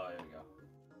tweak. Oh, here we go.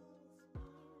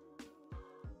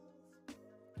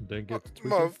 Didn't get to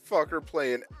tweak it. Motherfucker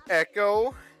playing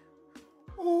Echo.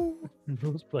 Ooh.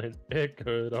 Who's playing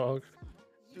Echo, dog?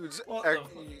 Dude's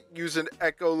using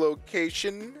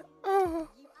echolocation. Oh.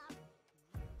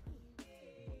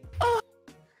 Oh.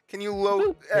 Can you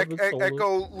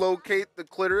echolocate the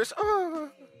clitoris? Oh.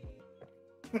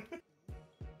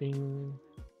 Bing.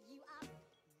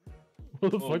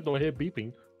 What the fuck do I hear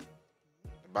beeping?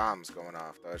 The bomb's going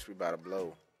off, though. We about to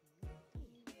blow.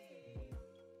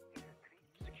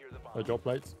 Drop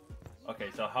lights? Okay,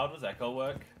 so how does Echo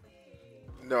work?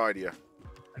 No idea.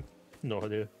 No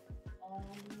idea.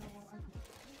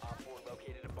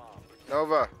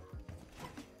 Nova.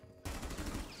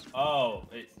 Oh,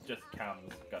 it's just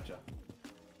cams. Gotcha.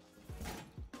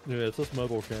 Yeah, it's just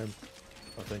mobile cam,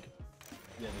 I think.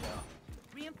 Yeah, they are.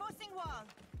 Reinforcing wall.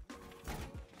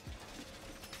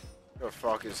 The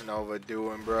fuck is Nova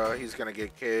doing, bro? He's gonna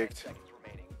get kicked.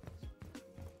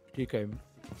 TK.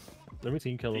 Let me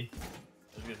team kill him.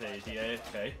 I was gonna say, is he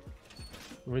AFK?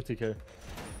 Let me TK.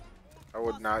 I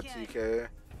would not TK.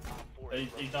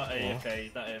 He's not AFK.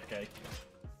 He's not AFK.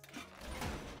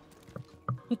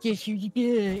 Guess you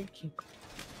back.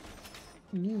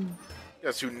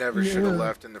 Guess who never should have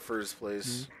left in the first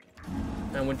place.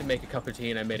 I went to make a cup of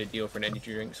tea and I made a deal for an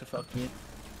energy drink, so fuck me.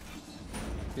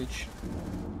 Bitch.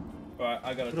 Right,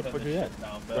 I gotta Where the turn fuck this are you shit at?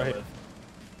 down, Right bear here. with.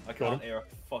 I Got can't him. hear a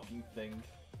fucking thing.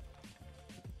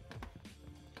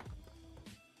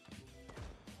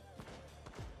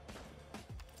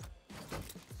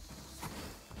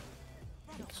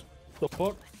 The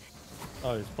fuck?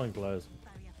 Oh, he's playing Glass.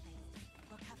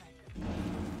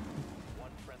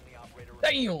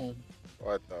 Damn!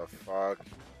 What the fuck?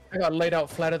 I got laid out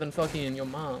flatter than fucking your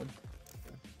mom.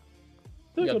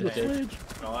 Look You at the got the switch.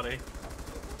 Naughty.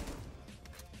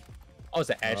 Oh, is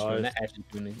that Ash doing Nice. that? Ash is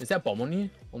doing it. Is that bomb on you?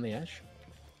 On the Ash?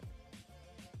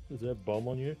 Is there a bomb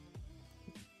on you?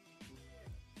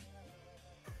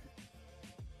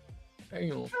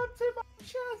 Damn. Trapped in my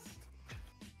chest.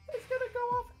 It's gonna go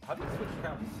off. How do you switch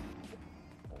cams?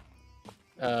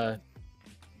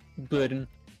 Burden.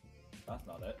 That's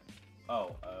not it.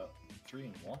 Oh, 3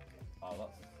 and 1. Oh,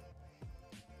 that's.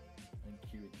 And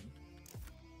Q again.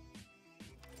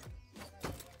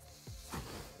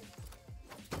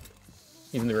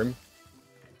 He's in the room.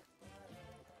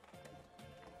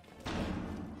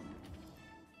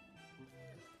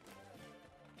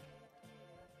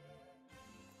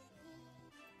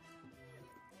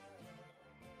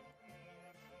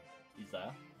 He's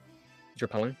there. He's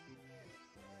repelling.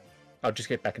 I'll just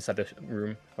get back inside the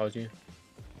room if I was you.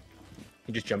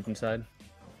 He just jumped inside.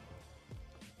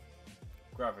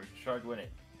 Gravity, try to win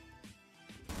it.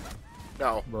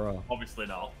 No. Bro. Obviously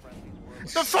not.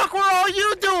 The fuck were all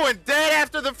you doing? Dead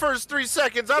after the first 3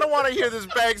 seconds. I don't want to hear this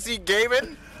backseat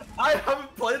gaming. I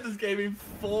haven't played this game in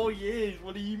 4 years.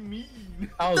 What do you mean?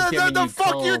 I was The giving you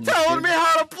fuck you calm, telling dude. me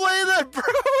how to play that, bro?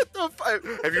 What the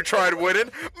fuck? Have you tried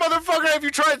winning? Motherfucker, have you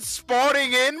tried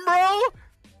spawning in, bro?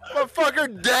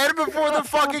 Motherfucker dead before the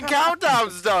fucking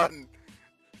countdown's done.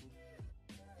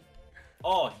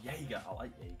 Oh, Jaeger. I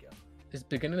like Jaeger. It's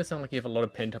beginning to sound like you have a lot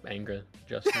of pent up anger,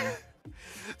 Justin.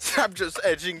 I'm just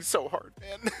edging so hard,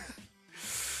 man.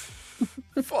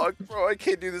 Fuck, bro, I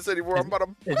can't do this anymore. I'm about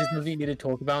to... Is this something you need to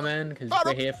talk about, man? Because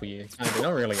we're here for you.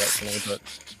 Not really, actually, but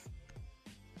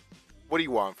What do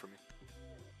you want from me?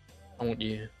 I want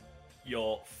you.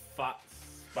 Your fat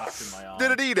spat in my arm.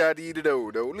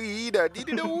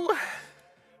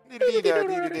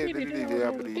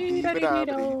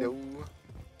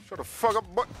 Shut the fuck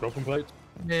up, boy. Broken plates.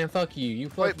 Man, fuck you. You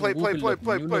Play, fucking play, play, Whoopi play, looking.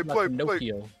 play, You look play, like play,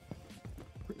 Pinocchio.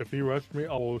 If you rush me,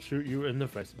 I will shoot you in the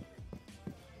face.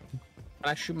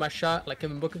 Can I shoot my shot like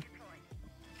Kevin Booker?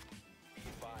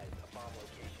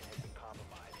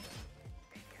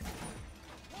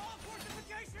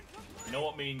 You know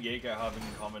what me and Jaeger have in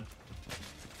common?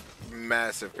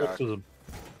 Massive cock. Autism.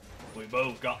 We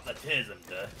both got the tism,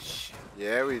 Dutch.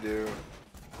 Yeah, we do.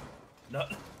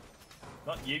 Not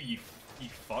you, you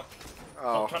fuck.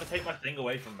 Oh. Stop trying to take my thing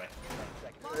away from me.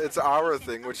 It's our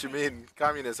thing. What you mean?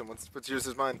 Communism. What's yours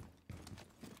is mine.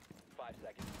 5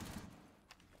 seconds.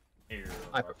 Here.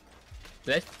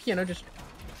 That piano just.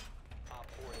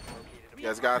 You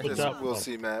guys got What's this. up? We'll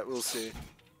see, Matt. We'll see.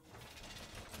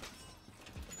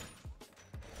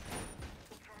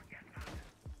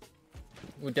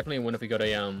 We'd definitely win if we got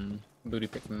a booty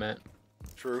pick from Matt.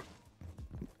 True.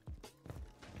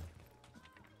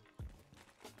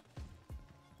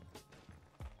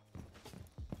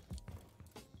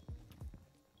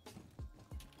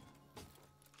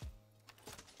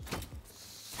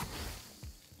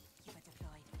 Keep it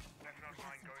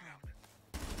deployed.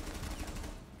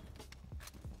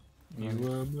 You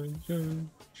are my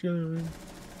sunshine.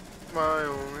 My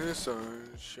only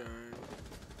sunshine.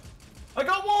 I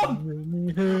got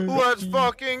one! Let's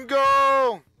fucking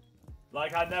go!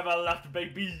 Like I never left,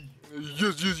 baby.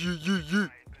 Yes, yes, yes, yes, yes.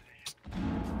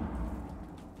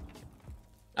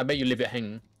 I bet you leave it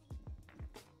hanging.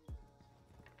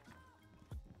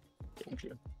 Don't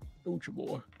you? Don't you,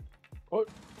 boy? What?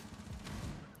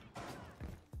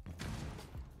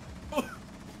 I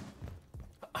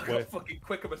Wait. got fucking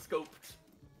quicker scoped.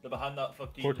 They're behind that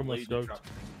fucking Quicker laser scoped. trap.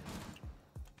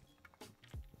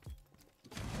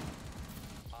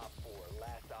 Op 4,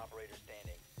 last operator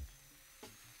standing.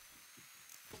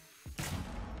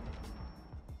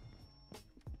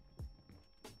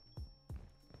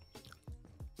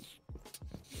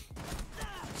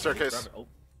 Circus. Grab it. Oh,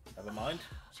 never mind.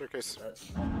 Circus.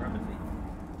 That's not gravity.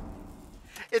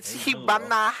 It's Hey,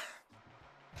 Hibana.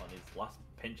 On his last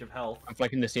pinch of health. I'm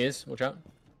flanking the stairs. Watch out.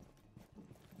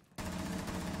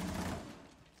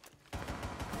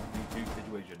 Me too,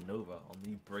 situation Nova on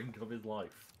the brink of his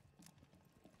life.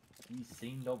 He's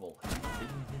seen double. He's seen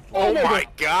his Oh life. my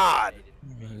god!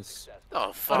 Yes.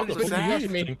 The fuck was that?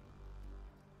 Wait,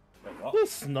 what?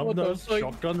 This snub nose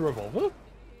shotgun revolver?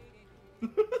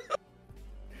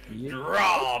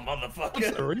 Draw, What's the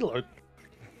motherfucker! reload?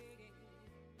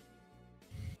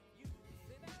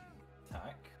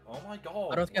 Attack. Oh my god.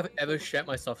 I don't think I've ever shot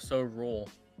myself so raw.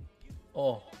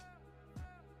 Oh.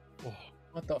 Oh.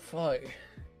 What the fuck?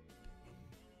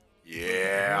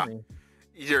 Yeah.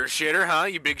 You're a shitter, huh?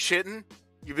 You big shitting?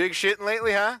 You big shitting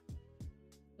lately, huh?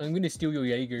 I'm gonna steal your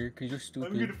Jaeger because you're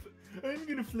stupid. I'm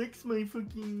gonna flex my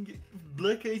fucking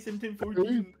Black Ice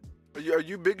M1014. Are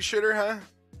you big shitter, huh?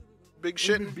 Big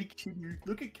shitting? Big shitter.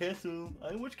 Look at Castle.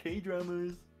 I watch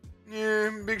K-dramas.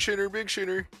 Yeah, big shitter, big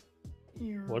shitter.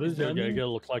 What does your Danny? Jaeger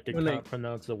look like? It Well, can't like-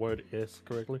 pronounce the word S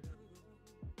correctly.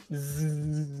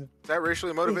 Is that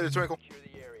racially motivated, Twinkle? Secure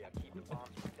the area. Keep the bombs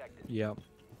protected. Yep.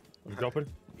 I'm dropping.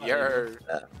 Yeah.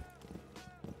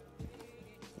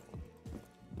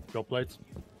 Drop plates.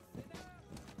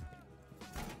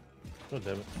 God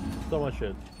damn it. Stop my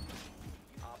shit.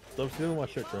 Stop stealing my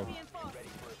shit, bro.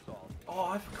 Oh,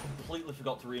 I completely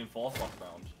forgot to reinforce last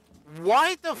round.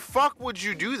 Why the fuck would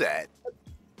you do that?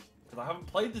 Because I haven't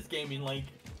played this game in like...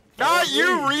 Not 4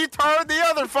 you, weeks. retard! The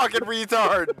other fucking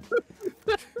retard!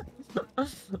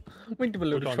 We do a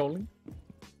little Hold on. trolling.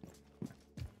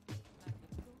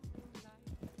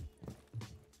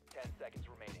 10 seconds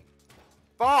remaining.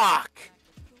 Fuck!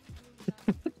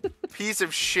 Piece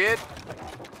of shit.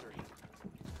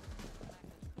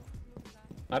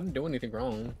 I didn't do anything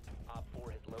wrong. Op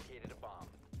 4 has located a bomb.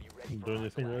 Be ready Didn't for do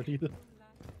anything hostile right either.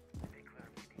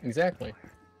 Exactly.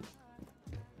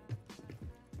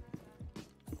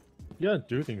 You don't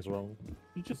do things wrong.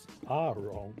 You just are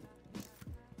wrong.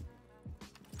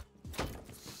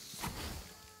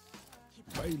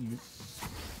 Finally.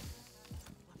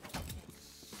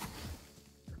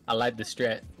 I like the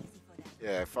strat.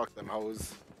 Yeah, fuck them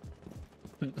hoes.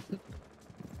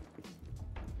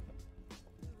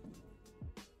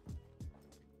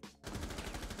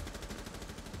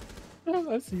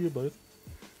 I see you both.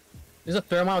 There's a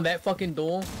thermite on that fucking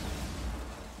door.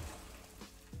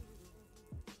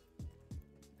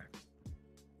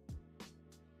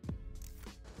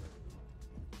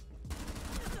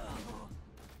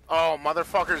 Oh,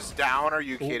 motherfucker's down. Are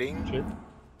you kidding? Shit.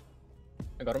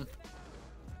 I got him.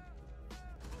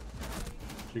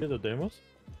 Did you get the demos?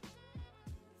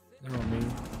 They're on me.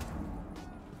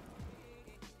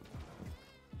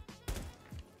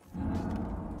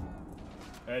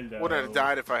 Hello. Wouldn't have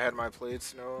died if I had my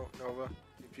plates, no, Nova.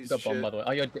 You piece The of bomb, shit. by the way.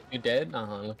 Oh, you're dead?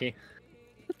 Okay.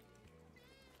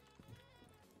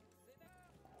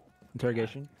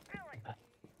 Interrogation.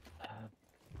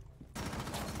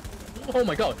 Oh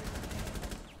my god.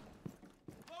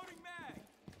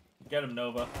 Get him,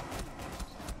 Nova.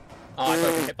 Oh, I thought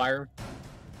I could hit fire.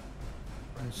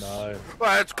 No.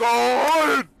 Let's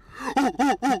go!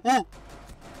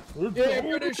 Yeah,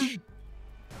 British.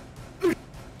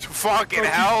 Fucking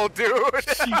hell, dude!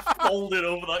 She folded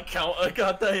over that counter,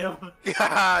 goddamn.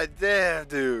 God damn,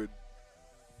 dude.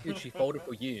 Dude, she folded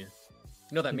for you. You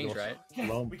know what that means, right? Yes,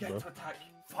 Lump, we get bro. to attack.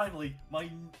 Finally, my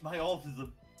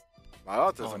autism. My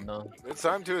autism. Oh no. It's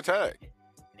time to attack.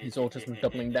 His autism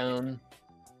doubling down.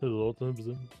 His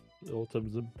autism.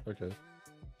 Autism. Okay.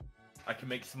 I can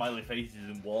make smiley faces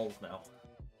in walls now.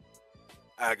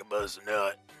 I can bust a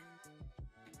nut.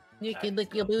 You can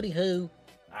lick your booty hole.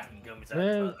 I can go inside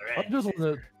Man, the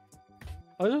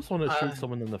I just want to shoot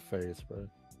someone in the face, bro.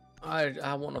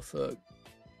 I want to fuck.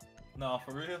 Nah,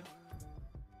 for real.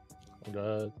 Oh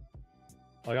god.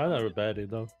 Like, I never batted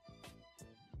though.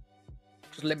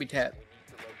 Just let me tap.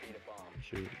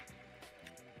 Shoot.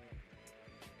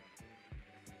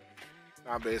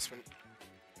 Not basement.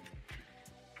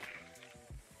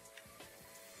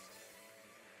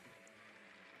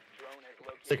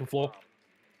 Second floor.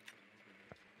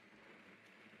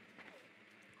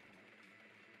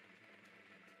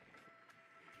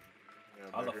 Yeah,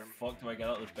 How the bedroom. fuck do I get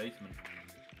out of this basement?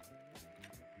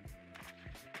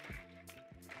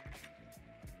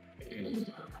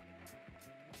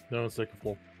 No, second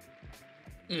floor.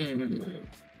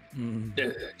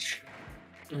 Dutch.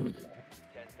 10 seconds to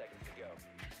go.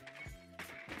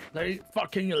 They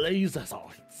fucking laser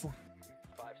sights. 5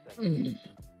 seconds.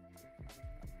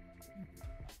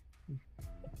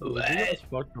 Did you guys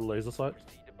fuck the laser sight?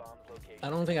 Proceed to bomb's location. I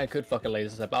don't think I could fuck a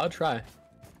laser set, but I'll try.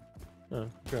 Oh,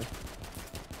 okay.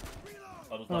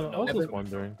 I was I like, was no. just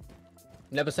wondering.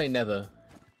 Never say never.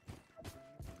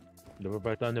 Never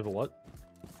back down, never what?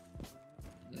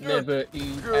 Never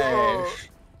eat Yeah. ash.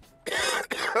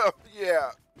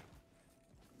 Yeah.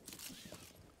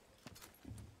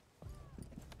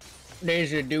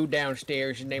 There's a dude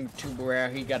downstairs. His name is Tuber.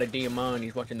 He got a DM on.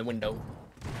 He's watching the window.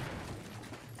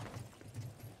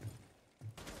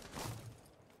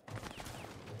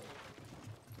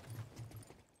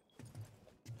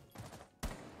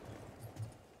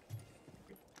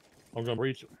 I'm gonna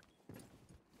breach.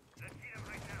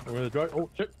 I'm gonna drive. Oh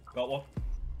shit! Got one.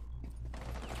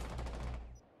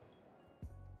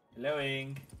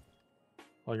 Helloing.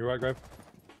 On your right, Grave.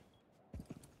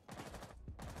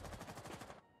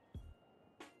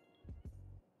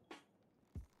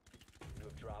 You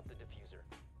have dropped the diffuser.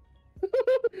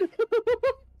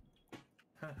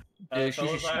 Yeah, she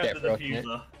fellas, should I shoot have that the rock, man.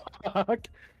 diffuser. Fuck!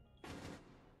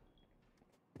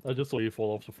 I just saw you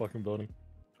fall off the fucking building.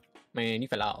 Man, you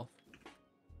fell off.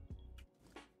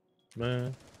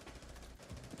 Man.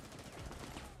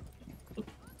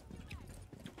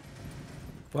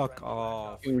 Fuck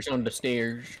off. He was on the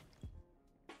stairs.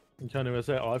 You can't even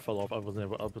say I fell off. I was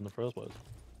never up in the first place.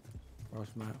 Gross,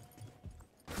 man.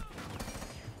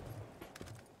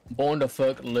 Born to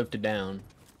fuck, live to down.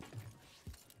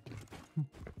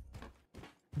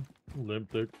 Limp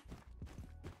dick.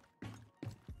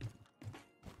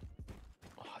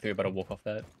 Oh, I think we better walk off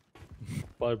that.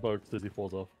 $5 Dizzy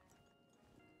falls off.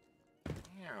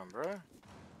 Damn, bro.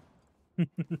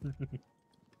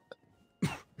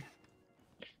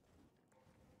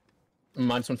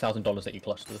 Mine's $1,000 that you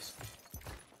clutched this.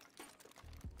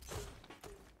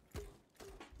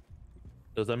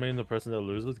 Does that mean the person that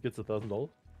loses gets $1,000?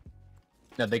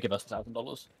 No, they give us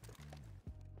 $1,000.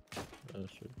 Oh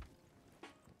shit.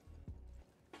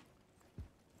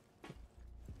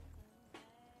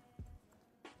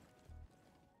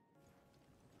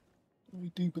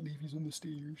 I do believe he's on the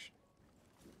stairs.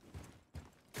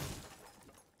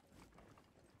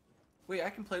 Wait, I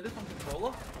can play this on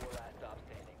controller? 4 last stop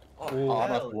standing. Oh, I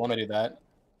don't know if you want to do that.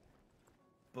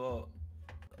 But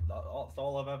that's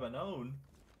all I've ever known.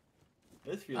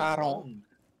 This feels I don't- wrong.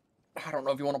 I don't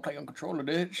know if you want to play on controller,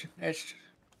 Ditch. That's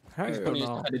Hell it's putting you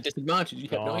no. at a disadvantage. You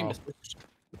have no aim Nah. assist.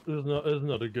 It's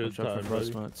not a good Watch out time, for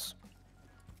buddy. frostbites.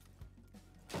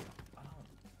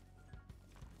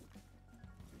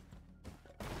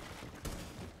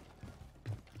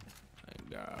 Thank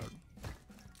God.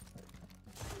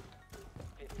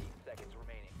 15 seconds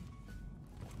remaining.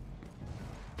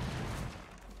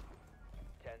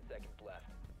 10 seconds left.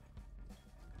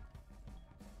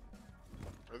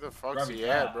 Where the fuck's Grab he his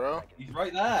at, back. bro? He's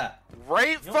right there. Right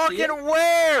You don't see fucking it?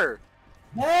 where?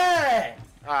 There!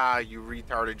 Ah, you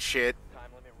retarded shit. Time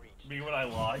limit reached. Me when I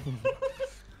lie.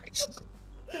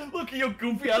 Look at your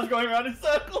goofy ass going around in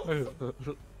circles.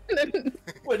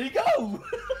 Where'd he go?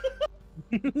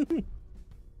 That's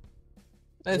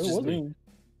Where just was he? me.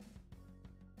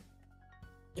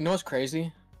 You know what's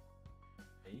crazy?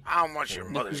 How much your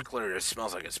mother's clitoris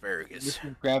smells like asparagus. This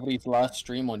is Gravity's last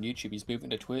stream on YouTube. He's moving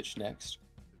to Twitch next.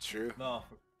 It's true. No,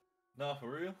 for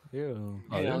real. Yeah.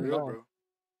 Yeah, real, no. bro.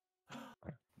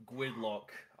 Gridlock.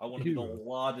 I want to be the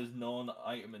largest known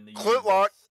item in the Clitlock. universe.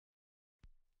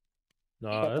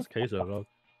 Nah, that's queso, dog.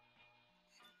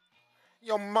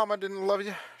 Your mama didn't love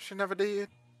you. She never did.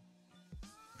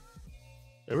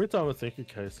 Every time I think of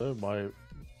queso,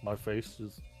 my face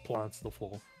just plants the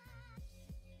floor.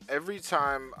 Every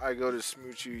time I go to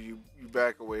smooch you, you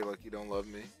back away like you don't love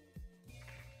me.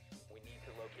 We need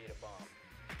to locate a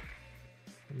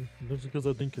bomb. That's because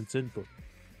I didn't consent, but.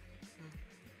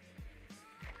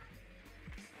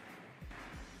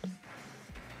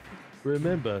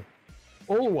 Remember,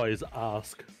 always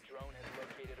ask. Drone has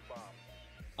located a bomb.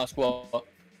 Ask what?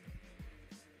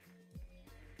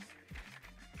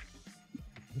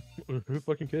 Who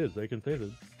fucking cares? They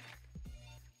consented.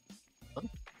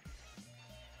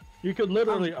 You could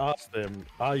literally ask them,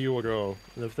 "Are you a girl?"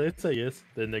 And if they say yes,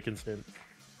 then they consent.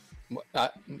 What?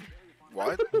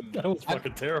 That was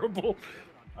fucking terrible.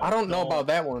 I don't know about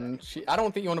that one. I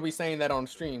don't think you want to be saying that on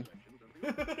stream.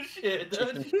 Shit,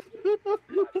 dude.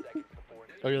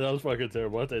 Okay, that was fucking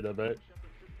terrible. I take that back.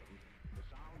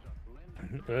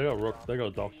 They got rook. They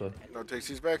got doctor. No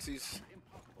takesies backsies.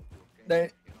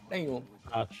 Damn.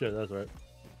 Ah, shit. That's right.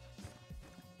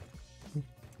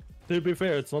 To be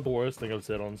fair, it's not the worst thing I've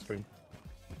said on stream.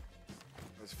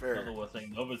 That's Not fair. the worst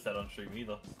thing Nova said on stream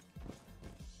either.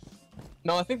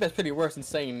 No, I think that's pretty worse than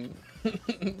saying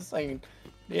saying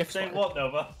the F Saying word. what,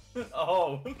 Nova?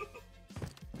 Oh.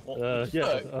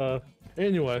 Yeah.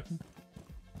 Anyway,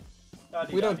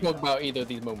 We don't talk about either of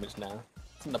these moments now.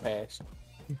 It's in the past.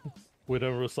 we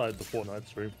don't recite the Fortnite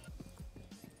stream.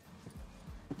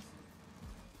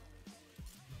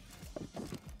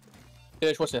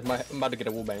 Bitch, what's this? I'm about to get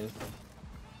a wall bang.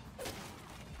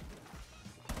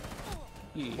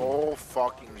 Yeah. Oh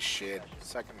fucking shit.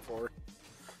 Second floor.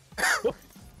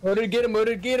 Where did get him? Where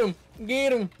did get him?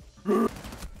 Get him!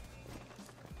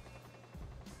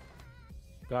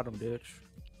 Got him, bitch.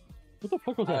 What the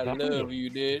fuck was I that? love you,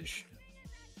 bitch.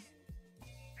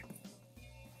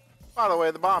 By the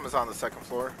way, the bomb is on the second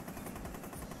floor.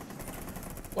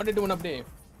 What are they doing up there?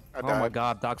 I Oh my died.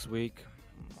 god, Doc's weak.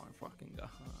 Oh my fucking god.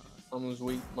 Mom's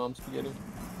weak. Mom's spaghetti.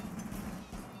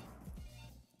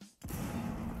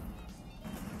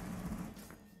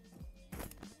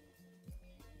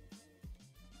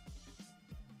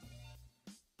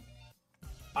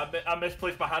 I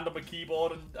misplaced my hand on my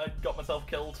keyboard and I got myself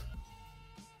killed.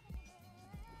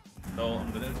 No,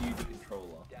 I'm gonna use the controller.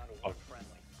 Down to one friendly.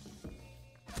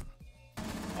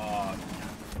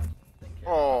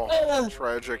 Oh,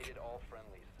 tragic. Located all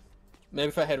friendlies. Maybe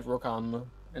if I had rook armor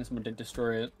and someone did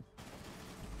destroy it,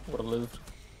 would have lived.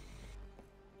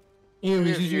 Maybe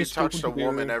he's if using you a scope touched a with the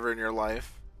woman barrel. ever in your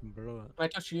life. Bro. I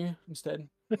touch you instead.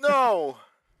 No!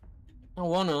 I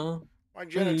wanna. My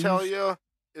genitalia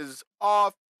is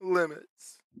off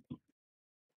limits.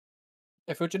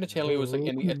 If your genitalia was like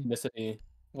any ethnicity,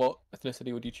 what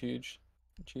ethnicity would you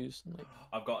choose? Like,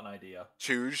 I've got an idea.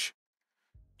 Choose.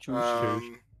 choose.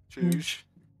 Choose.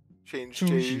 Change Choose.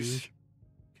 choose.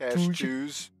 Cash Choose.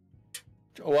 choose.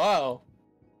 Wow.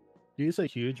 Do you say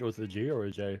huge with a G or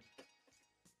a J?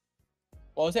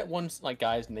 What was that one like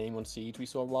guy's name on Siege we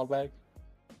saw a while back?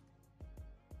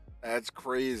 That's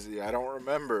crazy. I don't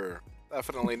remember.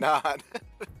 Definitely not.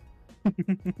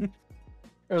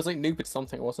 It was like Noopid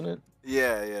something, wasn't it?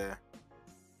 Yeah.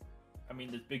 I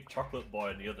mean, there's big chocolate boy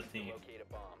on the other team. Locate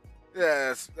a bomb.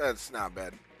 Yeah, that's not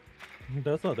bad.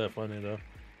 That's not that funny though.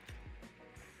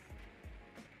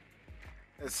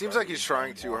 It seems like he's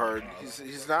trying too hard.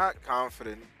 He's not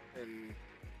confident in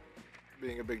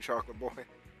being a big chocolate boy.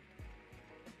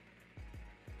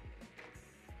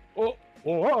 Oh,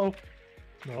 oh,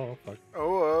 no, fuck.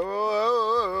 Oh.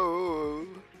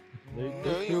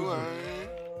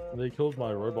 They killed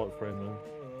my robot friend, man.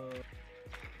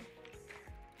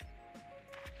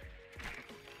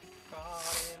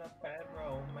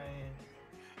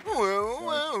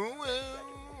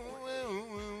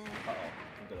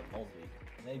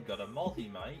 They've got a multi,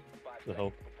 mate. The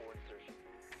hell?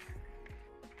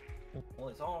 Well,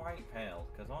 it's alright, pal,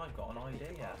 because I've got an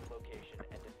idea.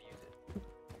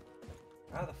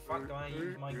 How the fuck do I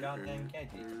use my goddamn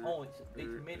gadget? Oh, it's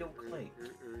middle click.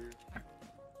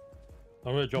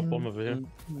 I'm gonna drop bomb over here.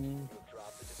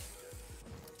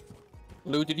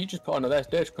 Lou, did you just put another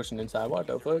dash cushion inside? What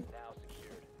the fuck?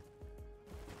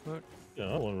 What? Yeah, I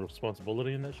don't want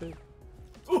responsibility in that shit.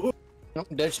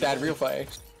 Dash died real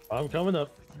fast. I'm coming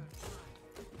up.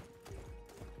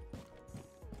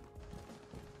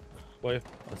 Wait,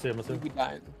 I see him, I see him. We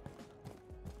dying.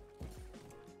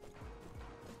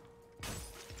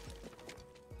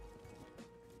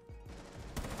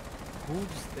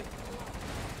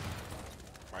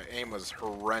 My aim was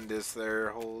horrendous there.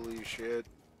 Holy shit.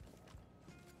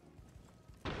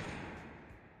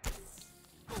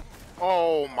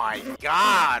 Oh my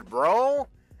god, bro.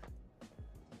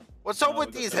 What's up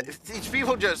with these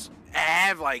people just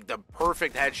have like the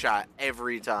perfect headshot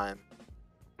every time.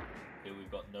 Here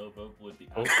we've got Novo with the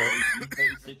Oh,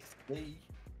 36D.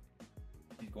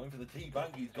 He's going for the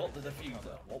T-Bank, he's got the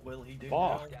diffuser. What will he do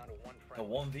Fuck. now? A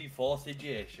 1v4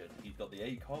 situation. He's got the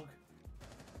ACOG.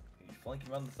 He's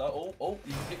flanking around the side. Oh,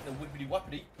 he's getting the whippity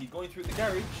wappity. He's going through the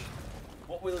garage.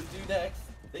 What will he do next?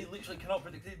 They literally cannot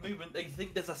predict his movement. They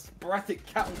think there's a sporadic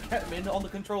cat and ketamine on the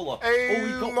controller.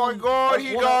 Hey, oh my god,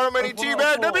 he got him and he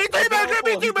teabagged him. He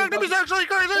teabagged him. He's actually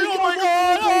crazy. Oh my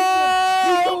god.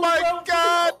 Oh my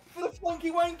god. For the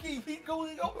funky wanky. He's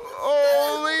going up.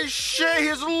 Holy shit.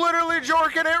 He's literally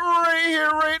jorking it right here,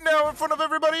 right now in front of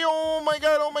everybody. Oh my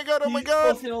god. Oh my god. Oh my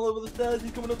god. He's all over the stairs.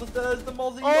 He's coming up the stairs. The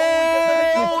Mozzie.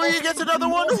 Oh, he gets another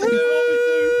one.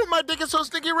 Ooh, my dick is so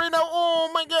sticky right now. Oh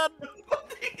my god.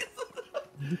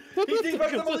 He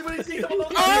teabagged the Mozzie when he sees him on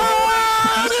the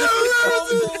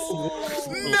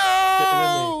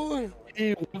No!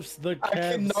 He whips the I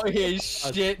cats. cannot hear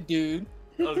shit, dude.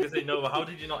 I was gonna say, no, but how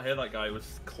did you not hear that guy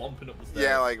was clomping up the stairs?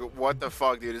 Yeah, like, what the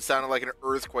fuck, dude? It sounded like an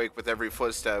earthquake with every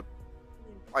footstep.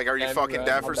 Like, are you Yeah, fucking bro,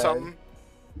 deaf my or bad. something?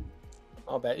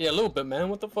 I'll bet. Yeah, a little bit, man.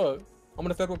 What the fuck? I'm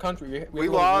in a federal country. We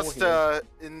lost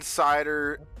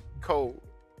insider code.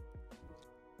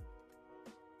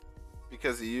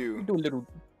 Because of you.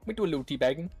 We do a little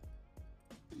teabagging.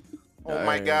 Oh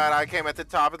my god, I came at the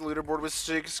top of the leaderboard with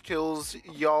 6 kills.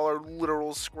 Y'all are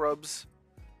literal scrubs.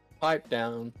 Pipe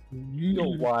down.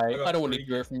 You're white. I don't want to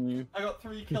hear from you. I got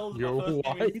 3 kills in You're my first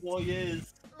game in white. 4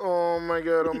 years. Oh my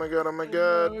god, oh my god, oh my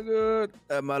god. Good.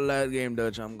 At my last game,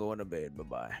 Dutch, I'm going to bed.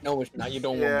 Bye-bye. No, it's not. You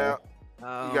don't Yeah, want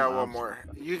you got one more.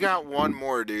 You got one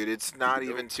more, dude. It's not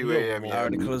even 2 a.m. I yet.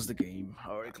 already closed the game.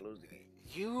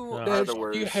 You No. are more. the Do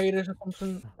worst. you hate it or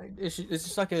something? It's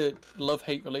just like a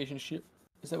love-hate relationship.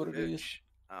 Is that what it is?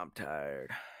 I'm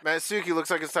tired. Matsuki, looks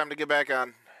like it's time to get back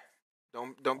on.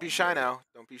 Don't be shy now.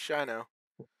 Don't be shy now.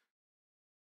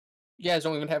 You guys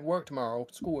don't even have work tomorrow,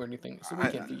 school or anything. It's a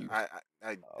weekend for you.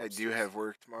 I do have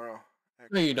work tomorrow.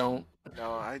 No, you don't.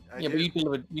 No, I Yeah, do.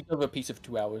 but you deliver a piece of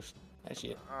 2 hours. That's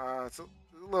it. It's a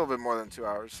little bit more than 2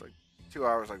 hours. Like 2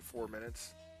 hours, like 4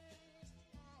 minutes.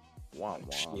 Wow,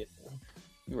 Shit.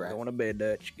 You're right. Going to bed,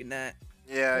 Dutch. Good night.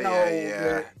 Yeah, No,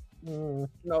 yeah. No.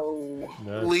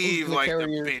 No. Leave Who's like the gonna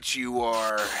carry bitch you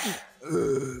are.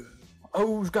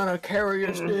 Who's gonna carry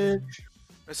a stitch?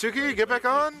 Matsuki, get back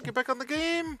on. Get back on the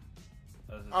game.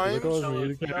 I'm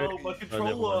No, my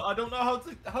controller. I don't know how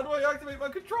to. How do I activate my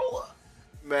controller?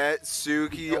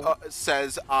 Matsuki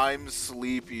says I'm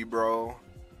sleepy, bro.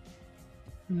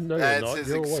 No, That's you're not. his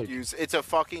You're awake. excuse. It's a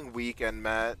fucking weekend,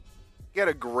 Matt. Get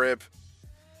a grip.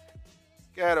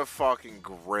 Get a fucking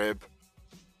grip.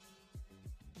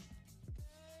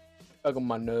 Fuck on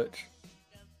my nuts.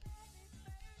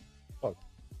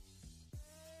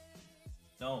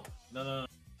 No, yeah.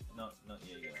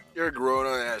 You're a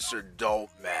grown-ass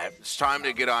adult, Matt. It's time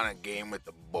to get on a game with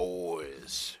the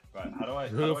boys. Right, how do I?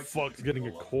 Who the fuck's getting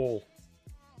a call?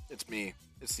 It's me.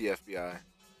 It's the FBI.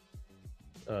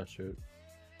 Ah, shit.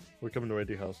 We're coming to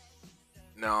Randy's house.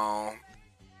 No.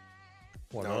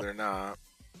 Why no, not? they're not.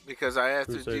 Because I have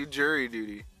Who's to do safe? jury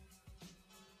duty.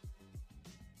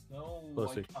 No,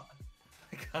 Pussy.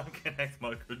 I can't connect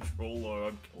my controller.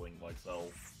 I'm killing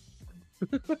myself.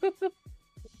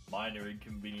 Minor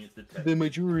inconvenience detected. The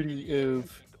majority of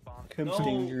No,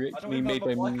 computing are I don't actually even made have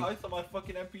by a black me. ice on my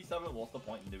fucking MP7. What's the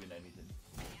point in doing anything?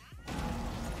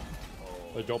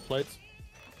 The job plates?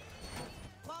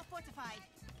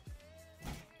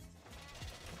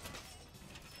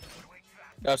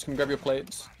 Guys, come grab your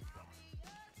plates.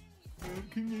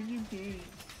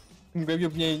 Come grab your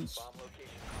plates.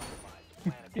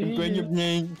 Come grab your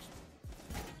plates.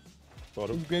 Got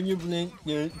him. Come grab your plates.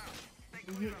 Yeah.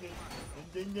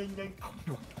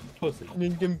 Pussy.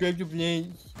 Come grab your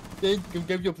plates. Come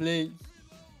grab your plates.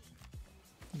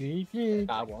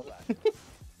 I won't.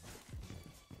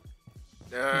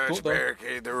 Let's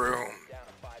barricade the room. Down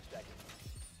to 5 seconds.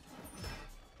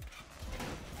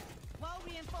 Wall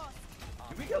reinforced.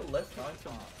 Do we get less time to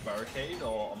barricade,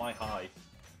 or am I high?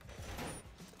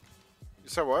 You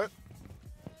said what?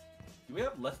 Do we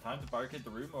have less time to barricade the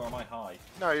room, or am I high?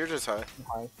 No, you're just high.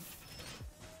 Hi.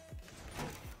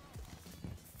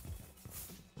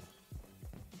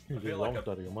 I He's feel wrong like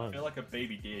out of your I mind. feel like a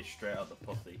baby deer straight out the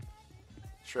pussy.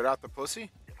 Straight out the pussy?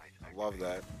 Love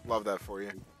that. Love that for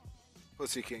you.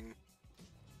 Pussy king.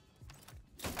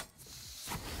 Keep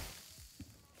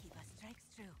us strikes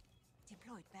through.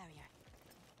 Deployed barrier.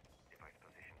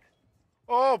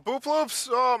 Oh, boop loops!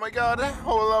 Oh my god.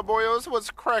 Hola boyos, what's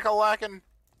crack-a-lackin'?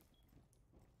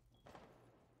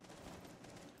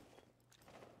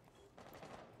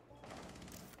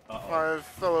 My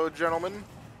fellow gentlemen.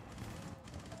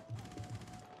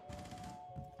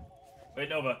 Wait,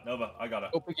 Nova, I got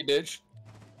it. Go pick your ditch.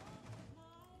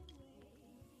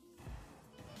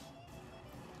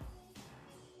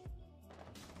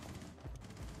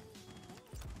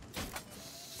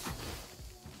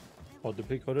 Hold the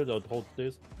pick hooded, I'll hold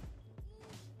this.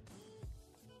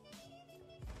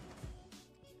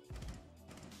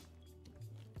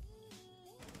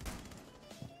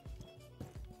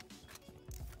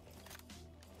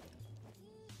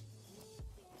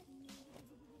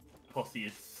 Pussy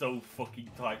is so fucking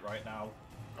tight right now.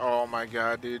 Oh my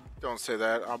god, dude. Don't say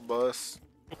that. I'll bust.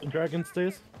 Dragon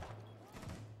stays.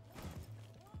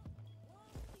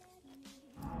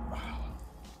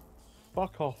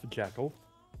 Fuck off, Jackal.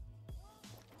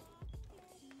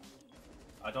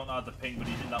 I don't know how to ping, but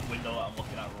he's in that window that I'm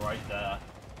looking at right there.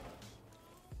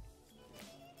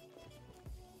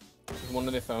 There's one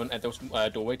on their phone at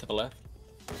the doorway to the left.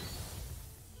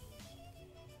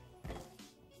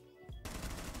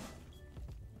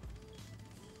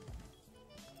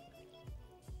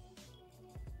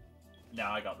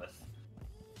 Nah, I got this.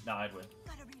 Nah, I'd win.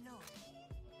 Gotta reload.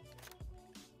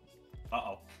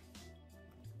 Uh-oh.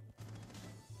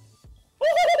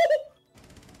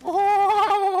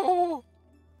 Oh!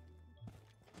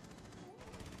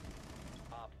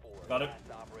 Op 4. Got it.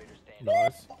 Last operator standing.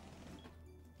 Nice.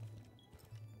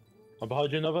 I'm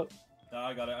behind you, Nova. Nah,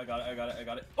 I got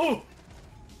it. Oh!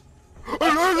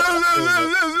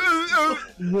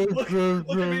 Look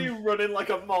at me running like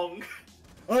a monk.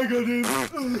 I got him.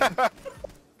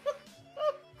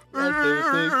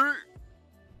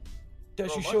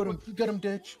 Dash, you showed him. You got him,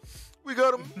 Ditch. We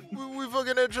got him. We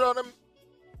fucking edge on him.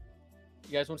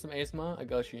 You guys want some ASMR? I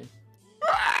got you.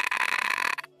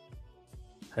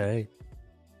 Hey,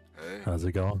 Hey, how's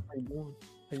it going? How you doing?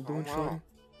 How you doing, wow. Shorty?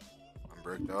 I'm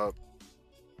bricked up.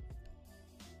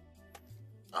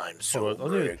 I'm so Hold on,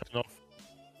 bricked.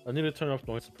 I need to turn off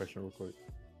noise suppression real quick.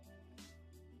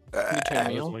 Can you turn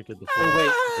me Let's on? make it the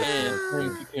Oh wait,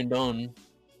 and you turned on.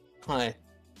 Hi,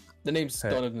 the name's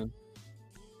Hey. Donovan.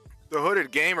 The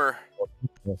hooded gamer.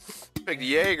 Big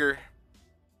Jaeger.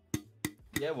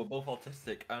 Yeah, we're both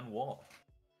autistic, and what?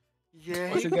 Yeah.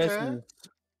 What's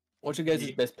your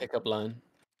guys' best pickup line?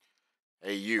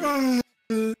 Hey, you. I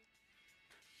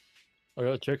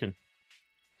got a chicken.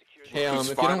 Hey, He's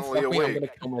if you don't finally fuck me, I'm awake. gonna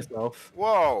kill myself.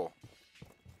 Whoa.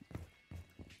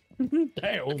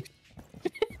 Damn.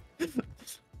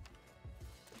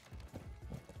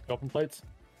 Dropping plates.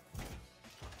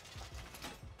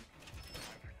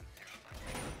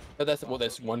 But that's what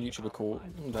this one YouTuber called.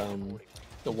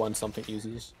 The one something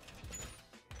uses.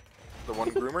 The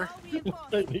one groomer?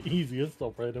 The easiest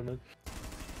operator, man.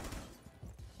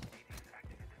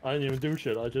 I didn't even do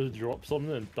shit. I just drop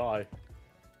something and die.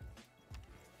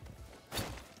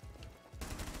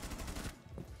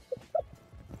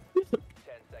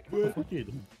 What the fuck are you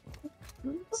doing?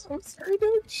 I'm sorry,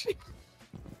 Dutch.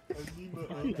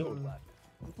 What are you doing?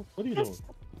 What are you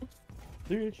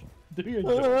doing? Do your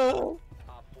job.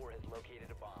 Op 4 has located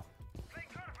a bomb.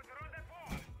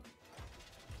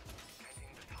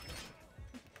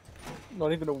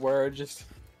 Not even a word, just.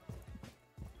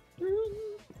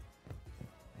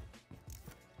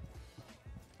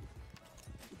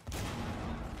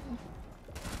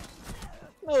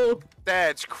 Oh,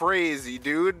 That's crazy,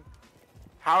 dude.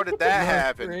 How did that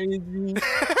happen? crazy.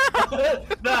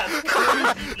 That's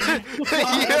crazy.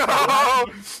 Yo!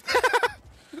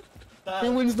 That's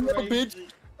Who wins the crazy. bitch?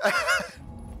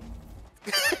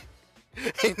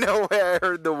 Ain't no way I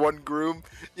heard the one groom.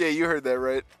 Yeah, you heard that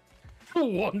right.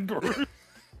 One groom.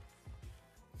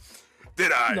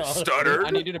 Did I No. stutter?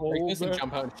 I need you to break this and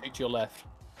jump out and shoot to your left.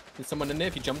 There's someone in there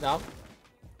if you jumped out.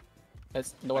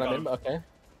 That's not what I meant, but okay.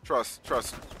 Trust.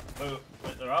 Oh,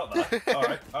 wait, they're out there.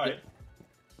 Alright, alright.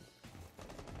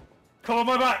 Come on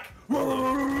my back!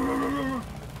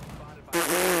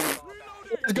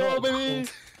 Let's go, baby!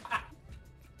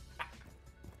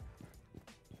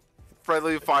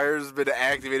 Friendly fire's been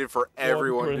activated for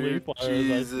everyone, Friendly dude. fire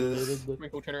is Jesus. activated.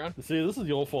 Twinkle, turn around. See, this is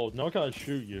your fault. Now I can't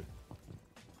shoot you.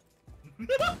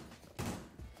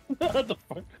 What the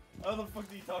fuck? How the fuck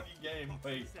do you talk in game?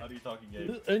 Wait, how do you talk in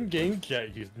game? In game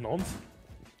chat, you nonce.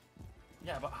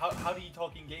 Yeah, but how do you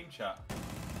talk in game chat?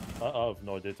 I have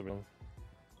no idea to be honest.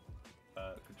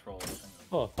 Control.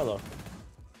 Oh, hello.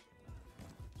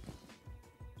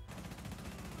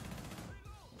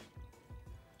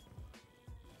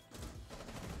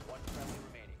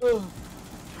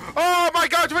 Oh my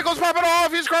god, Twinkle's popping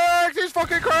off! He's cracked! He's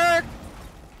fucking cracked!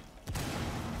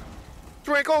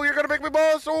 Twinkle, you're gonna make me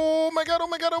bust! Oh my god, oh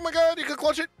my god, oh my god! You can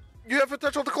clutch it! You have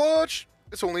potential to clutch!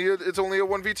 It's only a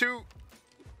 1v2.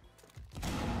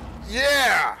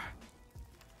 Yeah!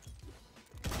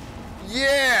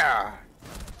 Yeah!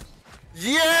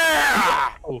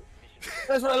 Yeah! Oh.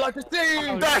 That's what I like to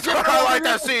see! That's what I like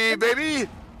to see, baby!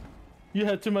 You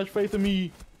had too much faith in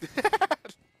me.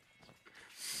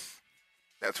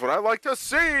 That's what I like to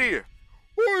see!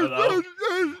 Hello?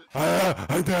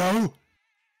 I know.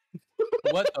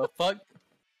 What the fuck?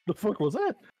 The fuck was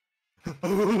that?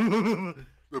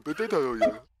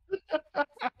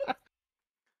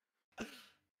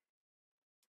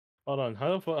 Hold on,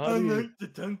 how do you... the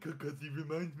tanker because he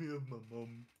reminds me of my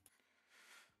mom.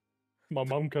 My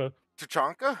momka.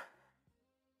 Tachanka?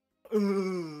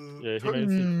 Yeah, he made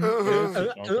some...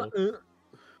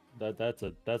 That's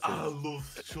a... I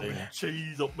love some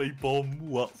cheese up my bum.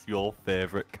 What's your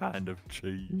favourite kind of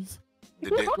cheese? The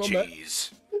dick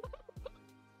cheese.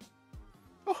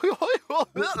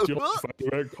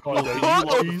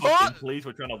 Please,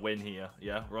 we're trying to win here.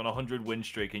 Yeah, we're on a 100 win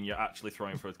streak and you're actually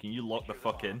throwing for us. Can you lock the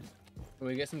fuck in? Can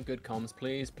we get some good comms,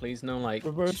 please? Please, no, like,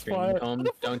 Reverse streaming fire. comms.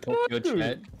 Don't talk to your Dude.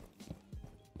 chat.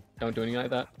 Don't do anything like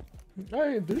that.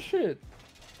 Hey, this shit.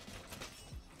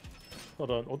 Hold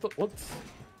on, what's...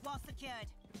 Wall secured.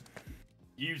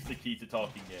 Use the key to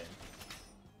talking game.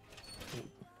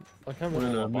 I can't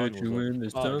remember what mine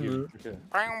was. this You, okay.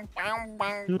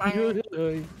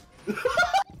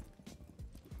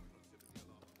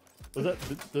 Was that...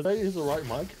 Did I use the right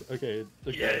mic? Okay.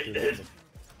 Yeah, it did.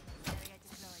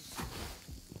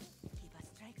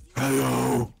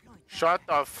 Hello. Shut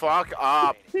the fuck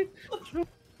up!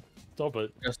 Stop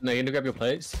it. Just no, you need to grab your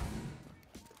plates.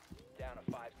 Down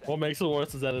to 5 seconds. What makes it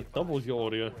worse is that it doubles your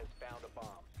audio. Has found a bomb.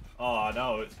 Oh, I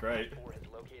know, it's great. Or has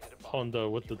located a bomb. Honda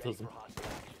with the Ready tism. for hostile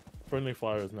action. Friendly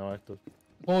fire is now active.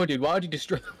 Oh, dude, why would you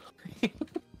destroy? See,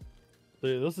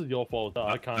 this is your fault that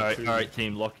I can't Alright, shoot. alright,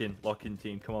 team, lock in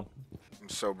team, come on. I'm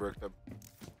so bricked up.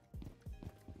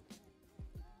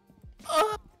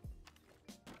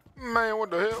 Man, what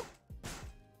the hell?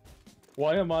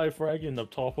 Why am I fragging the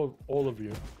top of all of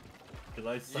you? Because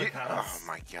I suck Oh ass.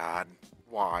 my god.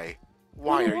 Why?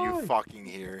 Why are you Why? fucking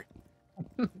here?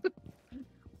 Yeah,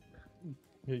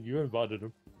 you invited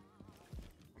him.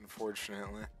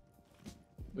 Unfortunately.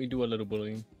 We do a little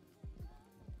bullying.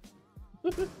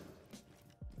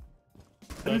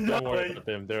 Don't worry about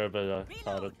them, they're a bit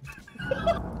retarded.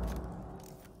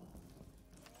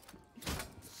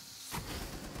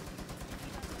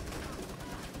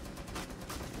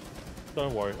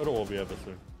 Don't worry, it'll all be over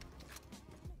soon.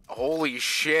 Holy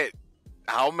shit.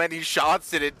 How many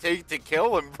shots did it take to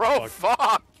kill him, bro?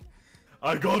 Fuck!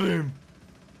 I got him!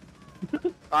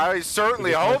 I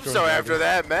certainly Just hope make sure so I'm after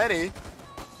that many.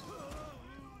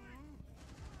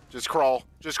 Just crawl.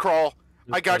 Just crawl.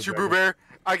 I got go, you, Gregor. Boo Bear.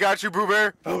 I got you, Boo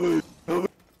Bear.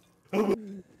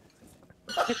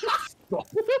 Stop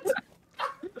it!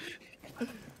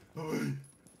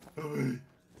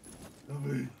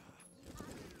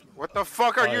 What the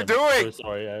fuck are I you am doing? So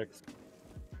sorry, X.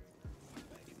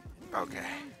 Okay.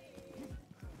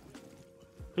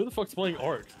 Who the fuck's playing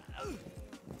Ark?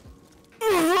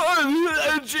 I'm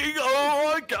edging!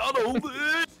 Oh, I can't hold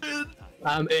it!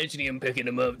 I'm edging and picking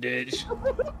him up, ditch.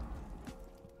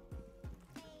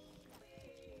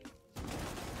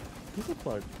 Who's the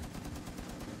fuck?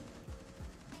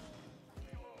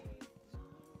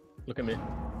 Look at me.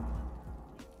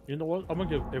 You know what? I'm gonna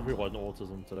give everyone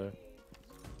autism today.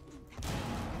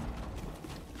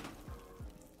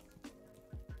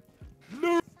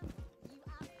 No!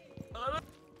 I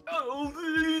can't hold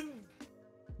it!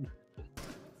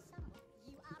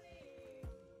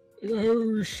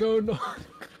 Oh, son.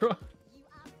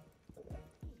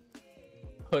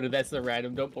 Oh, no, that's the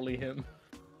random. Don't bully him.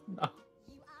 No.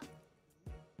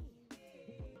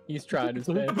 He's trying his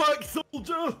best. Back,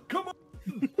 soldier! Come on!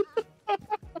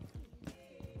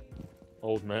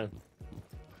 Old man.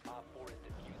 Op 4 is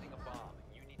defusing a bomb.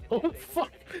 You need to Oh disable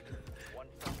fuck! the diffuser. One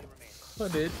friendly remaining. I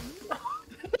did.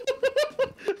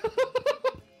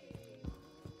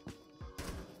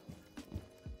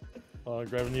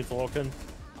 Gravity needs to lock in.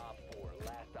 Op 4,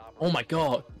 last operator. Oh my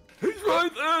god. He's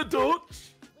right there, Dutch!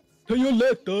 To your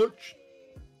left, Dutch.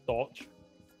 Dodge.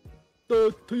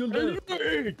 To your left.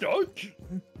 Hey, Dodge!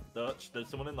 Dutch, there's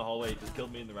someone in the hallway. He just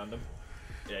killed me in the random.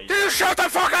 Yeah, you Dude, shut the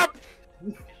fuck up!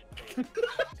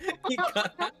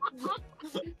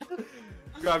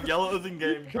 grab yellows in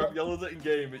game. Grab yellows in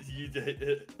game. It's you to hit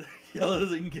it.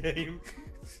 Yellows in game.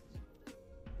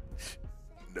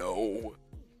 No.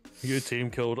 You team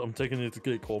killed. I'm taking it to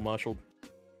get court-martialed.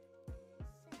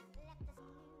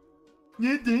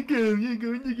 You think you're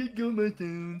going to get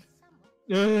court-martialed?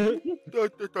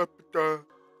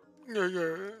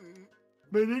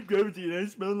 My name's Gravity and I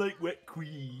smell like wet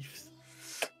queefs.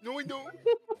 No, I don't.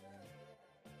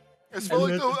 I smell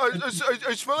like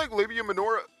I smell like labia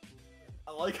minora.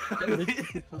 I like how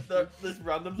this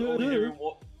random's only hearing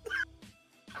what.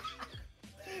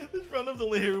 This random's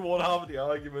only hearing one half of the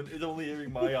argument. Is only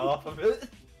hearing my half of it.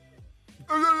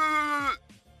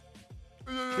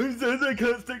 Who says I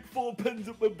can't stick 4 pens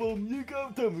up my bum? You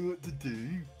can't tell me what to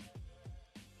do.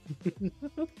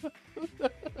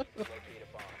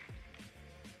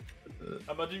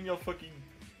 Imagine your fucking,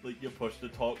 like, your push to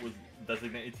talk was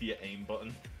designated to your aim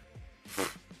button.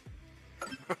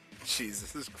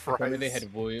 Jesus I Christ. they had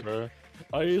void. Bruh.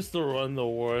 I used to run the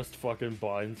worst fucking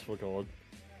binds for God.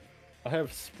 I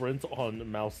have sprint on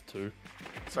mouse too.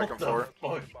 Second floor.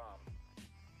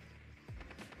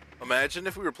 Imagine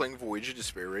if we were playing Voyage of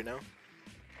Despair right now.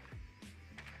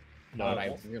 No,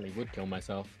 I really would kill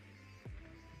myself.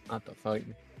 Not the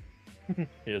fighting.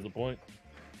 He has a point.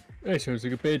 That sounds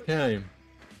like a bad time.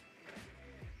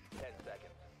 10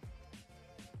 seconds.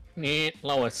 Nah,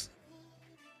 Lois.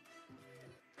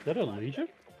 Is that a Legion?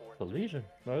 A Legion?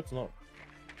 No, it's not.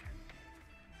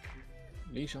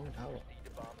 Legion Tower. Proceed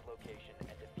to bomb's location and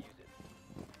defuse it.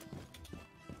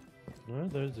 No,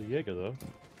 there's a Jaeger though.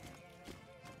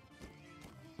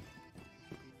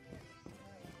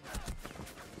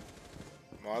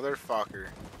 Motherfucker.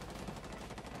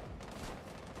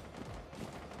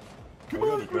 Come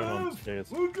on, Grav!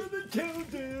 We're gonna kill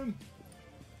them!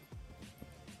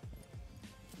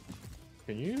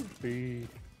 Can you be...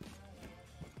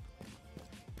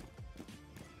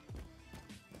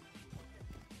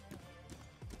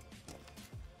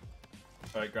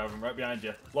 Alright, Grav, I'm right behind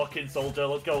you. Lock in, soldier.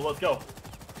 Let's go, let's go.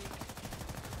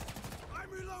 I'm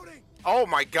reloading. Oh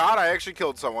my god, I actually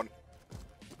killed someone.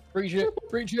 Breach it!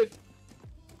 Breach it!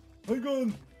 Hang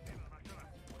on.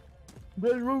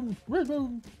 Red room! Red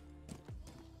room!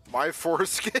 My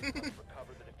foreskin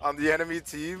on the enemy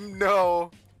team?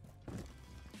 No.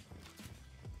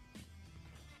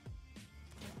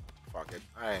 Fuck it.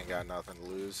 I ain't got nothing to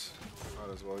lose.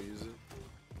 Might as well use it.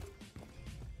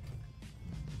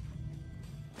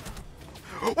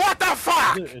 What the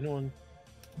fuck? Is there anyone?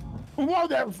 What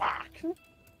the fuck? The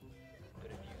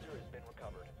diffuser has been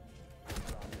recovered.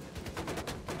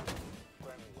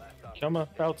 Friendly last operator. Come on,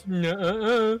 out.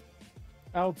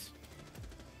 Out.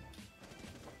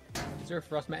 Is there a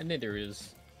frost mat? No, there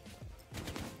is.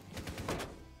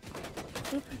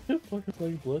 Fucking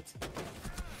playing Blitz.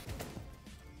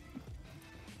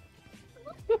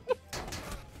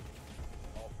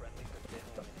 All friendlies have been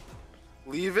eliminated.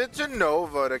 Leave it to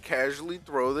Nova to casually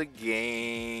throw the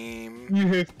game. You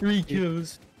have 3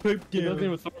 kills. Pipe He doesn't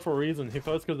even start for a reason. He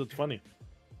thought it's because it's funny.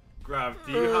 Grav,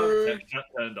 do you have text chat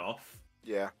turned off?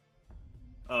 Yeah.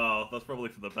 Oh, that's probably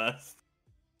for the best.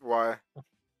 Why?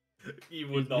 You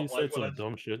would He not said like some when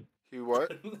dumb shit. He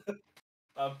what?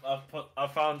 I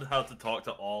found how to talk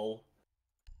to all.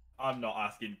 I'm not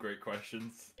asking great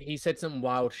questions. He said some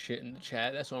wild shit in the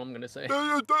chat. That's all I'm gonna say.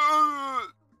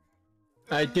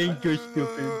 I think you're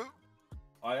stupid.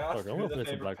 I asked Look, I'm who gonna the play some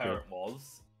favorite Blackbeard. parrot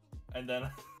was, and then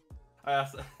I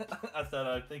asked. I said,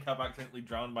 I think I've accidentally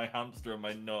drowned my hamster in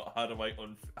my nut. How do I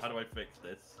fix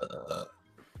this?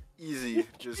 Easy.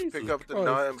 Just pick Jesus up the Christ.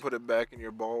 nut and put it back in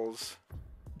your balls.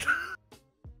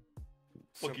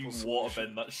 Fucking Simple water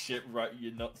solution. bend that shit right in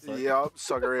your nutsack. Yup,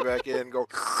 suck it right back in, go.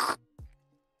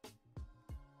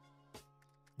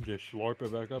 Just slurp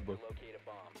it back up, bro. Locate a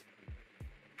bomb.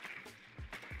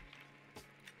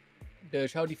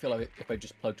 Doge, how do you feel if I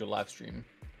just plugged your live stream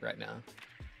right now?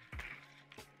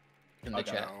 In the I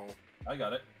got chat. No. I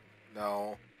got it.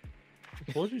 No.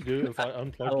 What would you do if I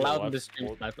unplugged your Allow them life to stream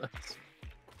support? sniper.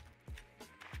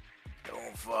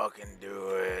 Don't fucking do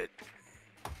it.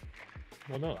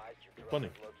 Why not? Funny.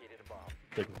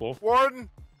 Take a floor. Warden!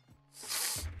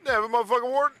 Never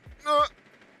motherfucking warden!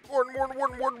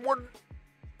 Warden!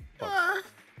 Ah, Is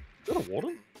that a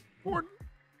warden? warden!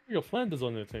 You got Flanders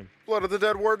on your team. Blood of the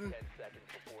dead warden.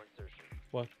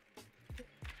 What?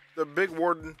 The big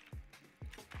warden.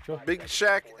 Sure. Big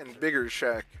Shack and bigger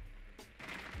Shack.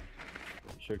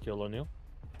 Shaquille O'Neal.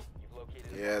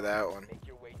 Yeah, that one.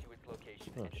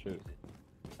 Oh shit.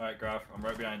 Alright, Graf, I'm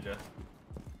right behind you.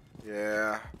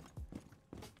 Yeah.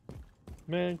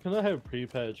 Man, can I have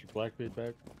pre-patch Blackbeard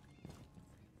back?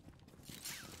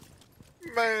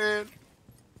 Man.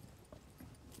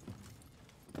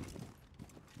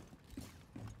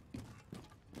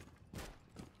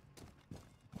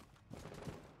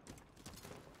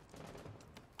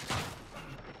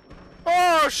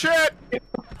 Oh shit!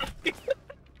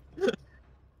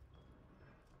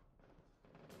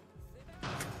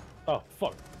 Oh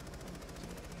fuck.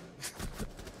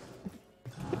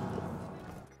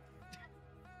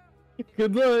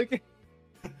 Good luck.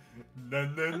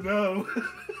 No.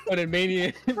 Oh, then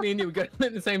Mania, we got it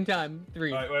at the same time.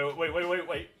 3. Alright,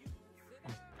 wait.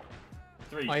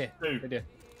 3, Oh, yeah. 2, Right there.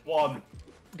 1.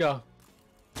 Go.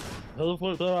 How the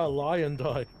fuck did our lion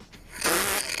die?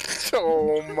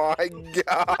 Oh my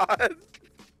god.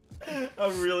 I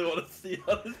really want to see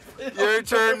how this plays Your out.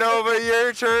 turn, Nova,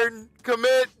 your turn.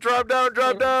 Commit, drop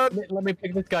down. Let me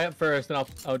pick this guy up first, and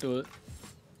I'll do it.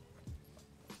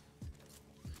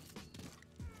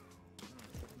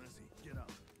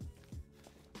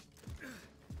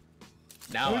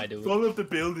 Now I do it. Fall off the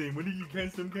building. When did you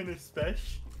get some kind of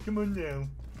special? Come on now.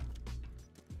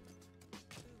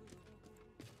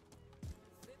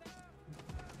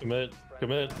 Commit.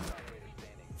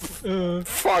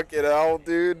 Fuck it out,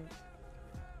 dude.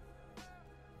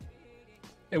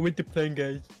 I went to plane,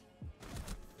 guys.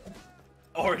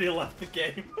 Already left the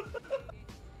game.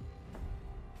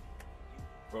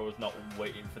 Bro was not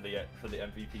waiting for the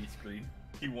MVP screen.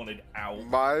 He wanted out.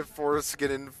 My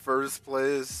foreskin in first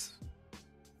place.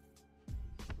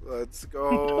 Let's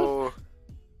go.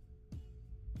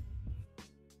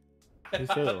 He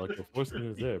said it like the first thing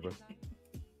is there, bro.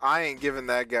 I ain't giving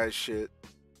that guy shit.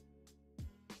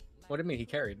 What do you mean he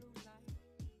carried?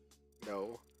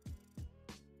 No.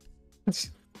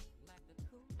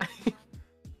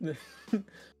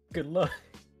 Good luck.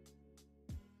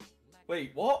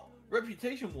 Wait, what?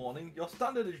 Reputation warning. Your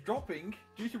standard is dropping.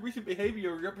 Due to recent behavior,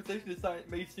 your reputation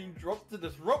may seem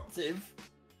disruptive.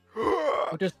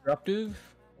 Oh, disruptive?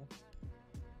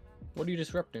 What are you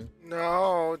disrupting?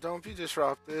 No, don't be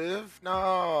disruptive.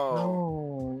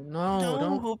 No. No,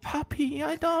 don't. Puppy,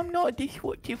 I'm not a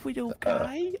disruptive little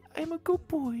guy. I'm a good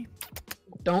boy.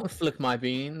 Don't flick my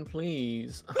bean,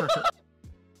 please.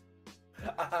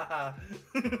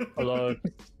 Hello.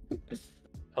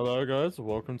 Hello, guys.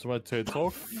 Welcome to my TED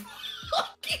Talk.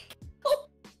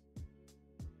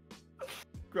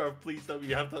 Grab, please tell me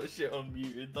you have that shit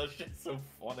unmuted. That shit's so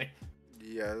funny.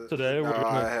 Yeah. Today no, we're gonna-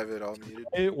 I have it all muted.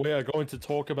 Today we are going to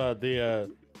talk about the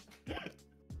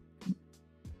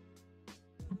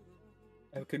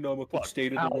economical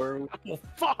state of the world. Oh,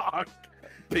 fuck!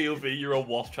 POV, you're a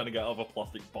wasp trying to get out of a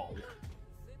plastic ball.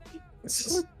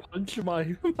 Punch my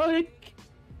mic.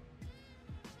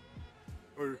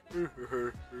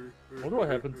 What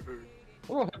happened?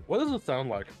 What does it sound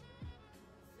like?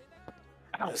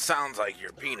 It sounds like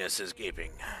your penis is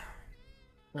gaping.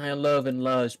 I love and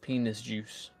loves penis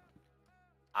juice.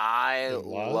 I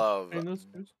love penis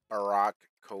juice? Barack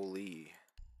Kohli.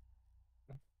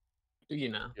 Do you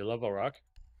now? You love Barack?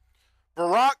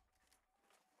 Barack.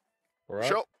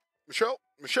 Barack? Michelle.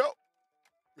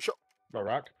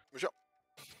 Barack?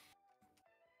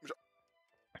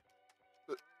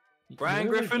 Brian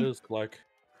You really Griffin? Just like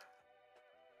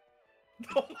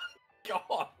Oh my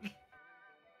god!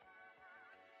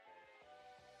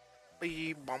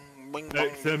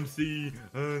 XMC.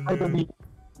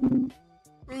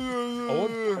 I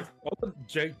want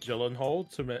Jake Gyllenhaal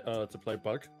to play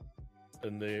Bug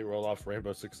in the roll-off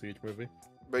Rainbow Six Siege movie.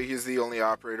 But he's the only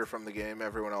operator from the game.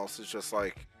 Everyone else is just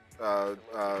like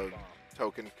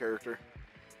token character.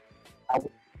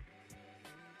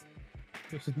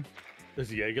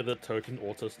 Is Jaeger the token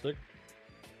autistic?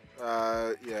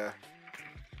 Yeah.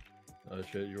 Oh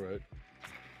shit, you're right.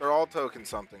 They're all token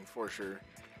something for sure.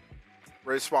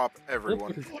 Race swap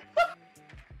everyone.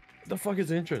 The fuck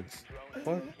is entrance?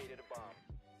 What?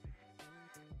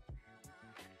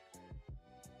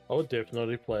 I would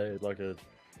definitely play like a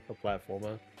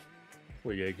platformer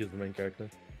where Jaeger's the main character.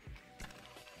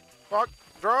 Fuck,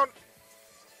 drone.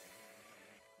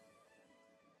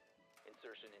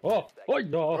 Oh,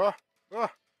 no. Oh.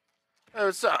 Hey,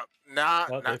 what's up? Nah,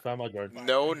 Oh, nah. they found my guard.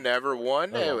 No, never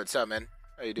won. Hey, Oh. what's up, man?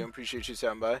 How you doing? Appreciate you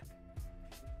stopping by. You've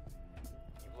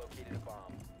located a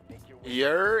bomb. Make your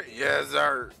way. Yes,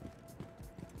 sir.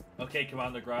 Okay,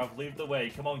 Commander Grav, lead the way.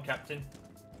 Come on, Captain.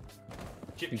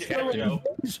 Chip, He's chip, here we captain.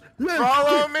 go.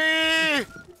 Follow me!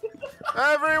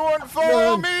 Everyone,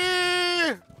 follow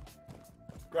me!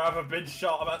 Grav, I've been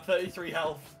shot. I'm at 33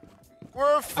 health.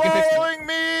 We're following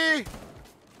me!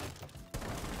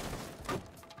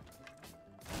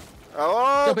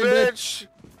 Hello, Jumping bitch!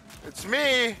 It's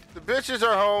me! The bitches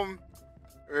are home!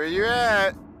 Where are you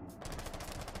at?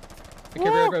 Be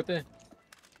careful right there.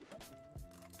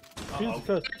 Jesus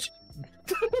Uh-oh. Christ.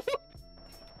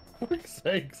 For fuck's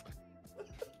sakes.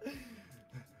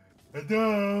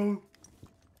 No.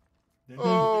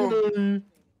 Oh,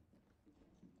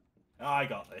 I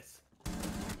got this.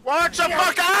 watch the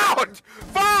fuck out!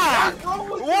 Fuck!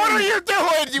 What are you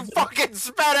doing, you fucking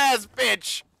spat ass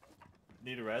bitch?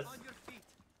 Need a res?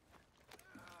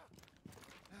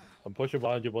 I'm pushing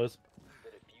behind you, boys. The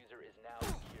diffuser is now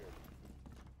secured.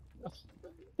 Oh,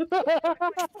 The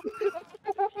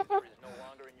diffuser is no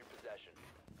longer in your possession.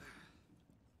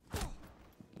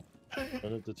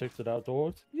 and it detected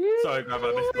outdoors. Sorry, Grav, I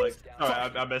misclicked. Sorry, I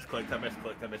misclicked.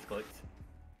 I misclicked.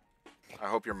 I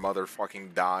hope your mother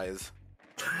fucking dies.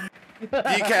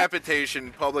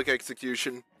 Decapitation, public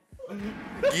execution,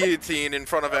 guillotine in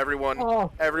front of everyone,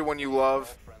 everyone you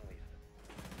love.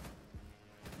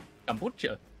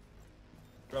 Kombucha.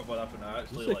 Grav, what happened? I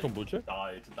actually say like kombucha?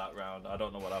 died that round. I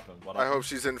don't know what happened. What I happened? hope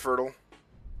she's infertile.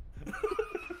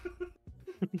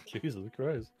 Jesus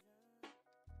Christ.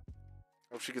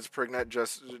 Hope she gets pregnant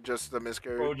just the Bro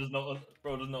miscarriage. does not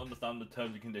understand the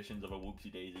terms and conditions of a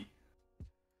whoopsie daisy.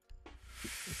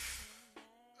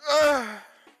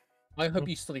 I hope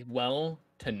you sleep well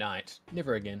tonight.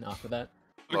 Never again after that.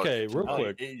 Look, Okay, real Oh,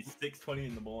 quick. it is 6:20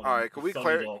 in the morning. All right, can we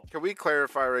Sun's up. can we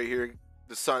clarify right here?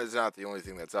 The sun is not the only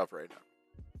thing that's up right now.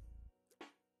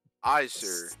 I,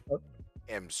 sir,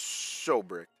 am so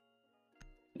bricked.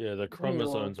 Yeah, the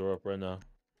chromosomes are up right now.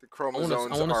 The I wanna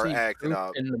chromosomes are see acting proof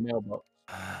up. in the mailbox.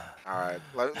 All right,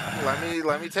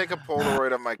 let me take a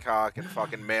Polaroid of my cock and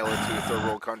fucking mail it to third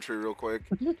world country real quick.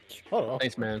 Oh,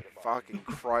 Thanks, man. Fucking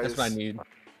Christ. That's what I need.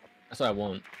 That's what I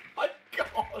want. My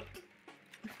God.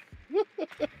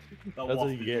 That what wasp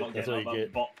you is get, not that's getting what out you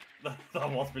that bot-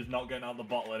 That wasp is not getting out the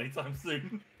bottle anytime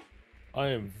soon. I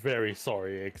am very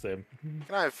sorry, XM. Can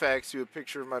I fax you a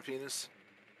picture of my penis?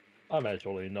 I'm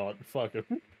actually not. Fuck him.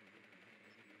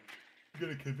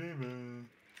 Gonna kill me, man.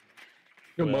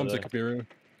 Your Well, mom's a computer.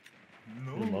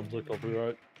 No. Your mom's a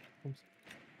copyright.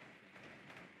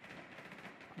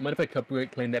 Mind if I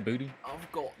copyright claim that booty?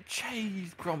 I've got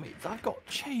cheese, Grommets. I've got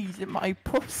cheese in my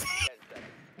pussy.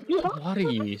 What are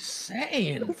you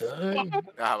saying, dude?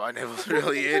 Ah, my nipple's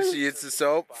really itchy. It's the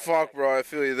soap. Fuck, bro. I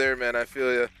feel you there, man. I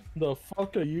feel you. The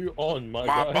fuck are you on, my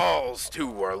My guy? balls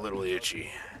too are a little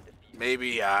itchy.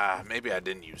 Maybe I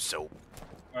didn't use soap.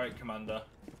 Alright, Commander.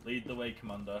 Lead the way,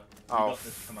 Commander. You Oh, got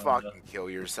this, Commander. fucking kill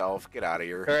yourself. Get out of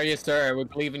here. Sir, yes, sir. We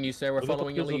believe in you, sir. We're Where the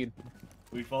following fuck your is lead.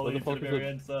 We follow Where you the to the fuck is very the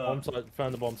end, sir. bomb site?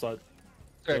 Found the bomb site.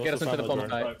 Sir, We get us also into the found bomb the drone.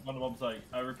 site. Right, found the bomb site.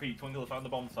 I repeat, Twinkle found the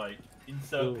bomb site.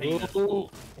 Insert Ooh, penis. ooh,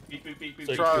 Beep, beep, beep, beep,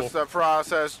 Say beep. Trust the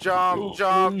process. Jump, Ooh,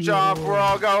 jump, ooh, jump. yeah. We're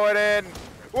all going in.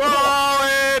 We're all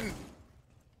in.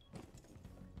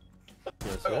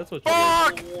 Yeah, so that's what you're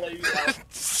Fuck! Laid out. doing.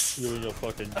 You and your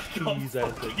fucking Got cheese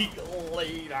ass thing. fucking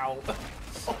laid out.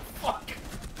 Oh, fuck.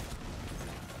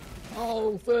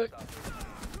 Oh, fuck.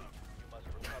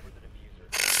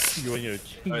 You and your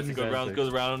cheese Alright, so go ass round, thing.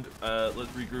 goes around. Let's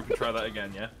regroup and try that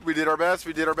again, yeah? We did our best.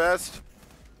 We did our best.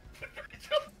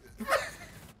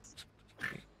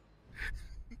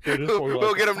 Dude, this boy, We'll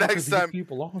like, get 'em "Fuck are next these time."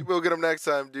 people on?" We'll get them next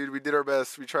time, dude. We did our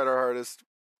best. We tried our hardest.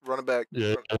 Run it back.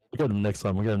 Yeah, we'll get him next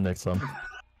time. We'll get him next time.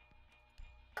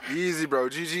 Easy, bro.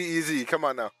 GG, easy. Come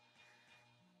on now.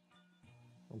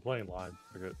 I'm playing live.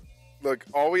 Forget. Look,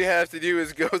 all we have to do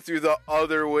is go through the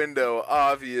other window,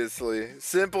 obviously.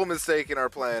 Simple mistake in our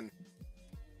plan.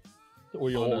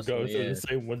 We Oh, all no, go so, through yeah. the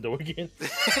same window again.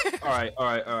 Alright.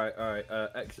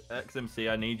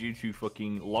 XMC, I need you to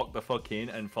fucking lock the fuck in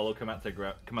and follow Commander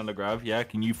Grav, yeah?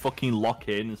 Can you fucking lock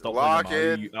in and stop Lock playing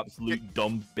Mario, in. you absolute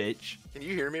dumb bitch? Can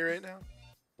you hear me right now?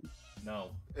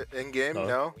 No. In game? No.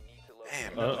 No?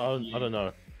 Damn. I don't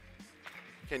know.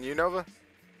 Can you, Nova?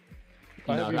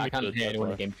 I No, haven't I even can't looked hear at anyone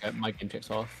that in game chat. My game check's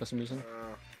off for some reason.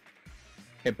 Uh,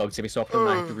 It bugs me so often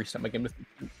I have to restart my game.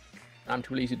 I'm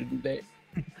too lazy to do that.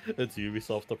 It's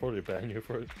Ubisoft. They'll probably ban you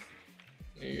for it.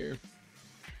 Yeah.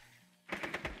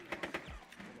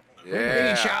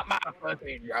 yeah. He shot my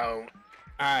fucking drone.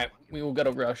 Alright, we all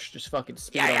gotta rush. Just fucking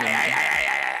speed on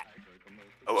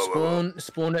in.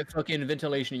 Spawn at fucking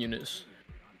ventilation units.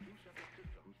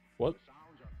 What?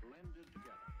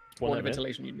 Spawn at at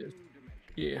ventilation units.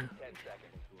 Yeah.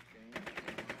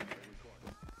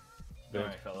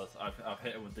 Alright, fellas, I've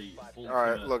hit it with the. All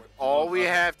right, look. All we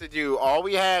have to do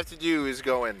is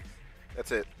go in.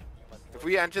 That's it. If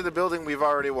we enter the building, we've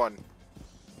already won.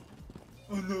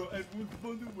 Oh no, everyone's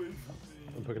run away from me.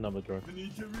 I'm picking up the drone. I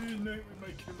need to reunite with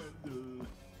my commander.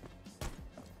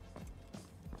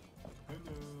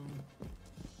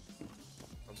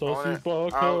 Saucy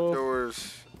Barco.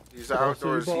 Outdoors. He's Saucy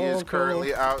outdoors. He is Barco.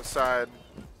 currently outside.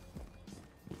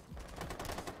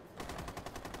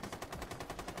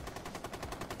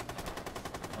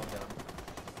 I'll get him.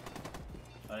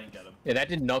 I didn't get him. Yeah, that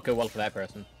did not go well for that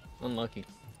person. Unlucky.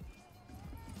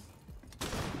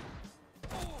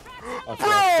 Bro,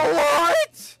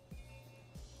 what?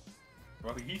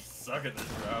 Bro, you suck at this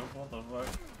round. What the fuck?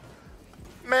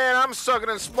 Man, I'm sucking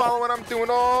and swallowing. I'm doing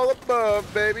all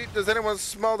above, baby. Does anyone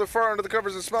smell the far under the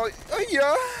covers and smell it? Oh,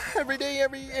 yeah. Every day,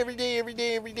 every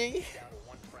day.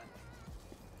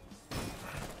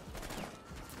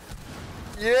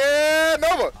 Yeah,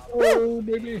 Nova. Oh,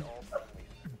 baby.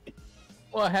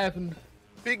 What happened?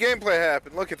 Big gameplay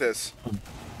happened. Look at this.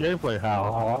 Gameplay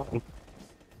how?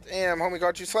 Damn, homie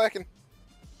got you slacking.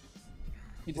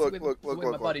 Look.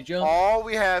 My body jump. All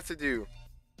we have to do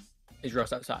is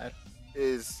rush outside.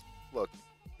 Is, look,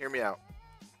 hear me out.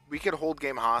 We could hold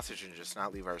game hostage and just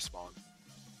not leave our spawn.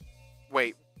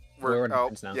 Wait, We're in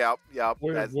defense now. Yep.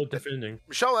 We're defending.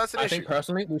 Michelle, that's an I issue. think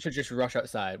personally, we should just rush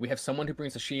outside. We have someone who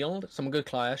brings a shield, someone go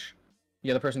Clash,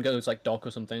 the other person goes like Doc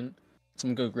or something,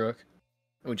 someone go Grook,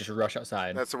 and we just rush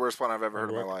outside. That's the worst one I've ever heard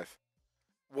in my life.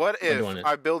 What if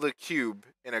I build a cube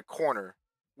in a corner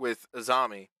with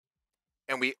Azami,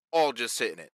 and we all just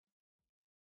sit in it?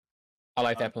 I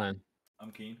like that plan.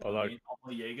 I'm keen. I like- I'll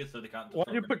play Jaeger so they can't. Why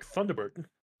do you pick Thunderbird?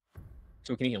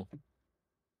 So we can heal.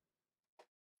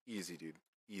 Easy, dude.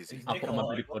 Easy. I'll put my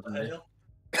body pod in there.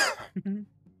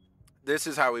 This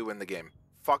is how we win the game.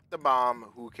 Fuck the bomb.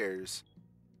 Who cares?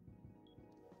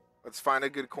 Let's find a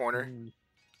good corner.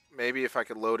 Maybe if I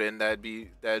could load in, that'd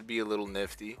be a little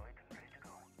nifty.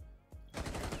 All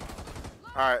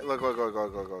right, look.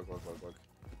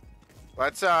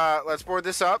 Let's board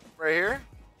this up right here.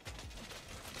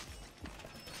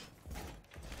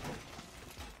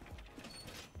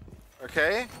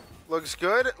 Okay, looks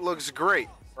good. Looks great,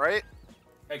 right?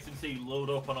 XMC, load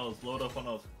up on us. Load up on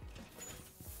us.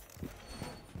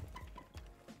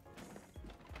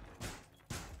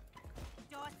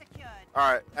 Door secured.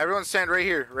 All right, everyone stand right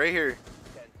here. 10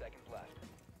 seconds left.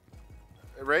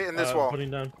 Right in this wall. Putting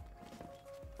down.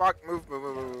 Fuck, move. 5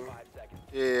 seconds.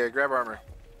 Yeah, grab armor.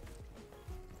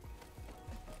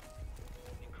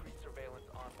 Increase surveillance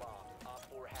on bomb. Op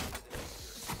 4 has it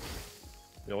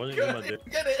in Yeah, why didn't you get my dick?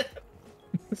 Get it.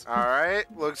 All right,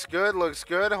 looks good.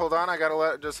 Hold on, I gotta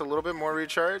let just a little bit more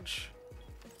recharge.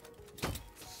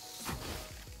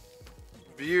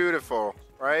 Beautiful,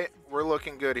 right? We're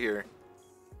looking good here.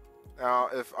 Now,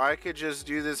 if I could just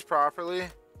do this properly.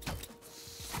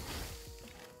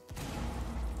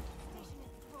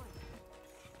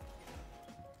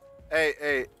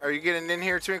 Hey, are you getting in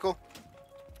here, Twinkle?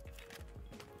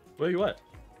 Where you at?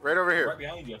 Right over here. Right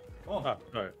behind you. Come on. Ah,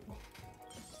 alright.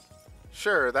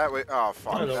 Sure, that way. Oh,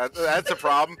 fuck. Hello. That's a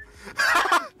problem.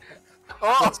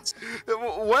 Oh,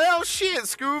 well, shit,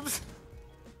 Scoobs.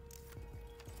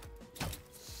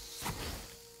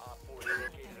 Op 4 has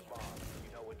located a bomb. You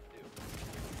know what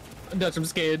to do. Dutch, I'm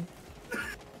scared.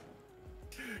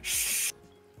 Shh.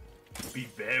 Be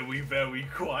very, very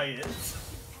quiet.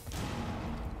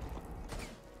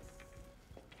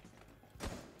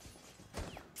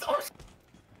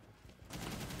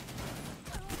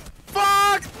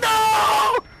 Fuck!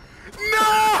 No!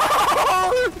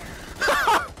 No!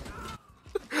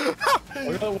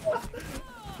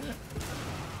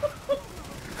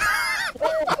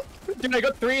 Dude, I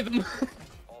got 3 of them.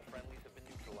 All friendlies have been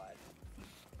neutralized.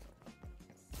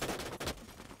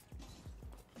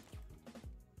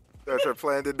 That's our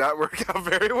plan did not work out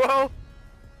very well.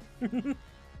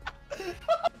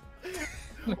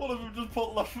 One of them just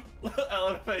put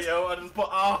LFAO and just put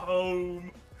our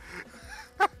home.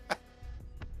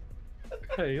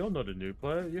 Hey, you're not a new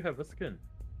player. You have a skin.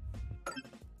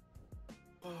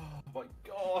 Oh my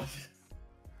god.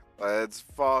 Let's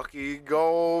fucking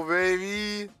go,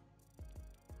 baby.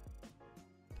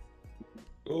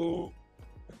 Oh.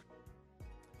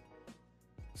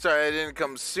 Sorry I didn't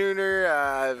come sooner.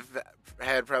 I've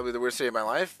had probably the worst day of my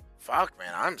life. Fuck,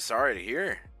 man. I'm sorry to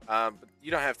hear. But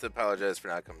you don't have to apologize for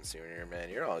not coming sooner, man.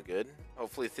 You're all good.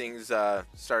 Hopefully things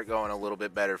start going a little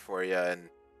bit better for you and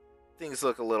things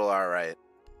look a little alright.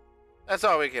 That's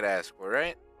all we could ask for,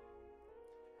 right?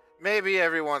 Maybe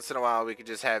every once in a while we could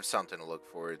just have something to look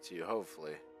forward to,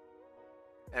 hopefully.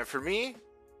 And for me,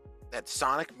 that's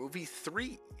Sonic Movie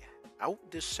 3, out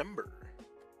December.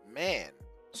 Man,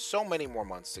 so many more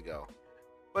months to go.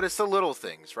 But it's the little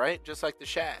things, right? Just like the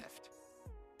Shaft.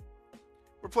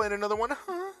 We're playing another one,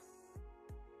 huh?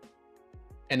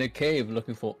 In a cave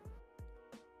looking for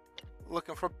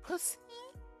pussy?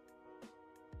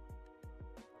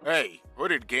 Hey,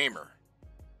 Hooded Gamer.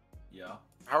 Yeah.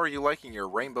 How are you liking your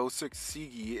Rainbow Six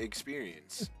Siege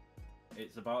experience?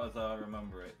 It's about as I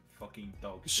remember it. Fucking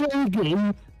dog.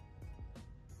 Shagging.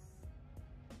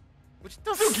 What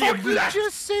the fuck did you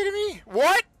just say to me?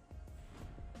 What?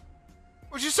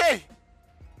 What'd you say?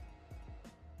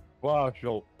 Watch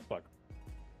your fuck.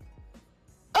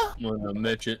 When I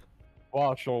met you.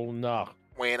 Watch your knock.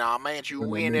 When I met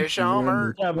you in the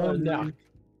summer.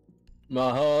 My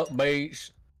heart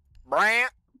beats.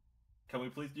 Brant. Can we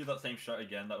please do that same shot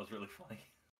again? That was really funny.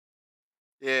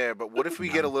 Yeah, but what if we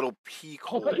get a little peek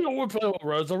hole? We're playing with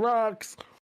Rosa Rocks.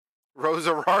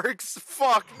 Rosa Rocks?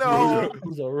 Fuck no!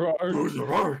 Rosa Rocks. Rosa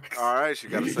Rocks. Alright, she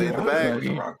gotta stay in the bag.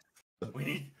 We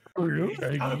need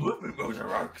kind of movement, Rosa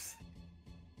Rocks.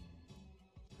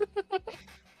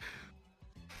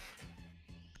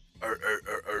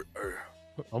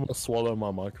 I'm gonna swallow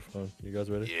my microphone. You guys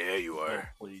ready? Yeah, you are.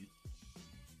 Please.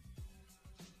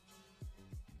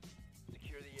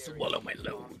 Swallow my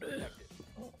load.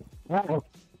 Alright,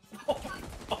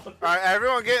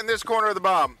 everyone get in this corner of the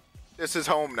bomb. This is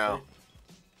home now.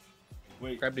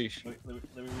 Wait, grab these. Let me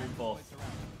reinforce.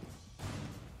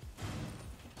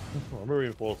 I'm gonna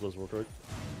reinforce this real quick.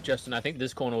 Justin, I think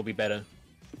this corner will be better.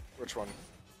 Which one?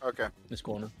 Okay. This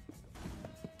corner.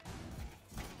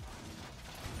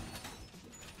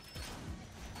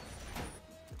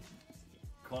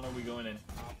 Corner, we going in?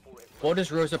 What is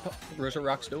Rosa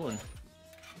Rocks doing?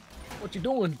 What you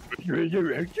doing?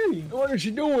 What is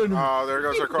she doing? Oh, there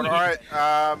goes our corner. Alright,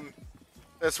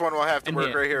 this one will have to In work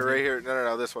here. right here, right here.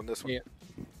 No, this one. Yeah.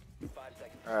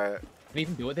 Alright, Can we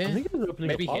even do it there? I think it's opening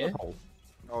Maybe a here. hole.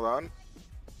 hold on.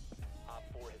 Op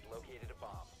 4 has located a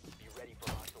bomb. Be ready for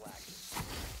hostile action.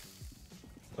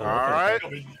 Alright,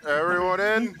 everyone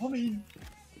in.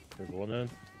 Everyone in.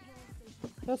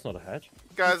 That's not a hatch.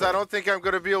 Guys, I don't think I'm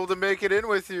gonna be able to make it in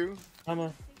with you.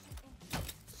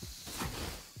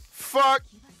 Fuck!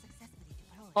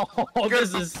 Oh,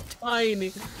 this is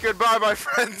tiny. Goodbye, my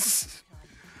friends.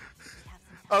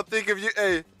 I'll think of you.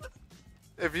 Hey,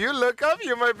 if you look up,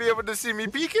 you might be able to see me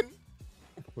peeking.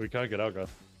 We can't get out, guys.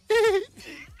 Yeah,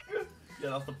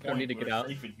 that's the point. Don't need to get We're out.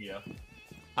 safe in here.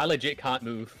 I legit can't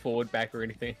move forward, back, or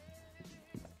anything.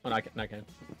 Oh, no, I can.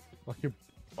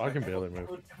 I can barely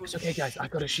move. It's okay, guys. I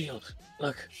got a shield.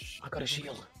 Look, I got a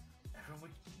shield.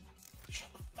 Everyone, shut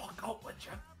the fuck up, would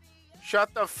you?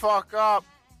 Shut the fuck up.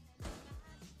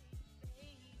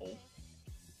 Oh.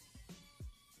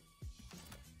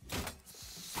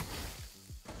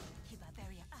 Keep our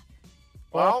barrier up.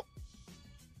 Well,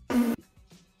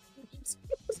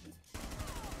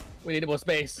 We need more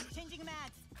space. Changing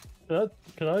mags.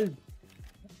 Can I?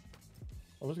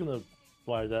 I was gonna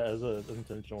flag that as an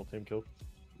intentional team kill.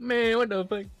 Man, what the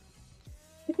fuck?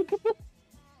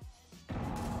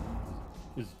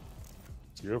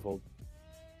 It's your fault.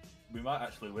 We might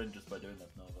actually win just by doing this,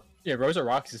 Nova. Yeah, Rosa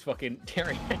Rocks is fucking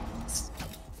tearing ass.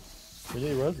 We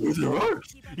need Rosa. Rosa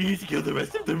Rocks! You need to kill the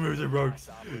rest of the Rosa Rocks!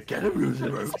 Get him, Rosa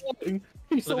Rocks!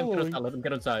 He's Let him get soloing. inside. Let him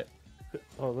get inside.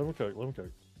 Oh, let him cook. Let him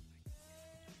cook.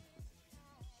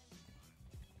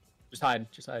 Just hide.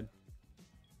 Just hide.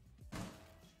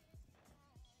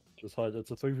 Just hide.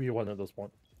 It's a 3v1 at this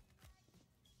point.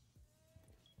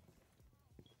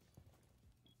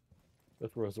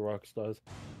 If Rosa Rocks dies.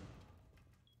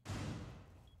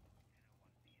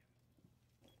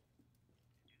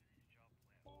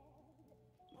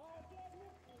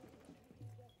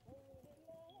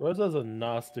 Rosa's a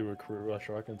nasty recruit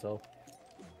rusher, I can tell.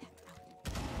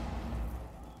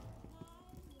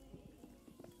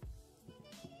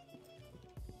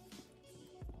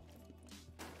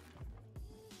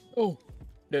 Oh,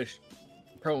 dish.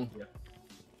 Prone. Yeah.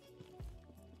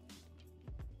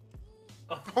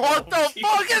 what the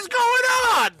fuck is going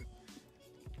on?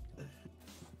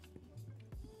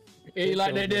 Yeah, you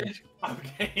like that dish? I'm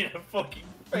getting a fucking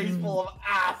face full of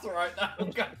ass right now,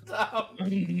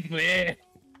 goddamn! Yeah.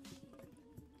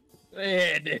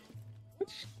 Yeah, dish.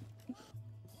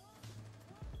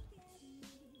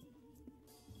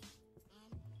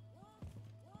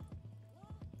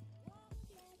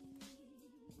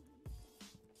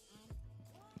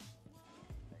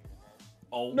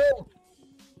 Oh. No!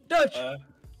 Dutch!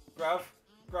 Grav.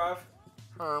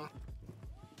 Herm.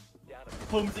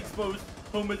 Home's exposed.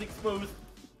 Home is exposed.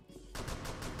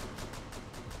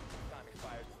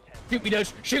 Shoot me,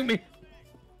 Dutch! Shoot me!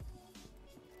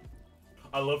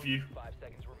 I love you. 5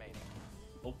 seconds remaining.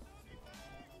 Oh.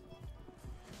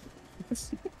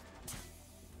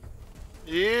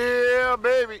 Yeah,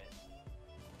 baby.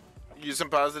 Use some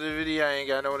positivity. I ain't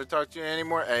got no one to talk to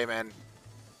anymore. Hey, man.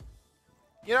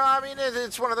 You know, I mean,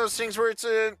 it's one of those things where it's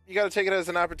you got to take it as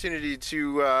an opportunity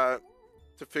to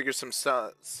figure some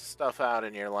stuff out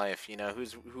in your life. You know,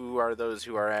 who are those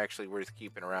who are actually worth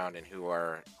keeping around and who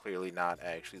are clearly not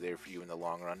actually there for you in the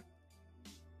long run.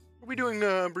 Are we doing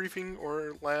briefing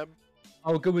or lab?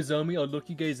 I'll go with Zombie. I'll look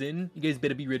you guys in. You guys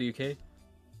better be ready, okay?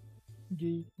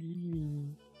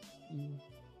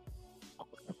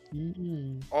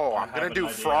 Oh, I'm gonna do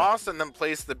frost and then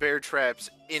place the bear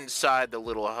traps inside the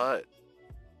little hut.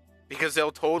 Because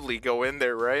they'll totally go in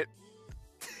there, right?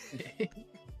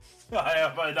 I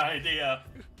have an idea.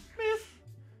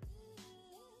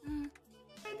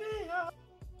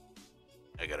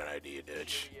 I got an idea,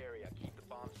 Dutch. Keep the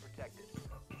bombs protected.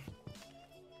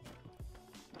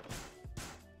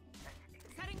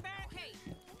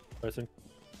 Pressing.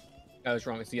 I was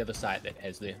wrong. It's the other side that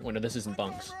has the. Well, no, this isn't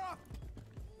bunks.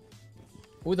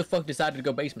 Who the fuck decided to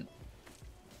go basement?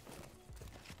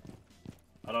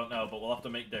 I don't know, but we'll have to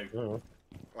make do. We'll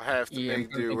have to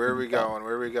make do. Where are we going?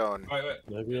 Where are we going? Wait.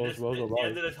 Maybe the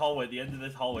end of this hallway. The end of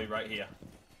this hallway right here.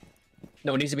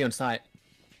 No, it needs to be on site.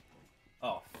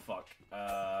 Oh fuck.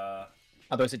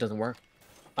 Otherwise, it doesn't work.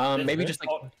 Maybe just like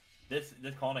this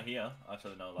corner here.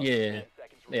 Actually, no. Yeah,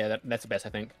 that's the best, I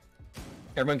think.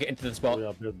 Everyone get into the spot.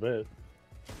 Yeah, good.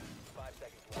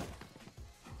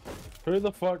 Who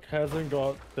the fuck hasn't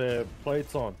got their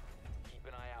plates on? Keep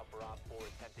an eye out for Op 4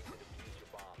 attempting to defuse your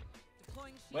bomb.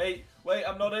 Wait,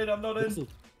 I'm not in.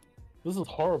 This is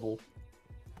horrible.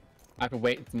 I have to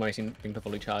wait for my thing to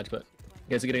fully charge, but you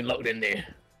guys are getting locked in there.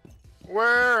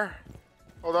 Where?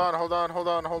 Hold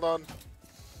on.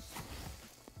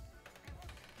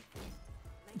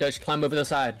 Dutch, climb over the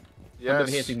side. Yes. Climb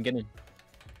over here so you can get in.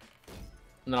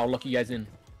 And then I'll lock you guys in.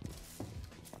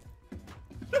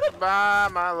 Goodbye,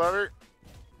 my lover.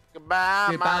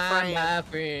 Goodbye, my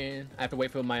friend. I have to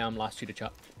wait for my last two to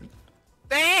chop.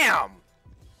 Damn!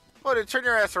 Hold it, turn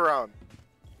your ass around.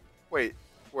 Wait.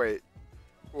 You're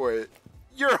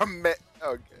a man.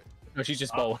 Okay. No, she's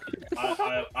just bald.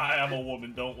 I am a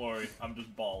woman, don't worry. I'm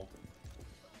just bald.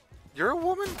 You're a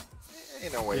woman?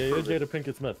 Ain't no way. Yeah, you're Jada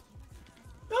Pinkett Smith.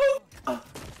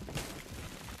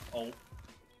 Oh.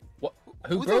 What?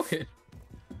 Who broke it?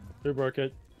 Who broke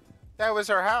it? That was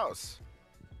our house.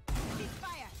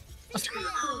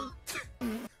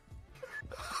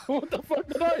 What the fuck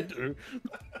did I do?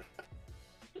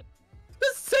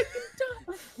 The second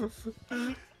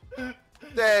time!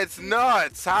 That's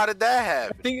nuts. How did that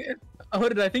happen?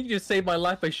 I think you just saved my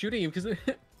life by shooting him because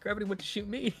gravity went to shoot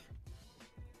me.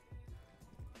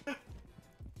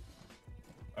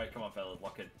 Alright, come on, fellas,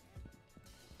 lock in.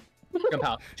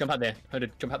 Jump out there.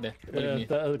 Hooded, jump out there. Yeah,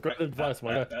 that's great advice,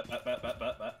 my guy.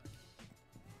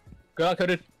 Go out,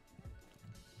 Hooded.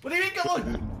 What do you mean, go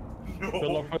on?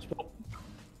 No.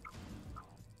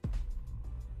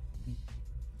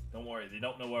 Don't worry, they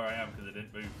don't know where I am because I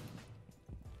didn't move.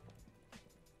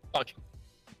 Fuck.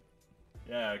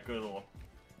 Yeah, good one.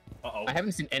 Uh-oh. I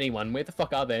haven't seen anyone. Where the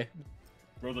fuck are they?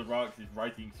 Brother Rocks is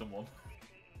writing someone.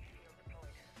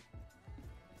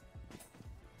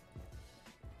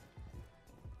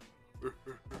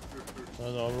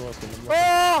 No, everyone's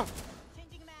Oh!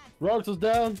 Rocks is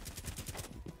down.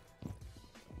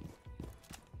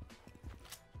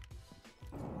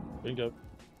 Bingo.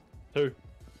 Two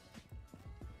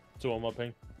on my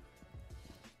ping.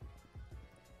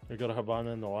 We got a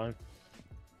Havana in the line.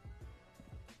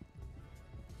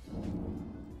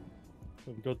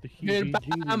 We've got the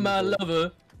Goodbye, my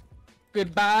lover.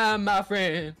 Goodbye, my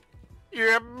friend.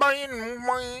 You're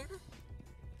mine.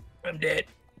 I'm dead.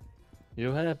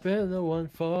 You have been the one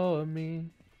for me.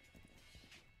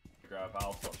 Grab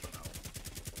Alpha for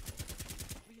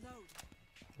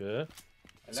now. Yeah?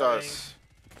 Sus.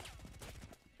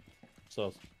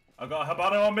 I got a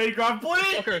Habano on me, Grab,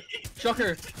 please!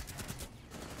 Shocker.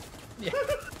 Yeah.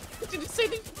 Did you say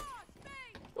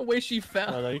the way she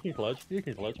fell? No, you can clutch.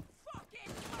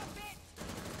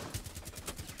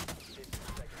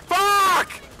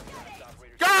 Fuck!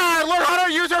 God, learn how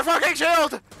to use your fucking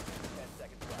shield!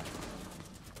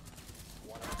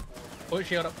 Put your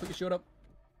shield up. Put your shield up.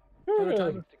 To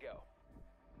go.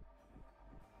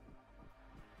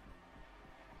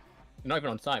 You're not even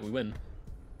on site. We win.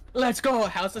 Let's go.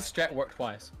 How's the strat work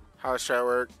twice? How's chat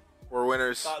work? We're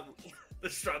winners. The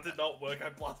strat did not work. I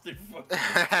blasted fucking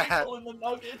people in the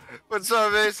noggin. What's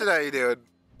up, Mason? How you doing?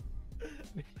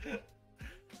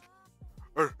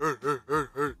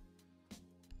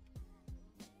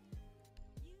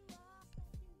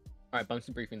 Alright, bunks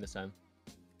and briefing this time.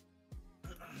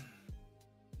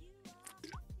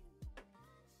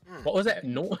 What was that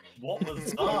noise? What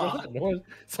was What that? was that?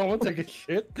 Someone take a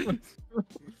shit?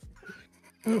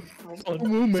 Oh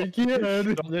my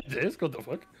god. On the disc? What the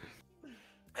fuck?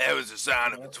 That was the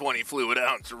sound of a 20 fluid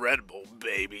ounce of Red Bull,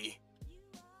 baby.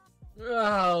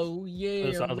 Oh yeah.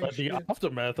 That sounds like the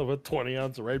aftermath of a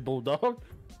 20-ounce Red Bull dog.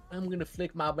 I'm gonna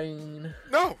flick my bean.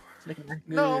 No. Flick my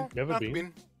No. Never not been.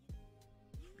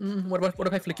 Bean. What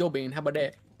if I flick your bean? How about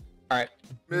that? Alright.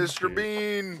 Mr.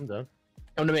 Bean. I'm done.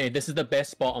 Come to me. This is the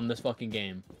best spot on this fucking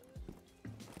game.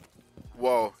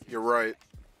 Whoa, you're right.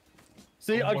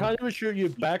 See, I can't even shoot you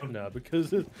back now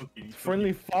because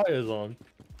friendly fire's on.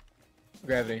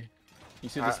 Gravity. You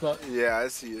see the spot? Yeah, I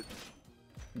see it.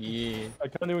 Yeah. I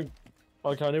can't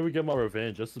even get my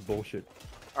revenge. This is bullshit.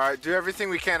 All right, do everything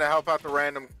we can to help out the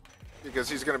random, because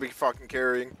he's gonna be fucking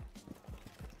carrying.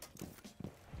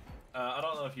 I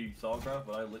don't know if you saw, Grav,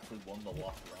 but I literally won the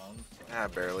last round. So. Ah,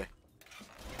 barely.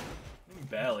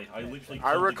 Barely. I literally.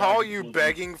 I recall you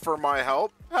begging for my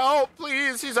help. Help,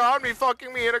 please! He's on me,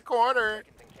 fucking me in a corner.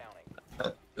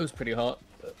 It was pretty hot.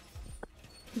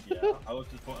 Yeah, I was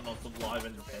just putting on some live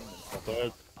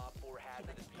entertainment.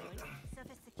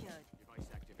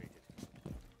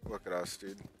 Look at us,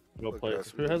 dude. No Look at plates.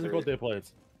 us, Who we're hasn't got great. their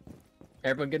plates?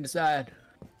 Everyone get inside.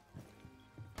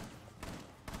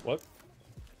 What?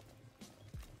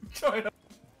 China.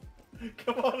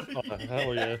 Come on. Oh,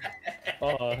 hell yeah.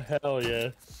 Oh, hell yeah.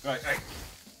 Right.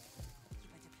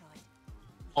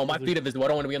 Oh, my feet are visible. I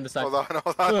don't want to be on the side. Hold on,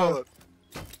 hold on, hold on.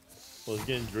 I was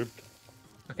getting dripped.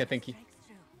 Okay, thank you.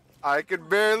 I can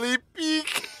barely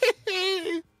peek.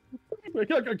 I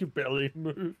can barely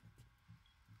move.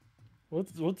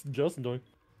 What's Justin doing?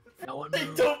 No one Hey,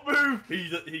 move. don't move!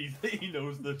 He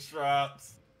knows the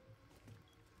traps.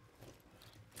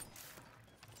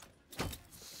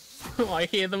 Oh, I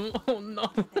hear them. Oh no.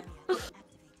 Op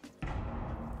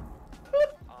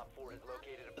 4 has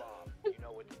located a bomb. You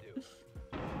know what to do.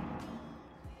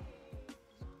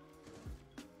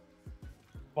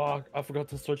 Fuck, I forgot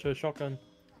to switch to a shotgun.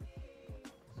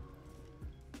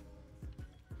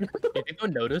 You think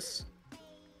they'll notice?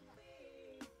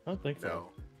 I don't think so. No.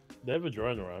 They have a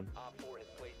drone around. Op 4 has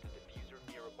placed a diffuser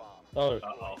near a bomb. Oh,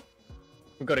 Uh-oh.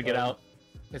 We gotta get out.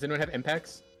 Does anyone have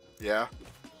impacts? Yeah.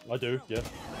 I do, yeah.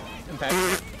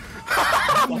 Impacts.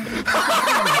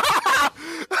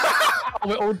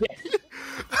 We're all dead.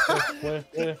 Where?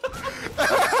 Where is it?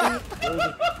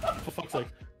 For fuck's sake.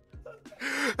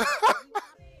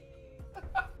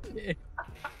 Failed.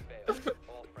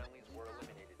 All friendlies were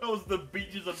eliminated. That was the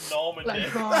beaches of Normandy.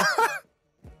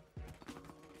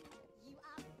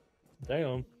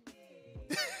 Damn.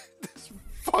 This is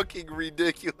fucking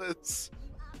ridiculous.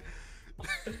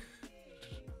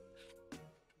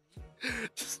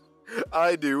 Just,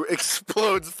 I do.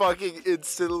 Explodes fucking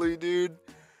instantly, dude.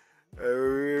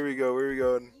 Here we go. Where are we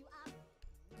going?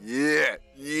 Yeah.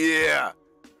 Yeah.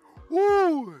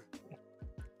 Woo.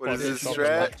 What is this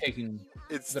strat?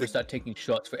 It's Gotta start taking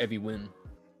shots for every win.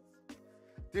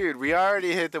 Dude, we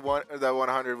already hit the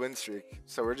 100 win streak,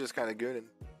 so we're just kind of gooning.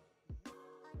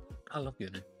 I love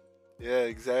gooning. Yeah,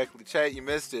 exactly. Chat, you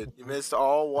missed it. You missed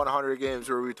all 100 games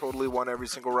where we totally won every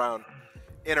single round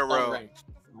in a row.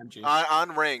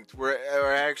 Unranked.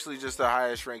 We're actually just the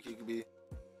highest rank you can be.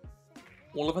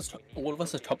 All of us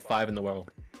are top 5 in the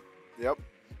world. Yep.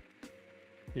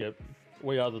 Yep.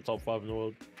 We are the top 5 in the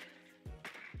world.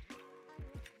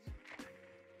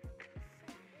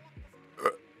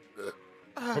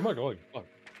 Where am I going? Fuck.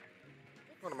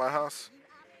 Going to my house.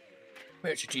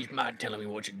 Where's your chief mind telling me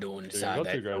what you're doing Dude, inside go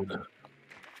that to ground. building?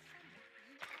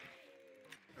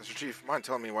 Mr. Chief, mind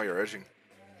telling me why you're edging?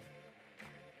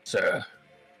 Sir.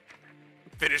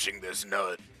 Finishing this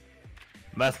nut.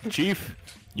 Master Chief,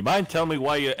 you mind telling me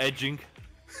why you're edging?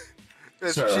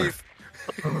 Mr. Sir. Chief.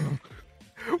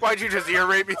 Why'd you just ear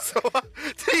rape me so loud?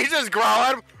 Did you just growl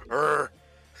at him?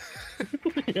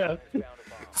 Yeah.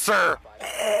 Sir.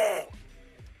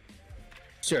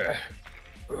 Sir.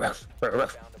 I'm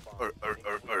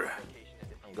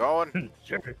going.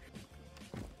 Sure.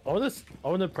 I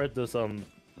want to prep this, I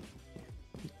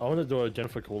want to do a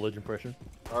Jennifer Coolidge impression.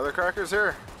 Are there crackers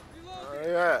here? Where are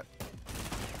you at?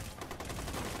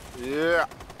 Yeah.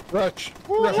 Rush.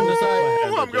 Woo! Rush on the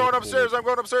side. I'm going upstairs. I'm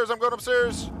going upstairs. I'm going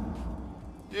upstairs.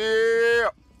 Yeah.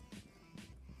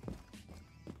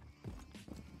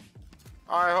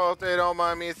 I hope they don't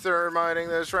mind me thermiting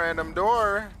this random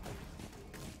door.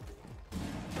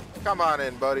 Come on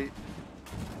in, buddy.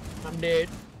 I'm dead.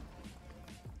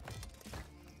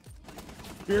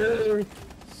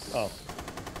 Oh.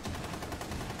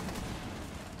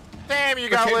 Damn, you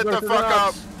got Protect lit the Rosa fuck up.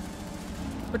 Rocks.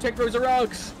 Protect Rosa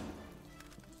Rocks.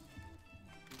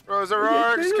 Rosa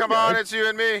Rocks, come on, it's you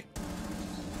and me.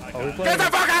 Get the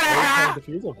fuck out of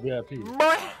here! Defuse of VIP.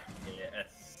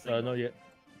 Yes. Not yet.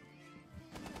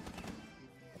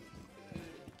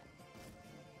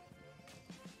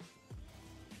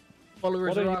 Follow What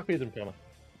Rosa are you Rocks. feeding, Connor?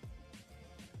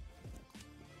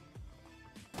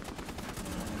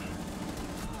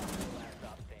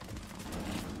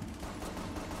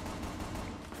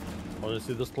 Want to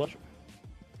see this clutch?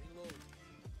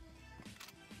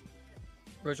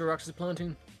 Rosa Rocks is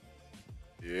planting.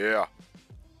 Yeah.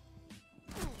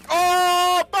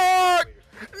 Oh, fuck!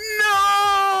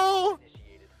 No!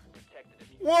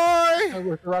 Why?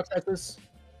 Rosa Rocks has this.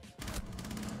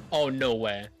 Oh, no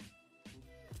way.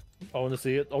 I want to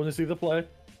see it. I want to see the play.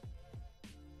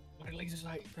 Laser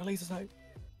sight. Laser sight.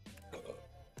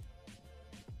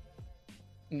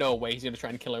 No way, he's gonna try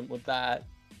and kill him with that.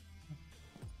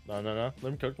 No. Let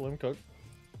him cook. Let him cook.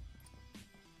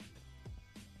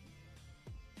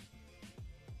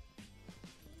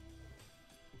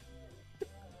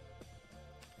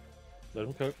 Let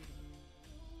him cook.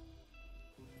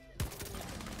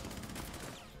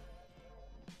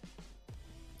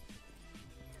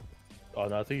 Oh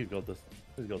no, I think he's got this.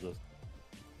 He's got this.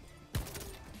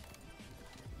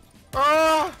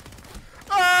 Ah!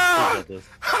 Ah! He's got this.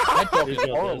 That He's got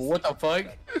horrible. this. What the fuck?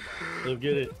 He'll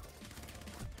get it.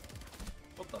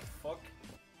 What the fuck?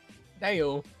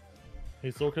 Damn.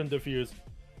 He still can defuse.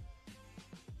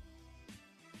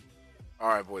 All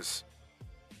right, boys.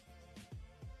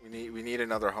 We need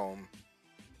another home.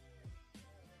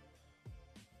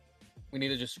 We need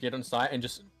to just get on site and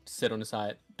just sit on the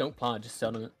site. Don't plant, just sit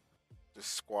on it.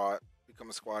 Just squat. Become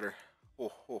a squatter. Oh.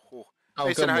 I'll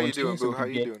Mason, go how one, you doing, two, so boo? we How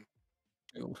can you get- doing?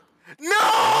 Ooh.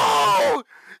 No!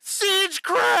 Siege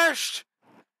crashed!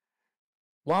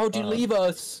 Why would you leave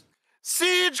us?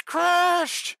 Siege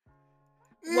crashed!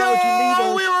 Why would you leave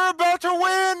No! us? We were about to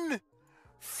win! We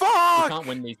Fuck! can't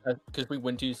win these because we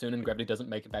win too soon and Gravity doesn't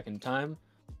make it back in time.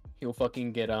 He'll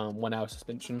fucking get 1 hour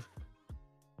suspension.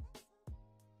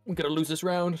 We're gonna lose this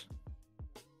round.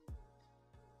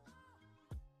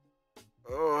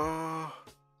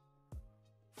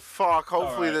 Fuck,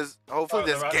 hopefully Alright. this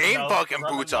the game random fucking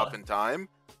random boots up in time.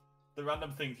 The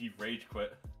random things you've rage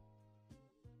quit.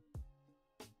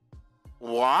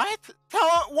 What?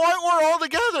 Why we're all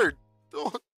together?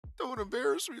 Don't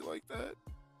embarrass me like that.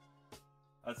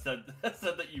 I said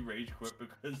that you rage quit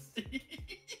because he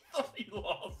thought he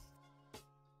lost.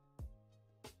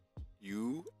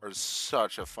 You are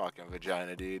such a fucking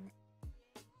vagina, dude.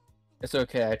 It's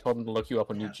okay, I told him to look you up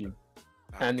on YouTube.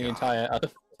 And the entire other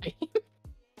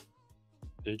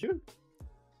Did you?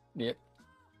 Yep.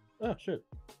 Oh shit.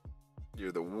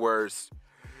 You're the worst.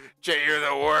 Jay, you're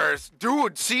the worst.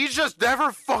 Dude, Siege just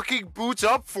never fucking boots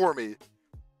up for me.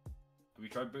 Have you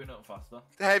tried booting up faster?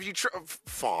 Have you tried?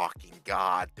 Fucking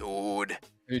god, dude. Have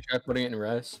you tried putting it in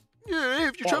rest? Yeah,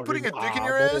 have you tried putting a dick in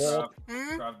your ass?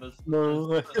 Trav, there's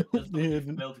No.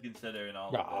 something to consider in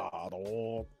all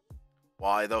of it.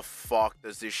 Why the fuck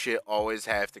does this shit always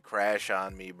have to crash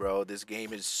on me, bro? This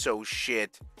game is so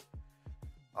shit.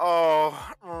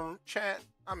 Oh, chat,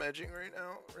 I'm edging right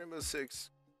now. Rainbow Six.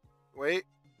 Wait.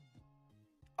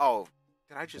 Oh,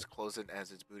 did I just close it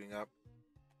as it's booting up?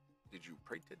 Did you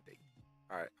pray today?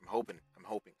 All right, I'm hoping. Come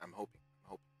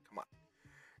on.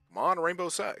 Come on, Rainbow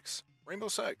Six. Rainbow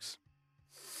Six.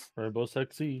 Rainbow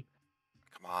Sexy.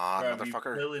 Come on, Trav, you've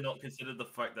motherfucker. clearly not considered the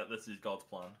fact that this is God's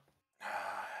plan.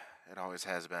 It always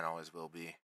has been, always will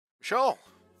be. Michelle!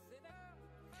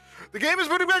 The game is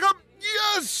booting back up!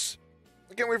 Yes!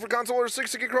 I can't wait for console or 6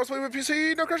 to get crossplay with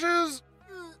PC. No crashes!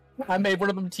 I made one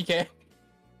of them TK.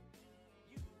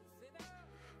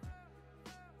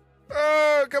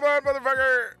 Oh, come on,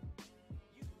 motherfucker!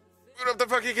 Boot up the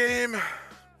fucking game!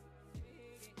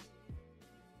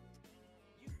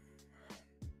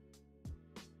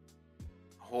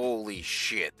 Holy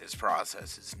shit, this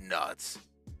process is nuts.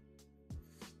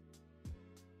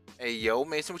 Hey, yo,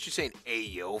 Mason, what you saying hey,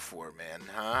 yo for, man?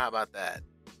 Huh? How about that?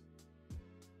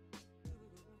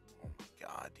 Oh my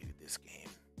god, dude, this game.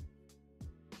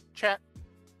 Chat.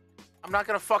 I'm not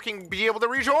gonna fucking be able to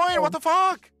rejoin. What the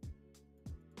fuck?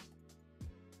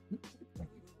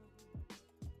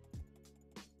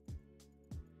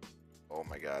 Oh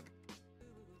my god.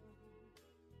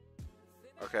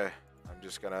 Okay, I'm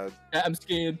just gonna... I'm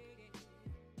scared.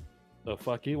 The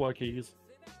fucky wuckies.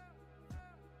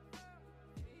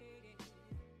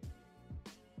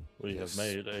 We have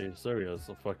made a serious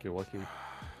fucky wucky.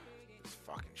 This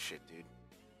fucking shit, dude.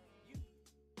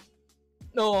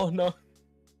 No, no.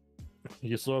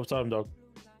 You still have time, dog.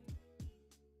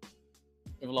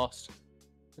 We've lost.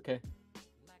 Okay.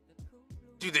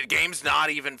 Dude, the game's not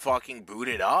even fucking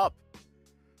booted up.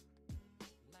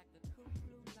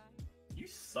 You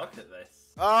suck at this.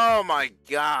 Oh my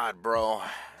god, bro.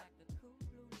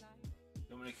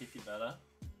 You want me to kick you better?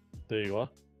 There you are.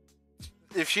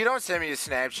 If she don't send me a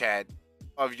Snapchat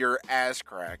of your ass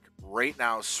crack right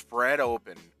now, spread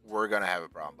open, we're gonna have a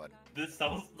problem, bud. That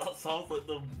sounds like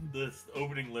the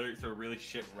opening lyrics of a really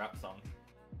shit rap song.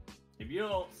 If you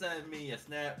don't send me a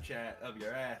Snapchat of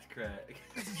your ass crack.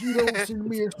 If you don't send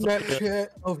me a Snapchat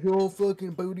of your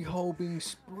fucking booty hole being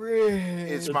spread.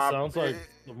 It's It my sounds like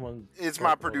someone. it's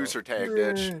my producer tag,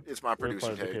 bitch. It's my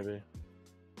producer tag. KB.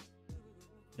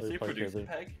 You say producer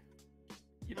tag?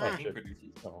 You Oh, don't shit.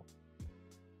 producers. No.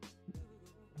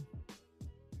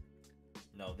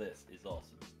 No, this is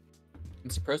awesome. I'm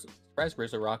surprised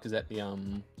Razor Rock is at the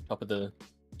top of the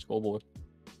scoreboard.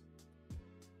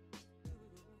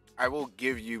 I will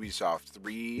give Ubisoft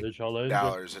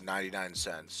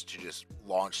 $3.99 to just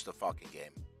launch the fucking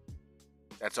game.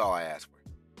 That's all I ask for.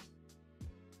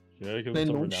 Yeah, give Then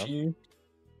it to me launch now. you.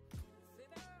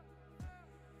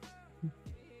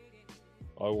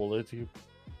 I will let you.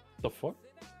 The fuck?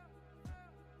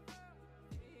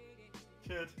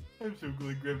 Chad, I'm so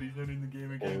glad Gravity's not in the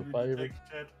game Oh, again. favorite. Thanks,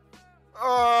 Chad.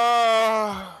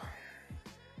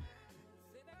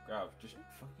 Grav, just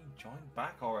fucking join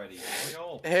back already. Hurry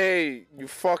up. Hey, you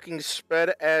fucking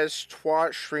sped ass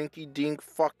twat, shrinky dink,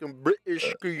 fucking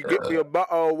British. Can you get me a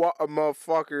bottle of water,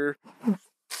 motherfucker?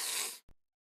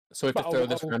 So we have to throw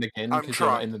this round again I'm because you're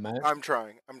not in trying. the match.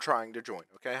 I'm trying to join.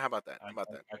 Okay, how about that? How about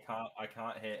that? I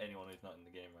can't hit anyone who's not in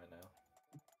the game right now.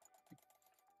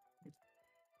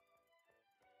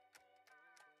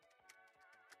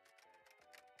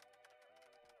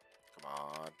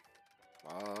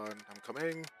 Come on, I'm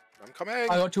coming. I'm coming.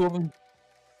 I got two of them.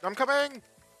 I'm coming.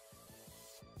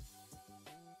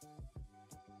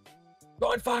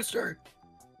 Run faster!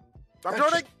 I'm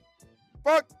joining.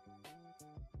 Fuck.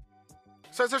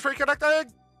 Sensors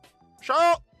reconnecting.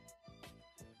 Show.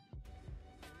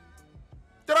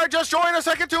 Did I just join a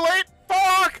second too late?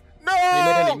 Fuck!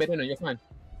 No! You made it, you're fine.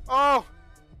 Oh!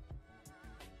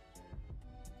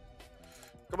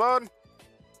 Come on!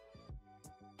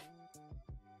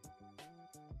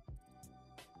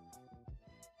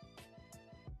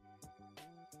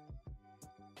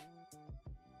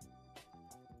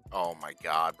 Oh my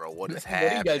god, bro, what is What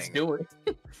happening? are you guys doing?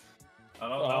 I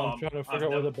don't know. I'm trying to figure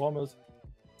out where the bomb is.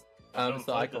 It's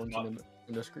the icons on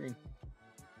the screen.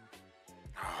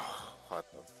 What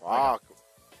the fuck?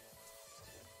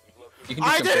 You can just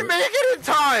I jump didn't over. make it in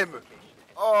time!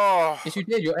 Oh, Yes, you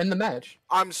did. You'll end the match.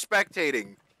 I'm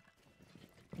spectating.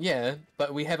 Yeah,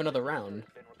 but we have another round.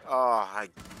 Oh,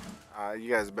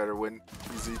 you guys better win.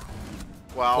 Easy.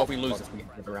 Well, What we lose if we get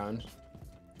another round.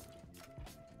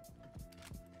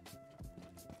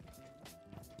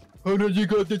 Hunter, you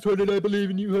got this, Hunter. I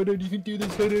believe in you, Hunter. You can do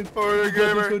this, Hunter. Hunter You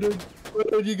got gamer. this, Hunter.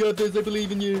 Hunter, you got this. I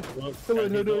believe in you. Come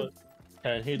on, Hunter.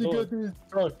 Can he You do got it? this.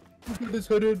 Bro, You got this,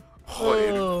 Hunter.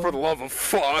 oh, dude, for the love of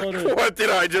fuck, Hunter. what did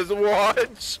I just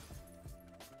watch?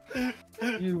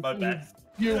 You, My best.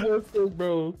 you worth it,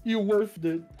 bro. You worth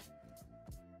it.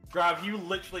 Grav, you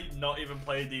literally not even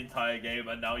played the entire game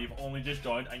and now you've only just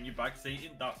joined and you're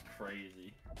backseating? That's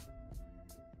crazy.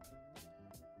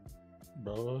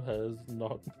 Bro has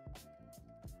not.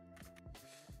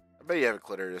 I bet you have a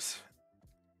clitoris.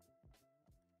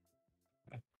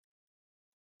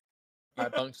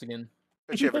 Alright, bunks again.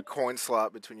 Bet you have a coin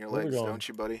slot between your Where we legs, going? don't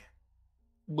you, buddy?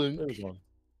 There Bunk. we go.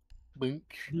 Bunk.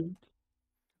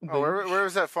 Oh, where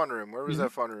was that fun room? Where was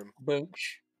that fun room? Bunk.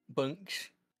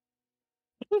 Bunk.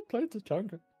 Played the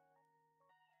chunker.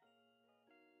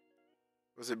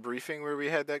 Was it briefing where we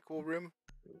had that cool room?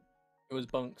 It was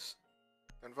bunks.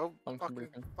 Then vote Bunks and fucking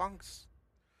briefing. bunks.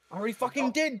 I already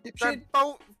fucking did. Then Shit.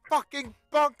 vote fucking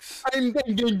bunks. I'm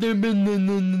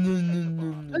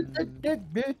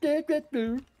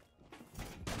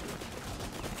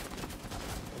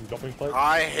I'm jumping plate.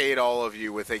 I hate all of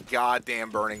you with a goddamn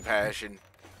burning passion.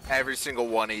 Every single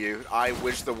one of you. I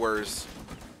wish the worst.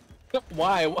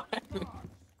 Why? Why?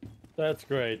 That's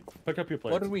great. Pick up your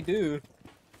plate. What did we do?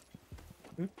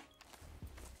 Yes,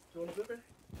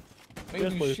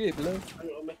 Maybe please. shit, blood.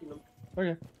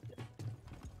 Okay.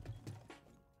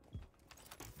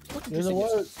 What did You you know say?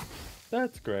 what?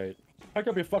 That's great. Pick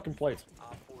up your fucking plate.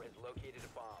 Op 4 has located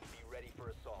a bomb. Be ready for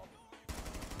assault.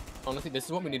 Honestly, this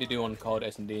is what we need to do on COD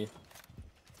S&D.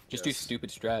 Just do stupid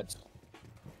strats.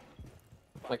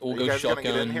 Like all Are you go guys gonna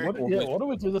get in shotgun. here? all Yeah, go- why don't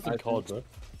we do this in COD, bro?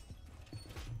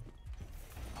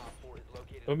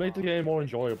 It'll make the game more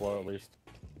enjoyable, at least.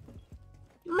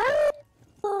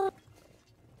 That's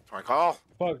my call.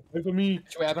 Fuck, wait for me.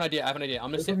 Wait, I have an idea. I'm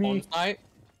gonna Look sit at me. on site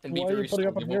and be Why are very you putting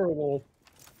up a still. mirror wall?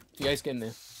 You guys get in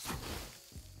there.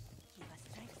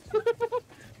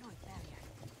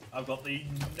 I've got the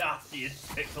nastiest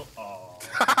pixel. Oh.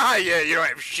 Yeah, you don't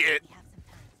have shit.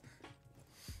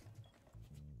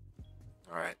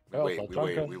 All right, we Oh, wait, fuck, we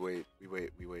wait, okay. we wait, we wait,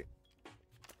 we wait.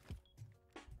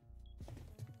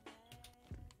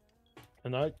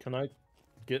 Can I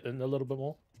get in a little bit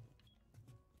more?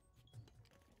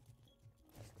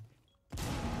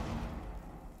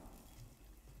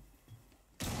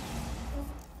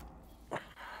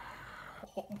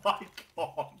 Oh my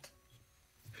god.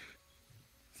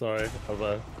 Sorry,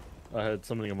 I had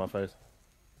something in my face.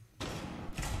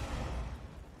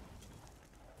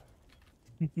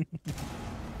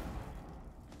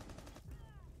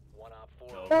 One op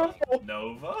 4. Nova?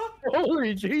 Nova?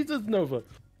 Holy Jesus, Nova!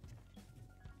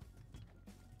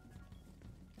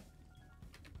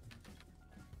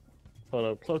 Hold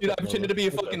on, close Dude, up, I'm pretending to Nova.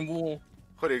 be a fucking wall.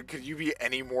 Hooded, could you be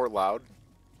any more loud?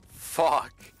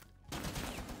 Fuck.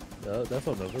 No, that's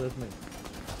not Nova, that's me.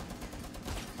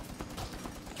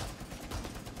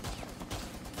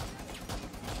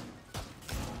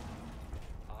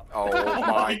 Oh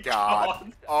my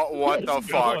god. Oh, what the Let's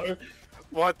fuck? go.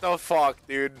 What the fuck,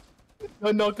 dude?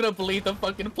 I'm not gonna believe the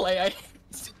fucking play I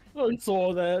I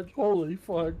saw that. Holy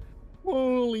fuck.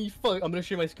 Holy fuck. I'm gonna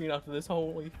share my screen after this.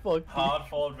 Holy fuck. dude. Hard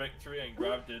fought victory and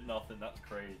Grab did nothing. That's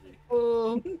crazy.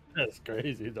 Oh. That's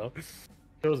crazy, though.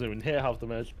 He wasn't even here half the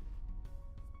match.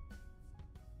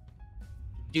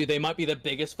 Dude, they might be the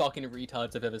biggest fucking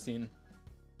retards I've ever seen.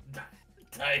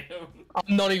 Damn.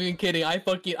 I'm not even kidding. I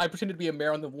pretended to be a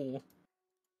mirror on the wall.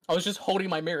 I was just holding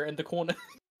my mirror in the corner.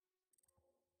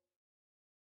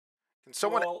 Can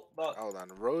someone Well, that- hold on?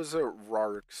 Rosa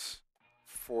Rarks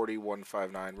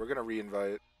 4159. We're gonna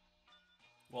re-invite.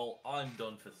 Well, I'm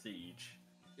done for Siege.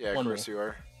 Yeah, of One course you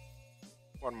are.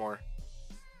 One more.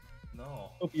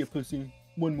 No. Don't be a pussy.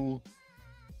 One more.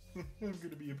 I'm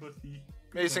gonna be a pussy.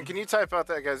 Mason, can you type out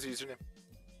that guy's username?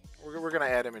 We're gonna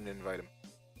add him and invite him.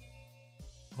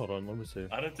 Hold on, let me see.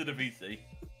 Add him to the VC.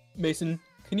 Mason,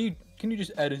 can you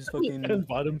just add his fucking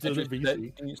Invite him to the address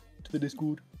VC. to the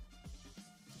Discord?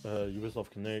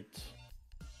 Ubisoft Connect.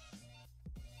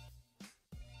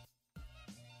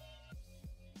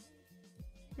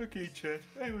 Okay, chat.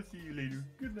 I will see you later.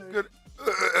 Good night. Good.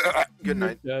 Good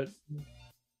night. Chat.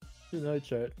 Good night,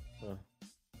 chat.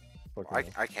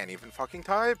 Fucking hell. I can't even fucking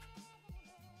type.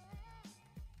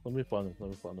 Let me find him. Let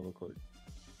me find him real quick.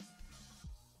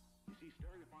 You see,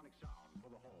 stereophonic sound for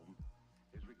the home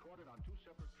is recorded on two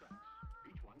separate tracks,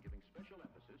 each one giving special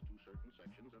emphasis to certain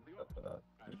sections of the orchestra.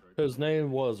 As heard His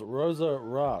name was Rosa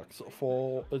Rocks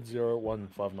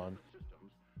 40159.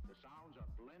 the sounds are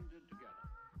blended together.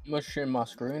 I'm gonna share my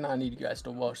screen. I need you guys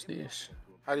to watch this.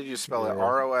 How did you spell it? Yeah.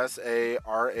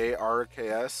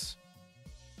 ROSARARKS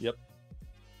Yep.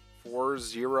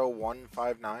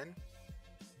 40159.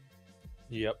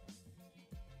 Yep.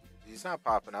 He's not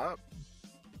popping up.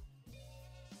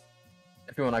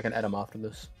 If you want, I can add him after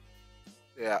this.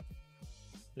 Yeah.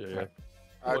 Yeah.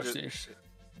 I Watch just. this.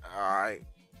 Alright.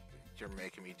 You're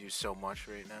making me do so much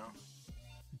right now.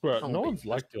 Bro, Don't no be- one's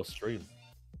liked your stream.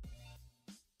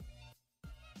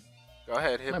 Go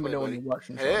ahead, hit Let me play, know when buddy. you're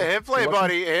watching. Hit play, You watching?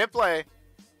 buddy. Hit play.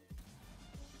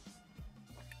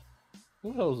 Who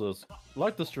the hell is this?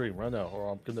 Like the stream right now, or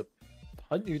I'm gonna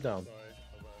hunt you down.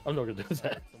 I'm not gonna do that.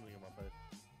 Something in my face.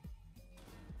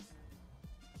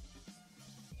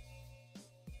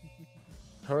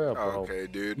 Hurry up, bro. Okay,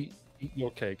 dude. Eat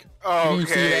your cake. you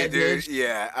see Okay, that, dude. bitch?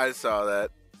 Yeah, I saw that.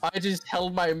 I just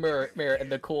held my mirror in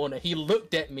the corner. He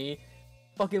looked at me.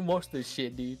 Fucking watch this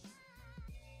shit, dude.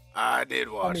 I did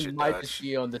I watch mean, it, might Dutch. just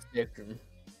be on the spectrum.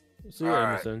 See you, Alright.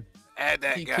 Emerson. Add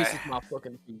that He guy. kisses my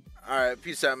fucking feet. Alright,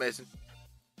 peace out, Mason.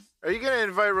 Are you gonna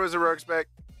invite Rosa Rocks back?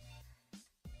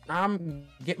 I'm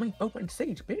getting my open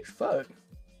stage, bitch. Fuck.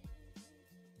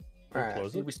 Alright,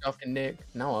 close it? Ubisoft and Nick.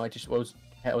 No, I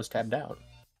was tabbed out.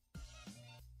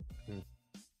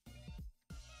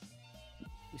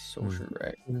 He's so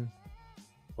right.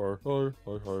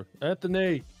 Or.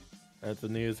 Anthony!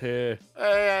 Anthony is here.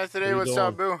 Hey, Anthony, How you what's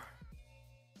up, doing?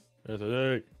 boo?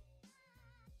 Anthony.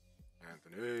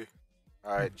 Anthony.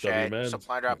 Alright, W chat. man.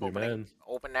 Supply drop W opening. man.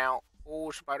 Open now.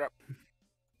 Oh, supply drop.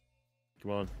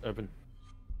 Come on, open.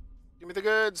 Give me the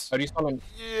goods. How do you spell my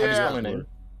Yeah. name?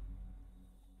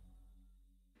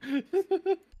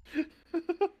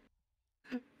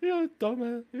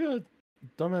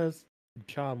 dumbass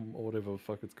charm or whatever the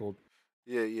fuck it's called.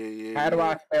 Yeah. How do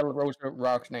I spell Rosa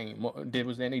Rock's name?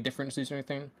 Was there any differences or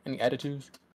anything? Any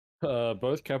attitudes?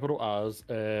 Both capital R's,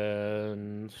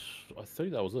 and I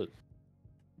think that was it.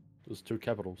 There's 2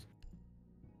 capitals.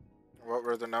 What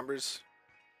were the numbers?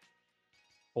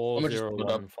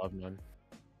 40159.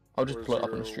 I'll just pull it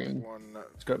up on the stream.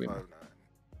 It's gotta be. I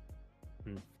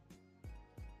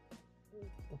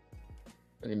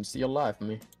didn't even see your live for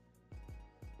me.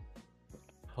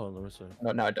 Hold on, let me see.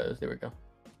 No, now it does. There we go.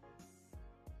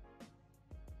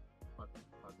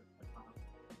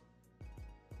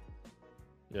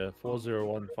 Yeah,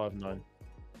 40159.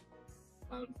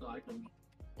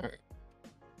 Alright.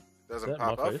 Doesn't Is that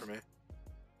pop my up face? for me.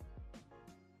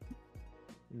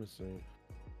 Let me see.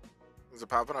 Is it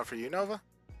popping up for you, Nova?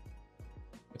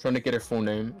 I'm trying to get her full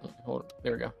name. Hold on.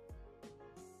 There we go.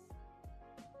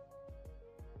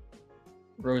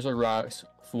 Rosa Rocks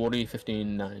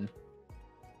 40159.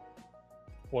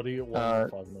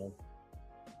 40159.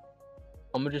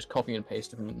 I'm gonna just copy and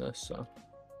paste it from this. So.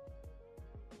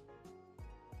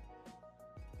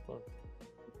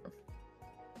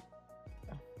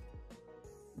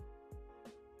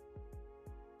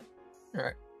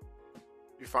 Alright.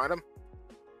 You find him?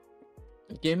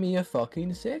 Give me a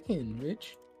fucking second,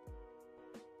 Rich.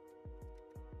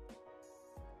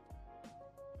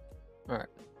 Alright.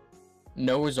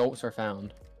 No results are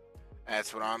found.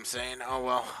 That's what I'm saying. Oh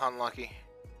well, unlucky.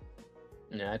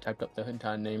 Yeah, I typed up the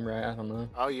entire name right. I don't know.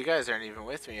 Oh, you guys aren't even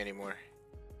with me anymore.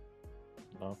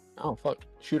 No. Oh, fuck.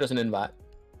 Shoot us an invite.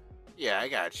 Yeah, I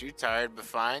got you. Tired but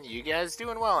fine. You guys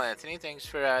doing well, Anthony. Thanks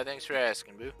for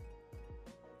asking, boo.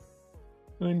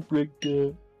 I'm bricked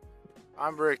up.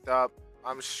 I'm bricked up.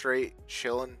 I'm straight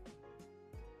chilling.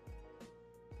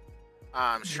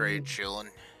 I'm straight chilling.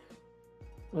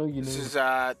 Oh, you This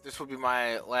know. is this will be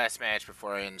my last match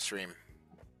before I end stream.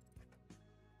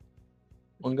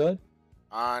 On God?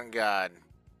 On God.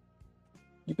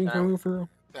 You been hungry for real?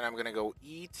 Then I'm gonna go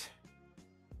eat.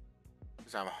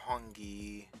 Cause I'm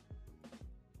hungry.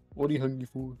 What are you hungry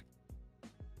for?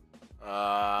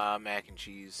 Mac and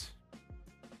cheese.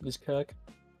 This cock?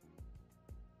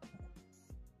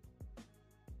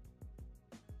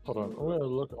 Hold on, I'm gonna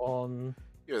look on.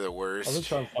 You're the worst. I'm gonna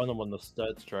try and find them on the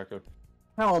stats tracker.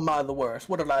 How am I the worst?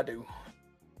 What did I do?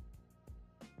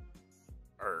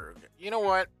 Erg. You know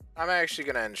what? I'm actually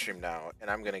gonna end stream now, and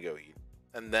I'm gonna go eat,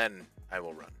 and then I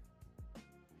will run.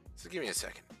 So give me a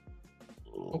second.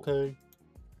 Okay.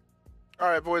 All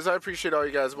right, boys. I appreciate all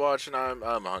you guys watching. I'm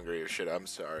hungry as shit. I'm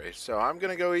sorry. So I'm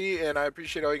gonna go eat, and I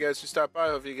appreciate all you guys who stopped by.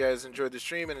 Hope you guys enjoyed the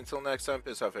stream, and until next time,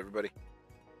 piss off, everybody.